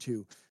 is number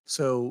two.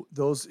 So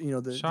those, So the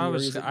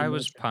areas that you I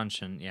was mentioned,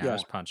 punching, yeah, I yeah,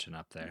 was punching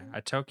up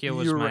there. Tokyo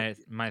was you're right.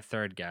 my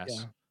third Yeah,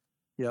 guess.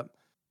 yep.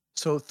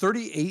 So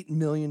 38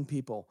 million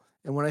people.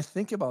 And when I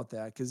think about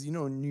that, because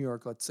New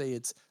York,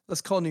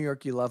 let's call New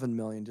York 11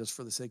 million just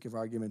for the sake of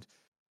argument.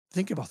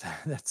 Think about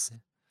that. That's Yeah.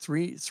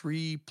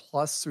 three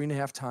plus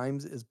 3.5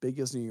 times as big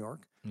as New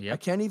York. I Yep.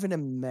 can't even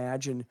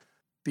imagine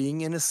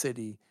being in a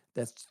city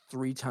that's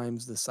 3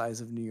 times the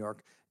size of New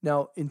York.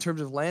 Now, in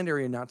terms of land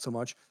area, not so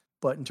much,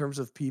 but in terms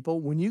of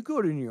people, when you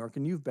go to New York,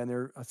 and you've been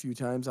there a few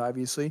times,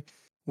 obviously,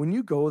 when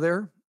you go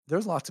there,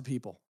 there's lots of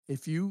people.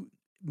 If you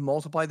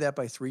multiply that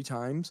by 3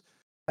 times,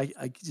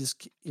 I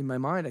just, in my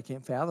mind, I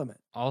can't fathom it.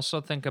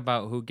 Also think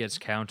about who gets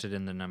counted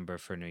in the number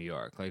for New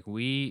York. Like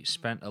we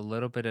spent a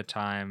little bit of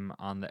time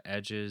on the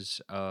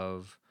edges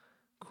of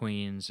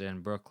Queens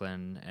and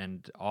Brooklyn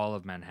and all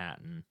of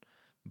Manhattan,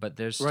 but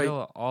there's Right.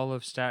 still all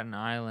of Staten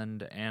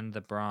Island and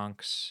the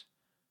Bronx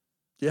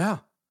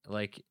Yeah.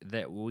 like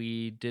that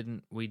we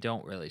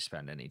don't really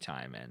spend any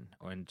time in,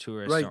 or and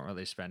tourists Right. don't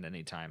really spend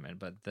any time in,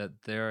 but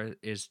that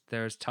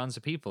there's tons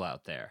of people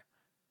out there.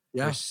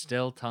 Yeah. There's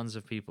still tons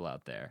of people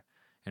out there.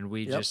 And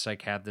we Yep. just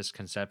like have this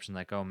conception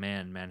like, oh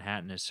man,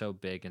 Manhattan is so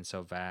big and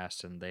so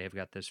vast and they've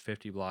got this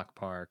 50 block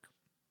park.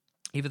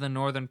 Even the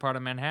northern part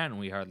of Manhattan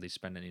we hardly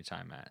spend any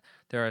time at.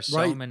 There are so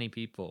Right. many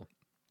people.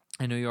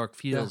 And New York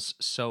Yeah. feels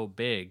so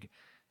big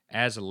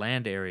as a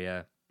land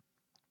area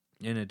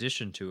in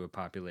addition to a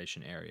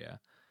population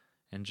area.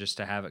 And just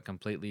to have it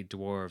completely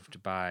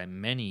dwarfed by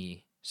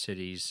many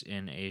cities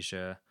in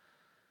Asia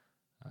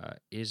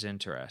is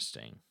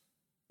interesting.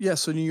 Yeah,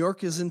 so New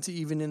York isn't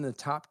even in the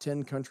top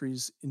 10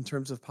 countries in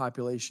terms of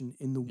population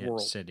in the Yeah, world.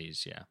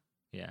 cities, yeah.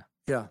 Yeah.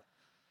 Yeah.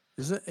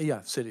 Isn't it?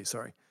 Yeah, city,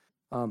 sorry.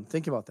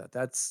 Think about that.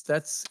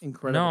 That's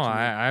incredible No, to me.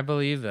 I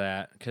believe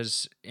that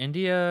because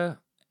India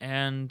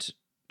and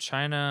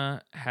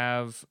China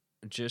have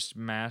just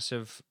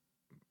massive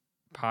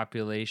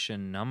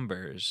population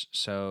numbers.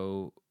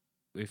 So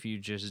if you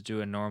just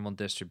do a normal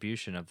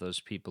distribution of those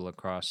people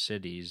across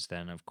cities,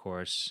 then of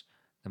course,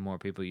 the more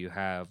people you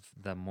have,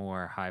 the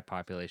more high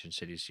population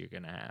cities you're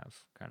going to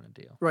have, kind of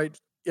deal. Right.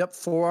 Yep,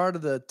 4 out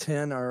of the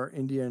 10 are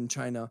India and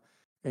China,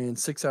 and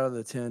 6 out of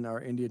the 10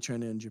 are India,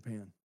 China, and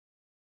Japan.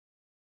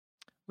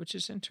 Which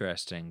is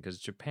interesting because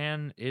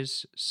Japan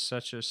is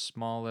such a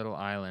small little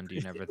island.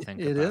 You never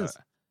think It about is.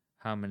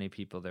 how many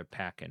people they're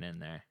packing in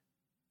there.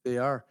 They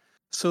are.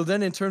 So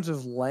then in terms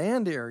of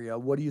land area,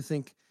 what do you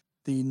think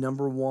the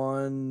number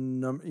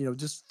one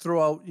just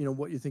throw out,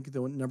 what you think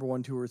the number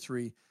 1, 2, or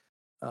 3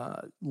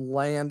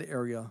 land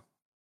area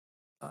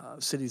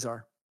cities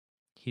are?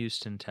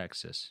 Houston,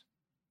 Texas.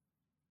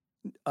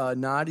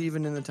 Not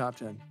even in the top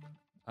 10.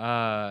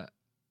 Uh,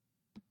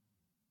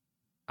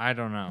 I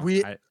don't know.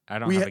 We I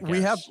don't we have ha- a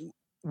we have guess.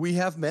 we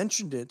have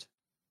mentioned it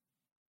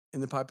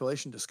in the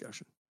population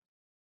discussion.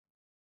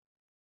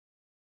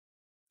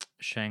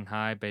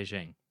 Shanghai,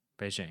 Beijing,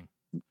 Beijing,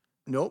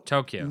 Nope.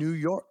 Tokyo, New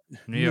York,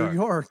 New New York.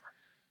 York,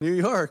 New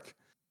York,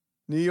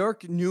 New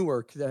York,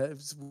 Newark.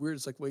 That's weird.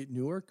 It's like, wait,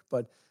 Newark,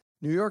 but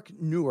New York,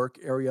 Newark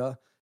area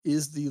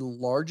is the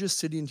largest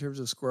city in terms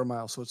of square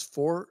miles. So it's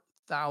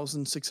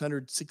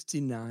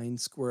 4,669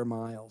 square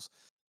miles.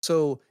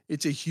 So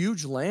it's a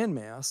huge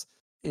landmass.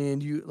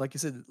 And like I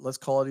said, let's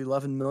call it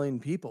 11 million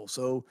people.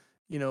 So,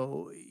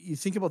 you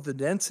think about the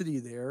density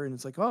there and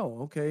it's like, oh,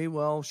 okay,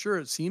 well, sure,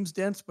 it seems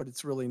dense, but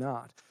it's really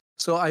not.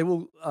 So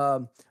I'm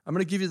going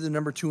to give you the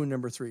number 2 and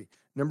number 3.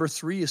 Number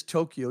 3 is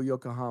Tokyo,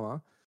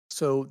 Yokohama.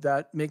 So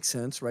that makes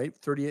sense, right?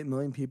 38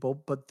 million people,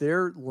 but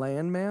their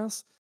land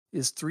mass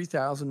is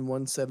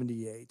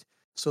 3,178.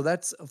 So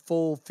that's a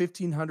full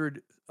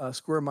 1,500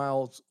 square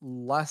miles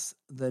less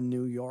than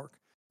New York.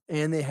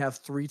 And they have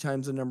 3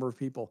 times the number of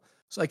people.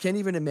 So I can't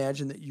even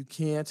imagine that you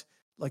can't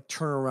like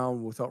turn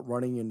around without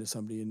running into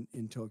somebody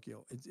in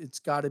Tokyo. It's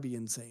got to be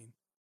insane.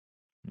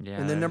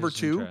 Yeah, And then that number is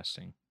 2,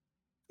 interesting.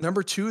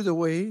 Number 2, the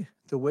way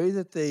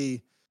that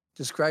they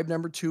describe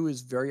number 2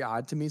 is very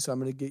odd to me. So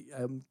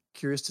I'm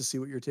curious to see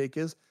what your take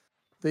is.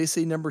 They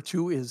say number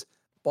 2 is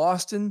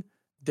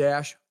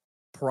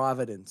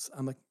Boston-Providence.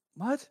 I'm like,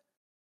 what?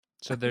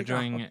 So they're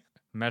doing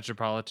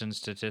metropolitan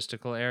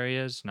statistical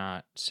areas,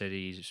 not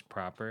cities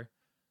proper.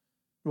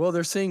 Well,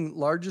 they're saying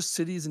largest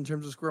cities in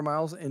terms of square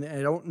miles, and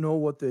I don't know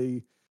what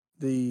the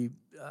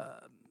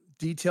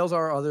details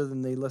are other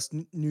than they list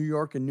New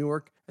York and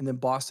Newark and then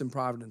Boston,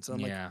 Providence.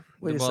 And I'm like,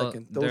 wait a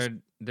second.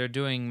 They're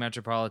doing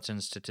metropolitan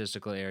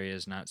statistical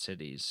areas, not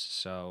cities.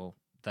 So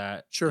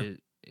that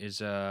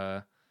is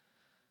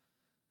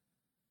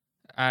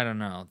I don't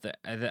know.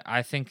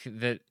 I think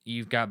that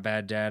you've got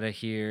bad data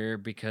here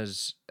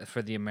because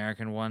for the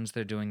American ones,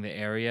 they're doing the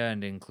area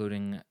and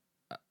including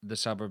the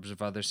suburbs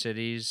of other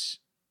cities.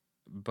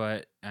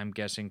 But I'm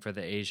guessing for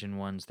the Asian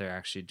ones, they're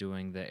actually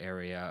doing the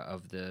area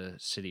of the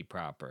city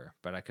proper.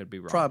 But I could be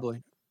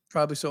wrong.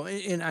 Probably so.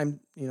 And I'm,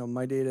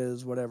 my data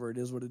is whatever. It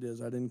is what it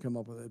is. I didn't come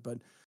up with it. But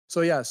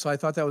so I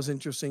thought that was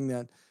interesting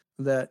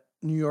that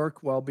New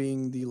York, while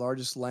being the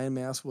largest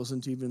landmass,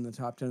 wasn't even in the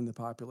top 10 of the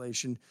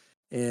population.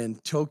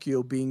 And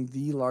Tokyo, being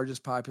the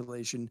largest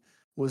population,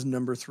 was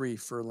number 3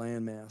 for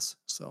landmass.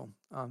 So,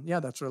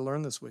 that's what I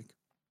learned this week.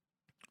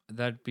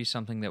 That'd be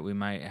something that we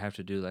might have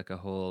to do like a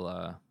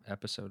whole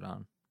episode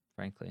on,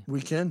 frankly.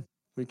 We can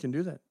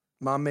do that.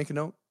 Mom, make a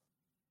note.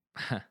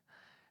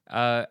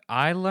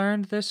 I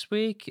learned this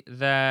week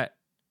that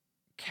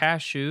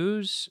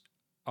cashews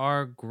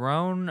are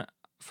grown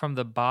from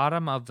the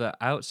bottom of the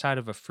outside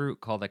of a fruit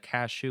called a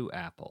cashew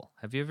apple.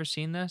 Have you ever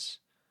seen this?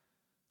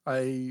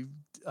 I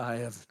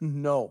have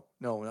no,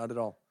 not at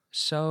all.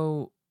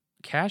 So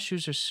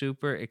cashews are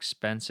super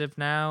expensive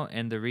now,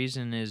 and the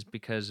reason is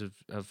because of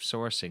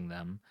sourcing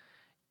them.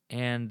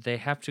 And they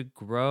have to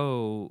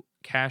grow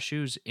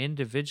cashews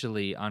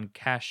individually on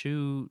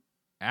cashew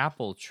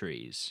apple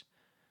trees.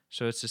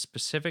 So it's a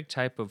specific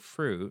type of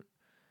fruit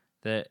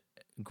that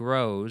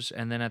grows,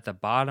 and then at the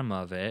bottom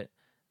of it,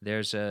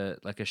 there's a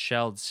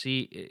shelled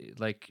seed,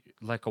 like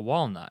a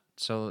walnut.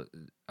 So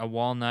a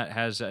walnut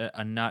has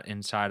a nut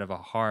inside of a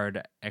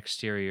hard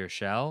exterior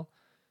shell.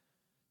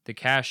 The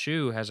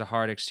cashew has a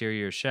hard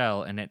exterior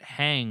shell, and it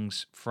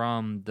hangs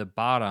from the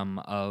bottom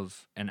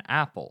of an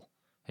apple,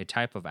 a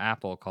type of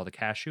apple called a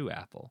cashew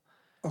apple.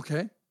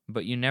 Okay.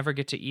 But you never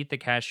get to eat the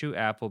cashew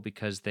apple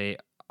because they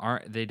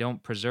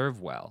don't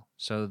preserve well.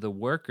 So the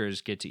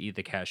workers get to eat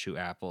the cashew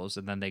apples,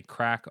 and then they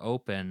crack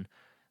open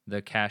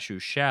the cashew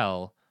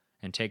shell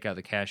and take out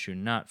the cashew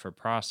nut for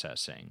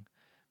processing.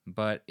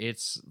 But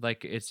it's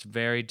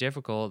very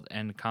difficult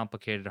and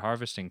complicated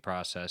harvesting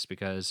process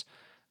because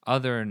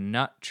other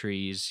nut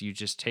trees, you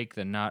just take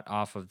the nut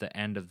off of the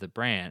end of the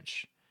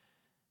branch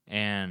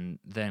and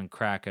then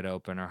crack it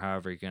open or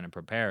however you're going to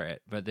prepare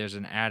it. But there's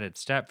an added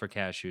step for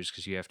cashews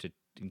because you have to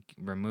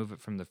remove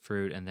it from the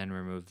fruit and then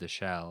remove the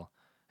shell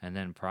and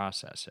then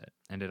process it.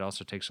 And it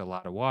also takes a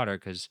lot of water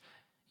because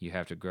you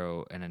have to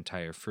grow an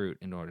entire fruit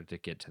in order to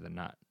get to the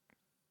nut.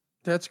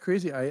 That's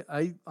crazy.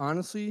 I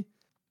honestly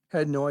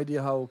had no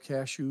idea how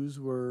cashews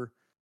were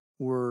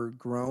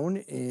grown,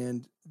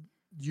 and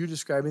you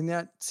describing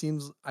that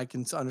seems I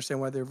can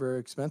understand why they're very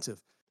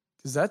expensive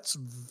because that's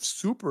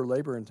super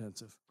labor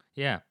intensive.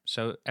 Yeah.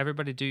 So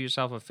everybody do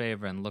yourself a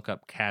favor and look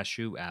up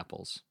cashew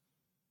apples.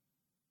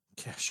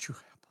 Cashew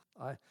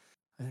apple.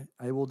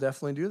 I will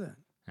definitely do that.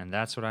 And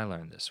that's what I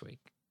learned this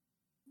week.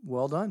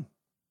 Well done.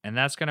 And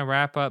that's going to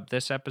wrap up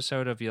this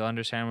episode of You'll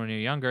Understand When You're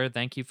Younger.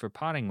 Thank you for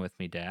potting with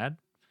me, Dad.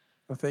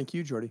 Well, thank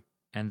you, Jordy.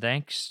 And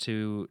thanks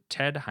to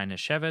Ted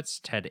Heineshevitz,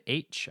 Ted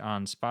H.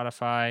 on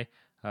Spotify,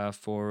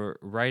 for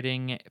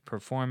writing,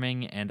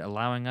 performing, and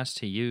allowing us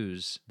to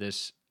use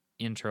this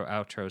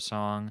intro-outro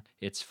song,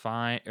 It's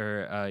Fine,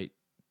 or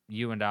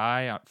You and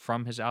I,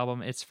 from his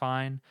album It's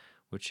Fine,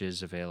 which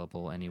is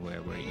available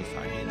anywhere where you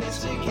find it.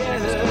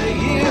 Together,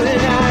 you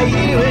and I,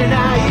 you and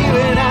I, you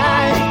and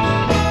I.